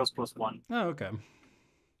is he heals +1. Oh, okay.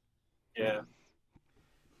 Yeah.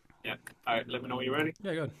 All right, let me know when you're ready.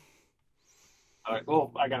 Yeah, good. All right.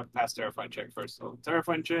 Well, I gotta pass Terrifying check first. So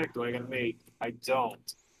Terrifying check. Do I get an 8? I don't.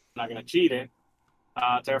 I'm not gonna cheat it.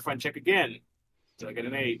 Terrifying check again. Do I get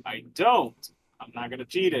an 8? I don't. I'm not gonna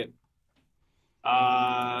cheat it.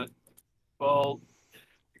 Well,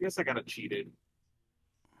 I guess I gotta cheat it.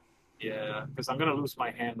 Yeah, because I'm gonna lose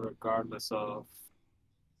my hand regardless of.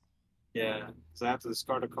 Yeah, because I have to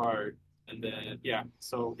discard a card, and then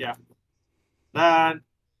So that.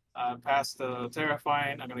 Past the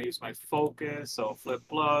Terrifying, I'm gonna use my focus. So flip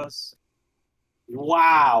plus.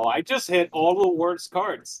 Wow, I just hit all the worst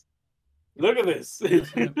cards. Look at this.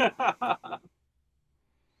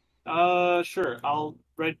 Sure. I'll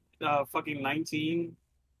read fucking 19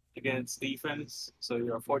 against defense. So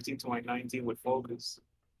you're 14 to my 19 with focus.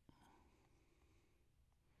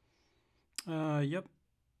 Yep.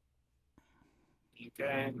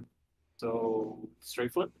 Okay. So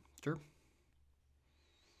straight flip. Sure.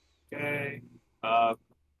 Okay. Of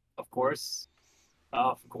course.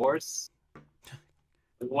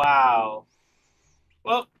 Wow.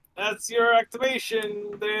 Well, that's your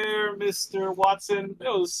activation there, Mr. Watson. It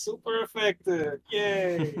was super effective.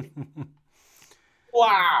 Yay.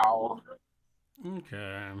 Wow.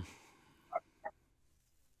 Okay.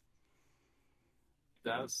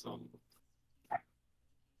 That's some.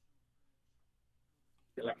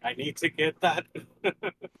 Like, I need to get that.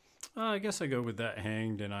 I guess I go with that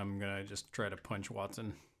hanged, and I'm gonna just try to punch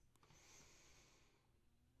Watson.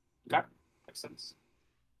 Okay, makes sense.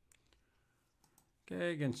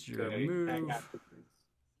 Okay, against your move.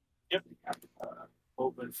 Yep.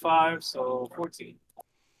 Open 5, so 14.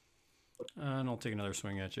 And I'll take another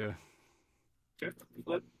swing at you. Okay,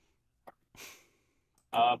 flip.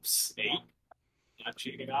 8. Not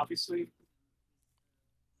cheating, obviously.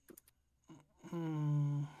 How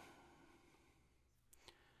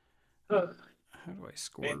do I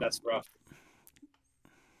score? Man, that's rough.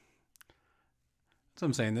 So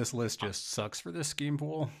I'm saying this list just sucks for this scheme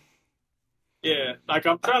pool. Yeah, like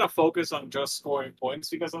I'm trying to focus on just scoring points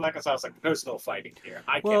because, like I said, I was like, "There's no fighting here."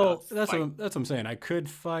 That's what I'm saying. I could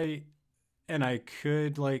fight, and I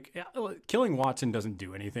could killing Watson doesn't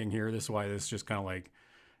do anything here. This is why this is just kind of like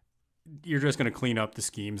you're just going to clean up the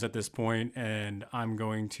schemes at this point, and I'm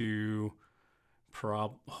going to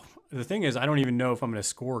The thing is, I don't even know if I'm going to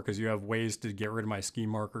score because you have ways to get rid of my scheme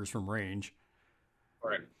markers from range.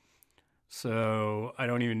 Right. So I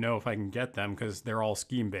don't even know if I can get them because they're all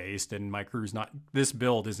scheme based, and my crew's not. This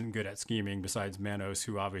build isn't good at scheming. Besides Manos,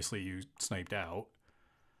 who obviously you sniped out.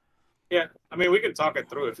 Yeah, I mean, we can talk it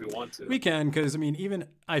through if we want to. We can, because I mean, even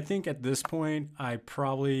I think at this point, I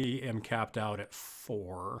probably am capped out at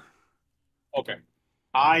 4. Okay.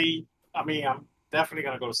 I mean, I'm definitely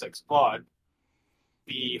gonna go to 6, but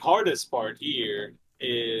the hardest part here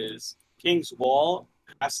is King's Wall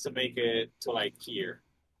has to make it to like here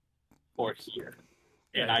or here,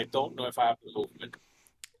 and I don't know if I have the movement.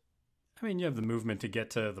 I mean, you have the movement to get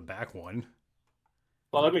to the back one.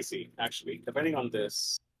 Well, let me see. Actually, depending on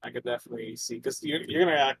this, I could definitely see because you're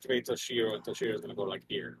gonna activate Toshiro, and Toshiro's gonna go like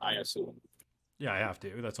here, I assume. Yeah, I have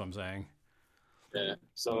to. That's what I'm saying. Yeah.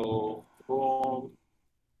 So boom,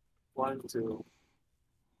 1, 2,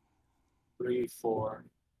 3, 4,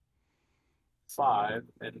 5,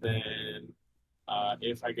 and then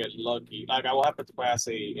if I get lucky, like I will have to pass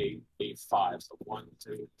a 5. So 1,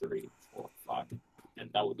 2, 3, 4, 5, and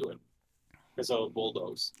that will do it. Because of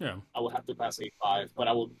bulldoze. Yeah. I would have to pass a 5, but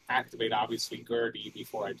I will activate obviously Gertie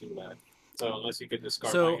before I do that. So unless you can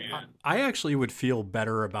discard my hand. I actually would feel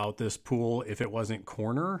better about this pool if it wasn't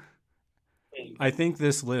corner. I think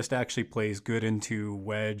this list actually plays good into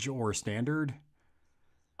wedge or standard.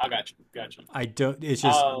 I got you. I don't. It's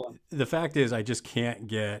just the fact is I just can't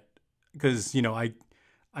get because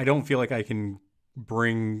I don't feel like I can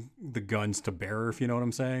bring the guns to bear, if you know what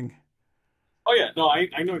I'm saying. Oh yeah, no,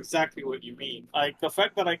 I know exactly what you mean. Like the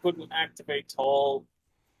fact that I couldn't activate Tull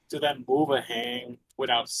to then move a hang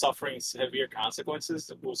without suffering severe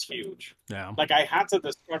consequences was huge. Yeah. Like I had to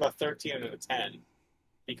discard a 13 and a 10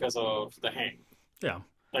 because of the hang. Yeah.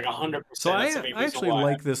 Like 100%. So I actually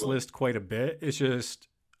like this list quite a bit. It's just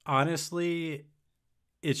honestly,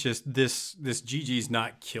 it's just this GG's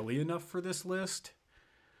not killy enough for this list.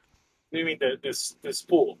 You mean this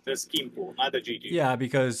pool, this scheme pool, not the GG? Yeah,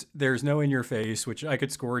 because there's no in your face, which I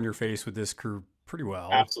could score in your face with this crew pretty well.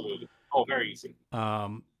 Absolutely. Oh, very easy.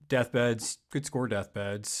 Deathbeds, could score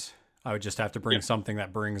deathbeds. I would just have to bring something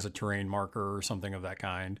that brings a terrain marker or something of that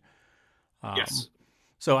kind. Yes.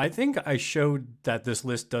 So I think I showed that this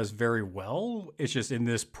list does very well. It's just in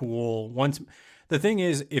this pool. The thing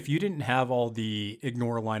is, if you didn't have all the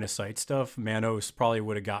ignore line of sight stuff, Manos probably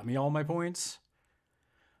would have got me all my points.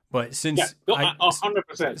 But since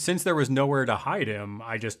 100%. Since there was nowhere to hide him,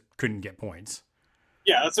 I just couldn't get points.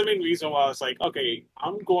 Yeah, that's the main reason why I was like, okay,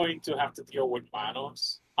 I'm going to have to deal with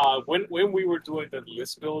Manos. When we were doing the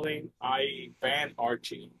list building, I banned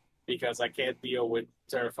Archie because I can't deal with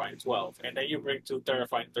Terrifying 12, and then you bring 2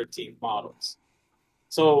 Terrifying 13 models.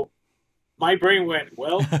 So my brain went,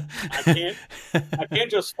 well, I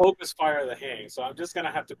can't just focus fire the hang, so I'm just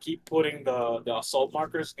gonna have to keep putting the assault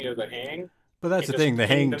markers near the hang. But that's the thing, the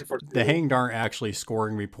hanged aren't actually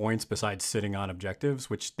scoring me points besides sitting on objectives,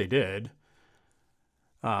 which they did.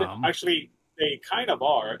 Actually, they kind of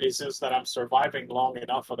are. It's just that I'm surviving long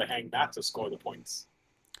enough for the hang not to score the points.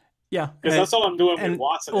 Yeah, because that's all I'm doing with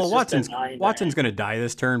Watson. Well, Watson's going to die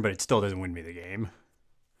this turn, but it still doesn't win me the game.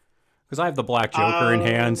 Because I have the Black Joker in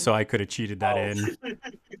hand, so I could have cheated that in.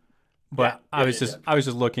 But I was just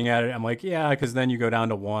looking at it. I'm like, yeah, because then you go down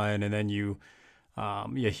to 1, and then you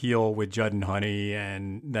heal with Judd and Honey,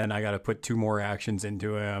 and then I got to put 2 more actions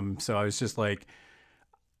into him. So I was just like,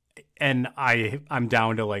 and I'm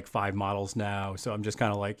down to like 5 models now. So I'm just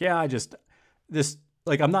kind of like, yeah,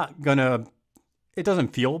 I'm not gonna. It doesn't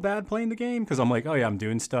feel bad playing the game because I'm like, oh yeah, I'm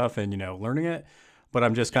doing stuff and learning it. But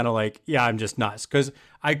I'm just kind of like, yeah, I'm just not, because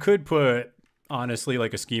I could put honestly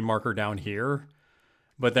like a scheme marker down here,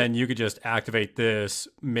 but then you could just activate this,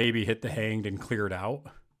 maybe hit the hanged and clear it out.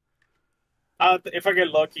 If I get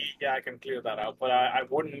lucky, yeah, I can clear that out. But I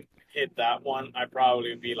wouldn't hit that one. I'd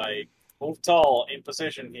probably be like, move Tull in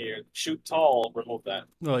position here, shoot Tull, remove that.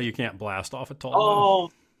 Well, you can't blast off a Tull.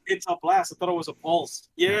 Oh, it's a blast. I thought it was a pulse.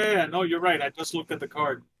 Yeah, no, you're right. I just looked at the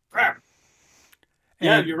card. Crap.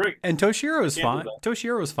 Yeah, you're right. And Toshiro is fine.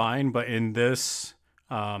 Toshiro is fine, but in this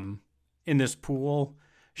pool,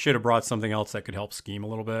 should have brought something else that could help scheme a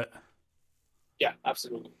little bit. Yeah,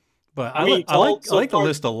 absolutely. But I like the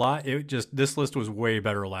list a lot. This list was way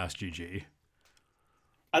better last GG.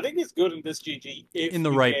 I think it's good in this GG if in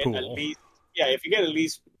the right pool. If you get at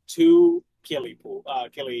least 2 killy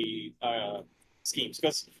schemes,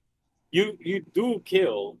 because you do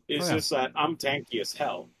kill. It's just that I'm tanky as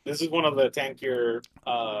hell. This is one of the tankier.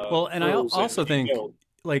 Well, and I also think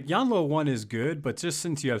like Yanlo 1 is good, but just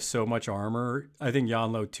since you have so much armor, I think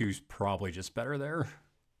Yanlo 2 is probably just better there.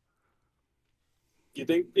 You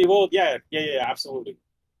think? Well, yeah, absolutely.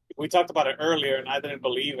 We talked about it earlier, and I didn't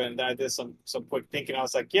believe, and I did some quick thinking. I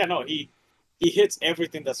was like, yeah, no, he he hits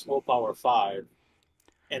everything that's willpower 5,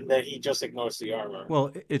 and then he just ignores the armor.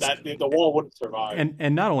 Well, it's that the wall wouldn't survive.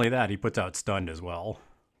 And not only that, he puts out stunned as well.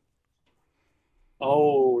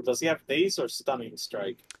 Oh, does he have Daze or Stunning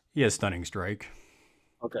Strike? He has Stunning Strike.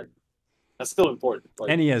 Okay. That's still important.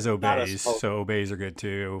 Like, and he has Obeys, so Obeys are good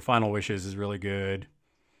too. Final Wishes is really good.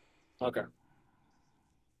 Okay.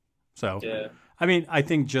 So, yeah. I mean, I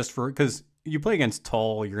think just for, because you play against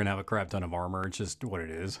Tull, you're going to have a crap ton of armor. It's just what it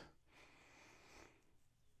is.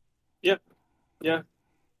 Yep. Yeah.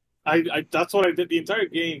 I that's what I did the entire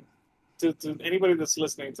game. To anybody that's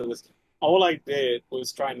listening to this, all I did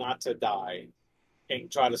was try not to die and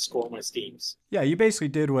try to score my schemes. Yeah, you basically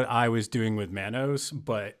did what I was doing with Manos,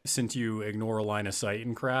 but since you ignore a line of sight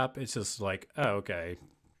and crap, it's just like, oh, okay.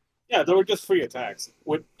 Yeah, they were just free attacks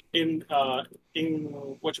with in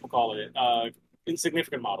whatchamacallit,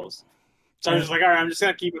 insignificant models. So I was just like, all right, I'm just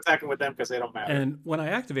gonna keep attacking with them because they don't matter. And when I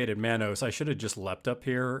activated Manos, I should have just leapt up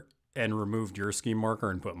here and removed your scheme marker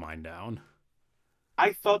and put mine down.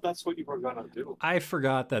 I thought that's what you were gonna do. I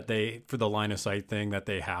forgot that for the line of sight thing, that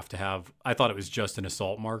they have to have. I thought it was just an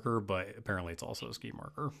assault marker, but apparently it's also a scheme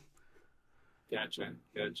marker. Gotcha.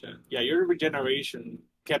 Yeah, your regeneration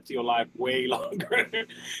kept you alive way longer.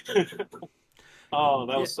 Oh,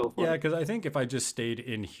 that was so funny. Yeah, because I think if I just stayed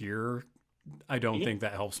in here, I don't think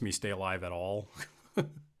that helps me stay alive at all.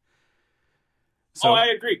 So, I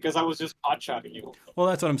agree, because I was just hot-shotting you. Well,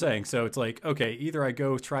 that's what I'm saying. So it's like, okay, either I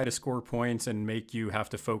go try to score points and make you have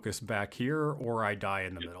to focus back here, or I die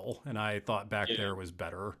in the middle. And I thought back there was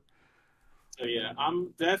better. So yeah, I'm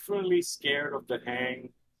definitely scared of the hang,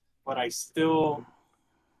 but I still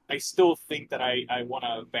think that I want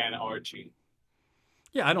to ban Archie.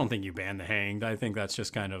 Yeah, I don't think you ban the hanged. I think that's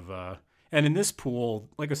just kind of... and in this pool,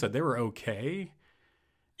 like I said, they were okay.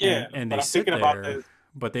 Yeah, and they sit there,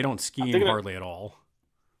 but they don't scheme hardly at all.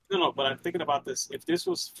 No, but I'm thinking about this. If this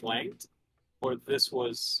was flanked, or this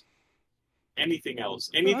was anything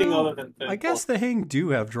else, anything other than... I guess the hang do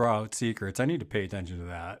have draw out secrets. I need to pay attention to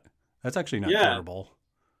that. That's actually not terrible.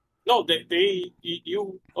 No,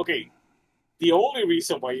 okay. The only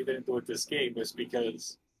reason why you didn't do it this game is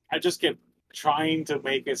because I just kept trying to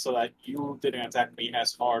make it so that you didn't attack me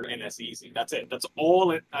as hard and as easy. That's it. That's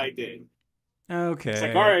all I did. Okay. It's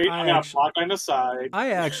like, all right, I got block on the side.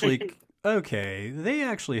 Okay, they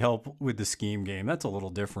actually help with the scheme game. That's a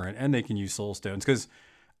little different, and they can use soul stones, because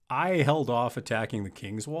I held off attacking the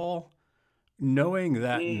King's Wall, knowing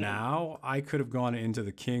that now I could have gone into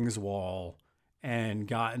the King's Wall and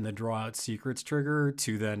gotten the draw out secrets trigger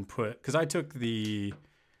to then put, because I took the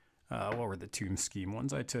what were the tomb scheme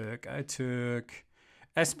ones I took? I took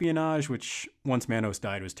Espionage, which once Manos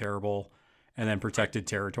died was terrible, and then Protected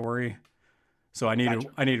Territory. So I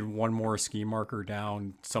needed one more scheme marker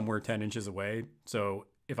down somewhere 10 inches away. So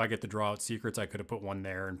if I get the draw out secrets, I could have put one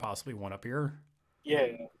there and possibly one up here.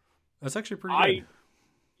 Yeah. That's actually pretty good.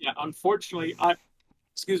 Yeah, unfortunately, I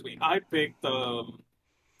picked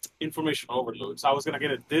information overload. So I was going to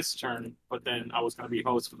get it this turn, but then I was going to be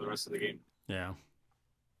host for the rest of the game. Yeah.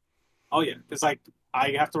 Oh, yeah. It's like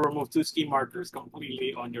I have to remove 2 scheme markers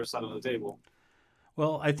completely on your side of the table.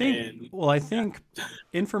 Well, I think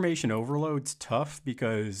information overload's tough,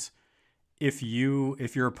 because if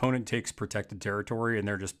your opponent takes protected territory and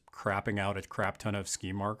they're just crapping out a crap ton of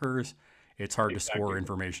scheme markers, it's hard to score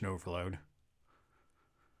information overload.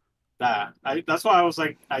 That's why I was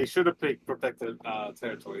like, I should have picked protected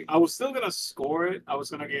territory. I was still gonna score it. I was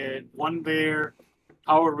gonna get 1 there,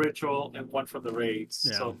 power ritual, and 1 from the raids.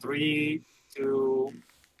 Yeah. So 3, 2.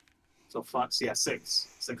 So,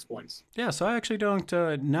 6 points. Yeah, so I actually don't,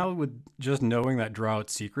 now with just knowing that draw out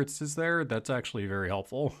secrets is there, that's actually very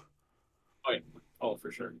helpful. Oh, yeah. Oh,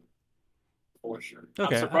 for sure. For sure.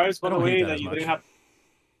 Okay, I'm surprised, by the way, that you much. didn't have...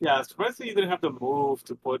 Yeah, I'm surprised that you didn't have the move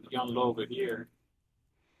to put Young Logan here.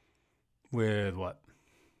 With what?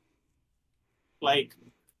 Like,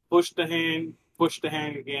 push the hang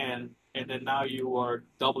again, and then now you are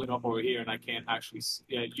doubling up over here, and I can't actually...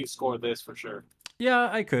 Yeah, you score this for sure. Yeah,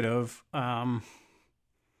 I could have. Yeah,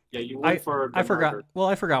 you went for. I forgot. Murder. Well,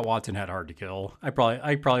 I forgot Watson had hard to kill. I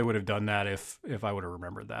probably would have done that if I would have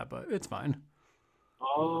remembered that, but it's fine.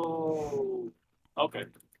 Oh, okay.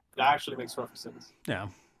 That actually makes perfect sense. Yeah,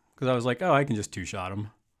 because I was like, oh, I can just 2-shot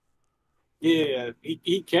him. Yeah,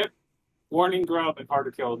 he kept warning grab and hard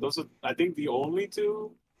to kill. Those are, I think, the only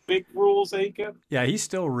 2 big rules that he kept. Yeah, he's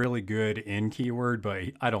still really good in keyword, but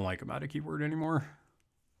I don't like him out of keyword anymore.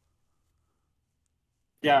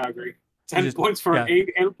 Yeah, I agree. 10 points for an 8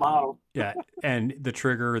 model. Yeah, and the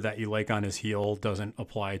trigger that you like on his heel doesn't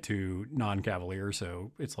apply to non-cavalier,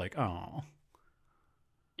 so it's like, oh.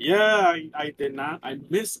 Yeah, I did not. I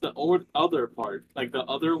missed the other part, like the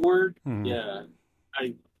other word. Hmm. Yeah,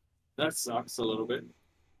 I that sucks a little bit.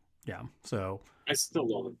 Yeah, so I still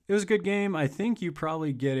love it. it was a good game. I think you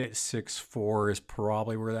probably get it 6-4 is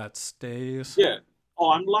probably where that stays. Yeah.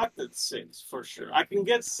 Oh, I'm locked at 6 for sure. I can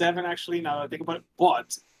get 7 actually now that I think about it,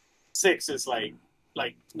 but 6 is like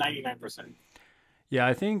 99%. Yeah,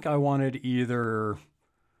 I think I wanted either,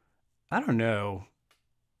 I don't know,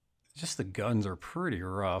 just the guns are pretty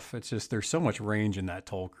rough. It's just there's so much range in that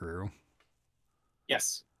Tull crew.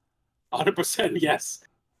 Yes. 100% yes.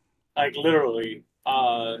 Like literally.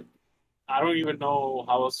 I don't even know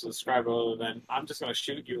how else to describe it other than I'm just gonna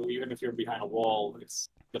shoot you even if you're behind a wall. It's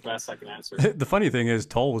the best I can answer. The funny thing is,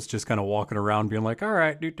 Tull was just kind of walking around being like, all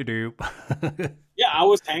right, do. Yeah, I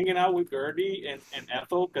was hanging out with Gertie and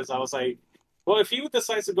Ethel because I was like, well, if he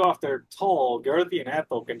decides to go after Tull, Gertie and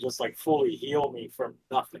Ethel can just like fully heal me from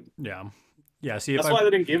nothing. Yeah. Yeah, see, That's why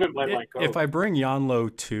they didn't give him Bloodline Code. if I bring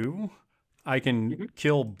Yanlo 2, I can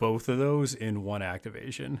kill both of those in one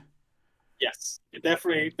activation. Yes, it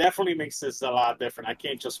definitely makes this a lot different. I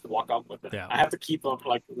can't just walk up with it. Yeah. I have to keep them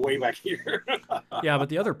like way back here. Yeah, but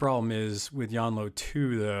the other problem is with Yanlo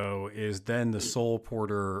 2, though, is then the Soul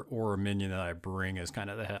Porter or a minion that I bring is kind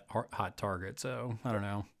of the hot target. So I don't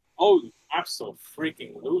know. Oh,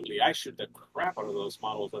 absolutely! I shoot the crap out of those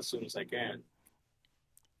models as soon as I can.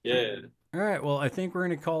 Yeah. All right, well, I think we're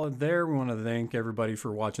going to call it there. We want to thank everybody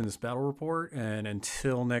for watching this battle report. And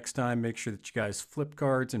until next time, make sure that you guys flip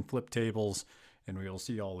cards and flip tables, and we will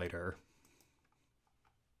see y'all later.